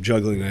a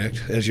juggling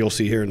act, as you'll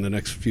see here in the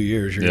next few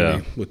years. You're gonna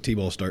be with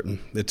T-ball starting.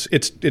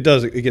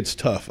 It gets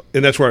tough,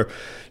 and that's where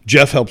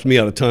Jeff helps me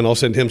out a ton. I'll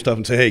send him stuff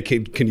and say, hey,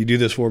 can you do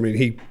this for me? And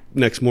he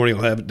next morning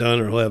will have it done,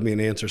 or he'll have me an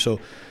answer.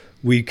 So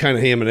we kind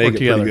of ham and egg it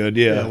pretty good.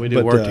 Yeah, we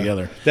do work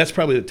together. That's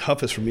probably the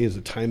toughest for me, is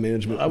the time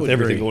management with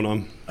everything going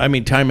on. I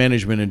mean, time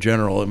management in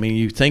general. I mean,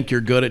 you think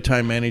you're good at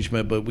time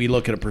management, but we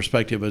look at a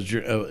perspective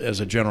as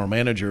a general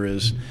manager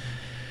is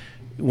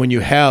when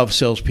you have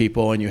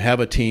salespeople and you have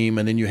a team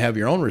and then you have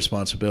your own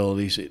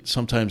responsibilities,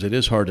 sometimes it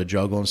is hard to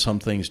juggle, and some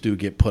things do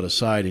get put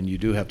aside, and you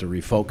do have to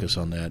refocus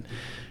on that.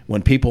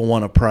 When people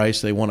want a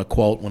price, they want a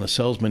quote. When a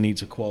salesman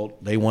needs a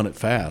quote, they want it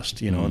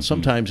fast. And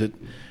sometimes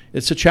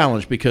it's a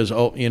challenge because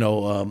we're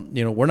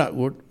not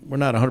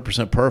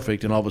 100%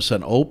 perfect, and all of a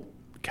sudden, oh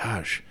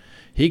gosh,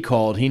 he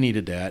called, he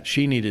needed that,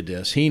 she needed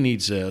this, he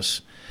needs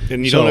this,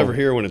 and you don't ever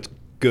hear when it's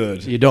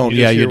good. You don't.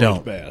 You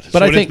don't. Bad.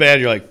 But when it's bad,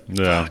 you're like,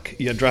 fuck,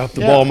 you dropped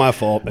the ball. My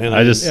fault, man.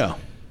 I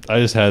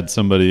just had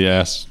somebody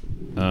ask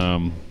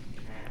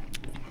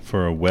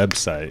for a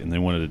website, and they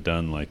wanted it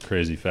done like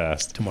crazy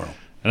fast tomorrow.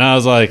 And I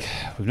was like,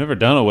 we've never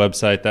done a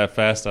website that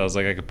fast. I was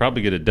like, I could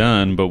probably get it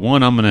done, but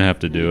 1, I'm going to have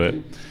to do it.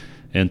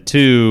 And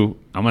 2,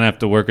 I'm going to have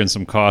to work in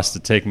some costs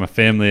to take my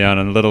family on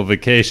a little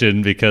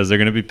vacation, because they're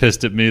going to be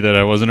pissed at me that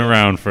I wasn't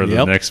around for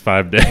the next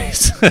 5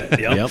 days. So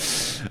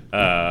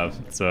I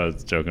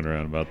was joking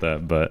around about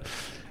that. But,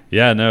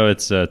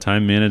 it's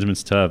time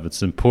management's tough.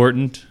 It's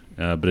important,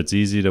 but it's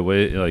easy to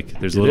wait. Like,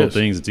 there's little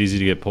things. It's easy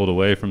to get pulled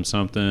away from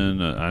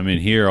something. I mean,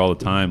 here all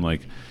the time,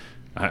 like,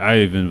 I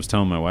even was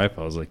telling my wife,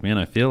 I was like, man,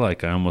 I feel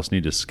like I almost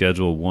need to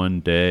schedule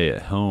one day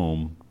at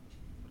home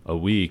a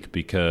week,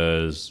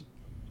 because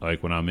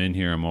like when I'm in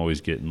here, I'm always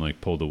getting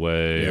like pulled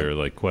away or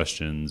like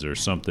questions or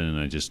something, and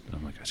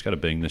I'm like, I just got to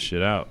bang this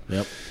shit out.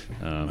 Yep,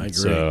 I agree.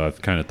 So I've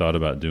kind of thought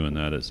about doing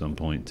that at some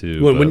point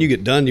too. When you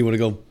get done, you want to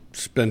go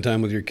spend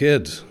time with your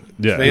kids.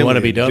 Yeah, family. You want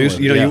to be done with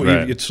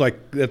it. It's like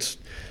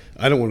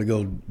I don't want to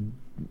go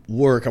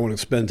work. I want to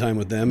spend time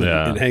with them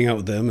and hang out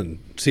with them and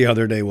see how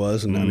their day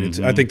was. And I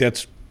mean, I think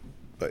that's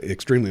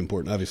extremely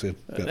important. Obviously,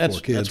 I've got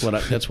 4 kids.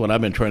 That's what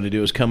I've been trying to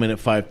do, is come in at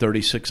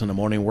 5:30, 6 in the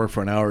morning, work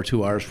for an hour or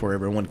 2 hours before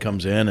everyone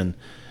comes in, and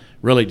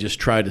really just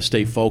try to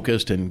stay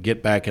focused and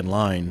get back in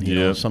line. You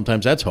know,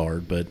 sometimes that's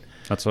hard, but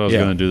that's what I was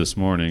going to do this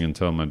morning,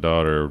 until my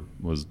daughter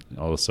was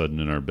all of a sudden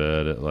in our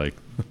bed at like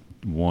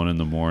 1 in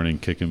the morning,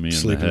 kicking me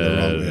in the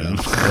head.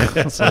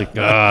 It's like,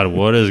 God,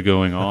 what is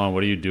going on?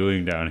 What are you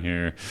doing down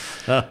here?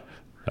 That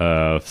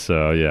was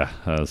a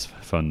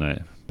fun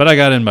night. But I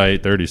got in by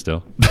 8:30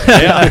 still.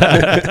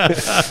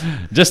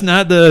 Just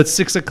not the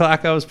 6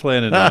 o'clock I was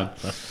planning on.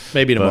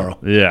 Maybe tomorrow.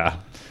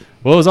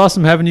 Well, it was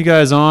awesome having you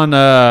guys on.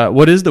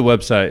 What is the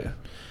website?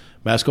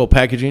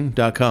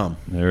 MascoPackaging.com.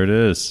 There it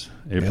is.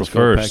 April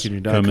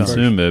 1st. Coming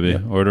soon, baby.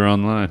 Yeah. Order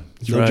online.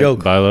 No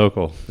joke. Buy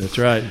local. That's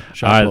right.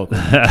 Shop local.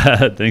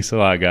 Thanks a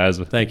lot, guys.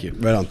 Thank you.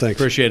 Right on. Thanks.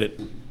 Appreciate it.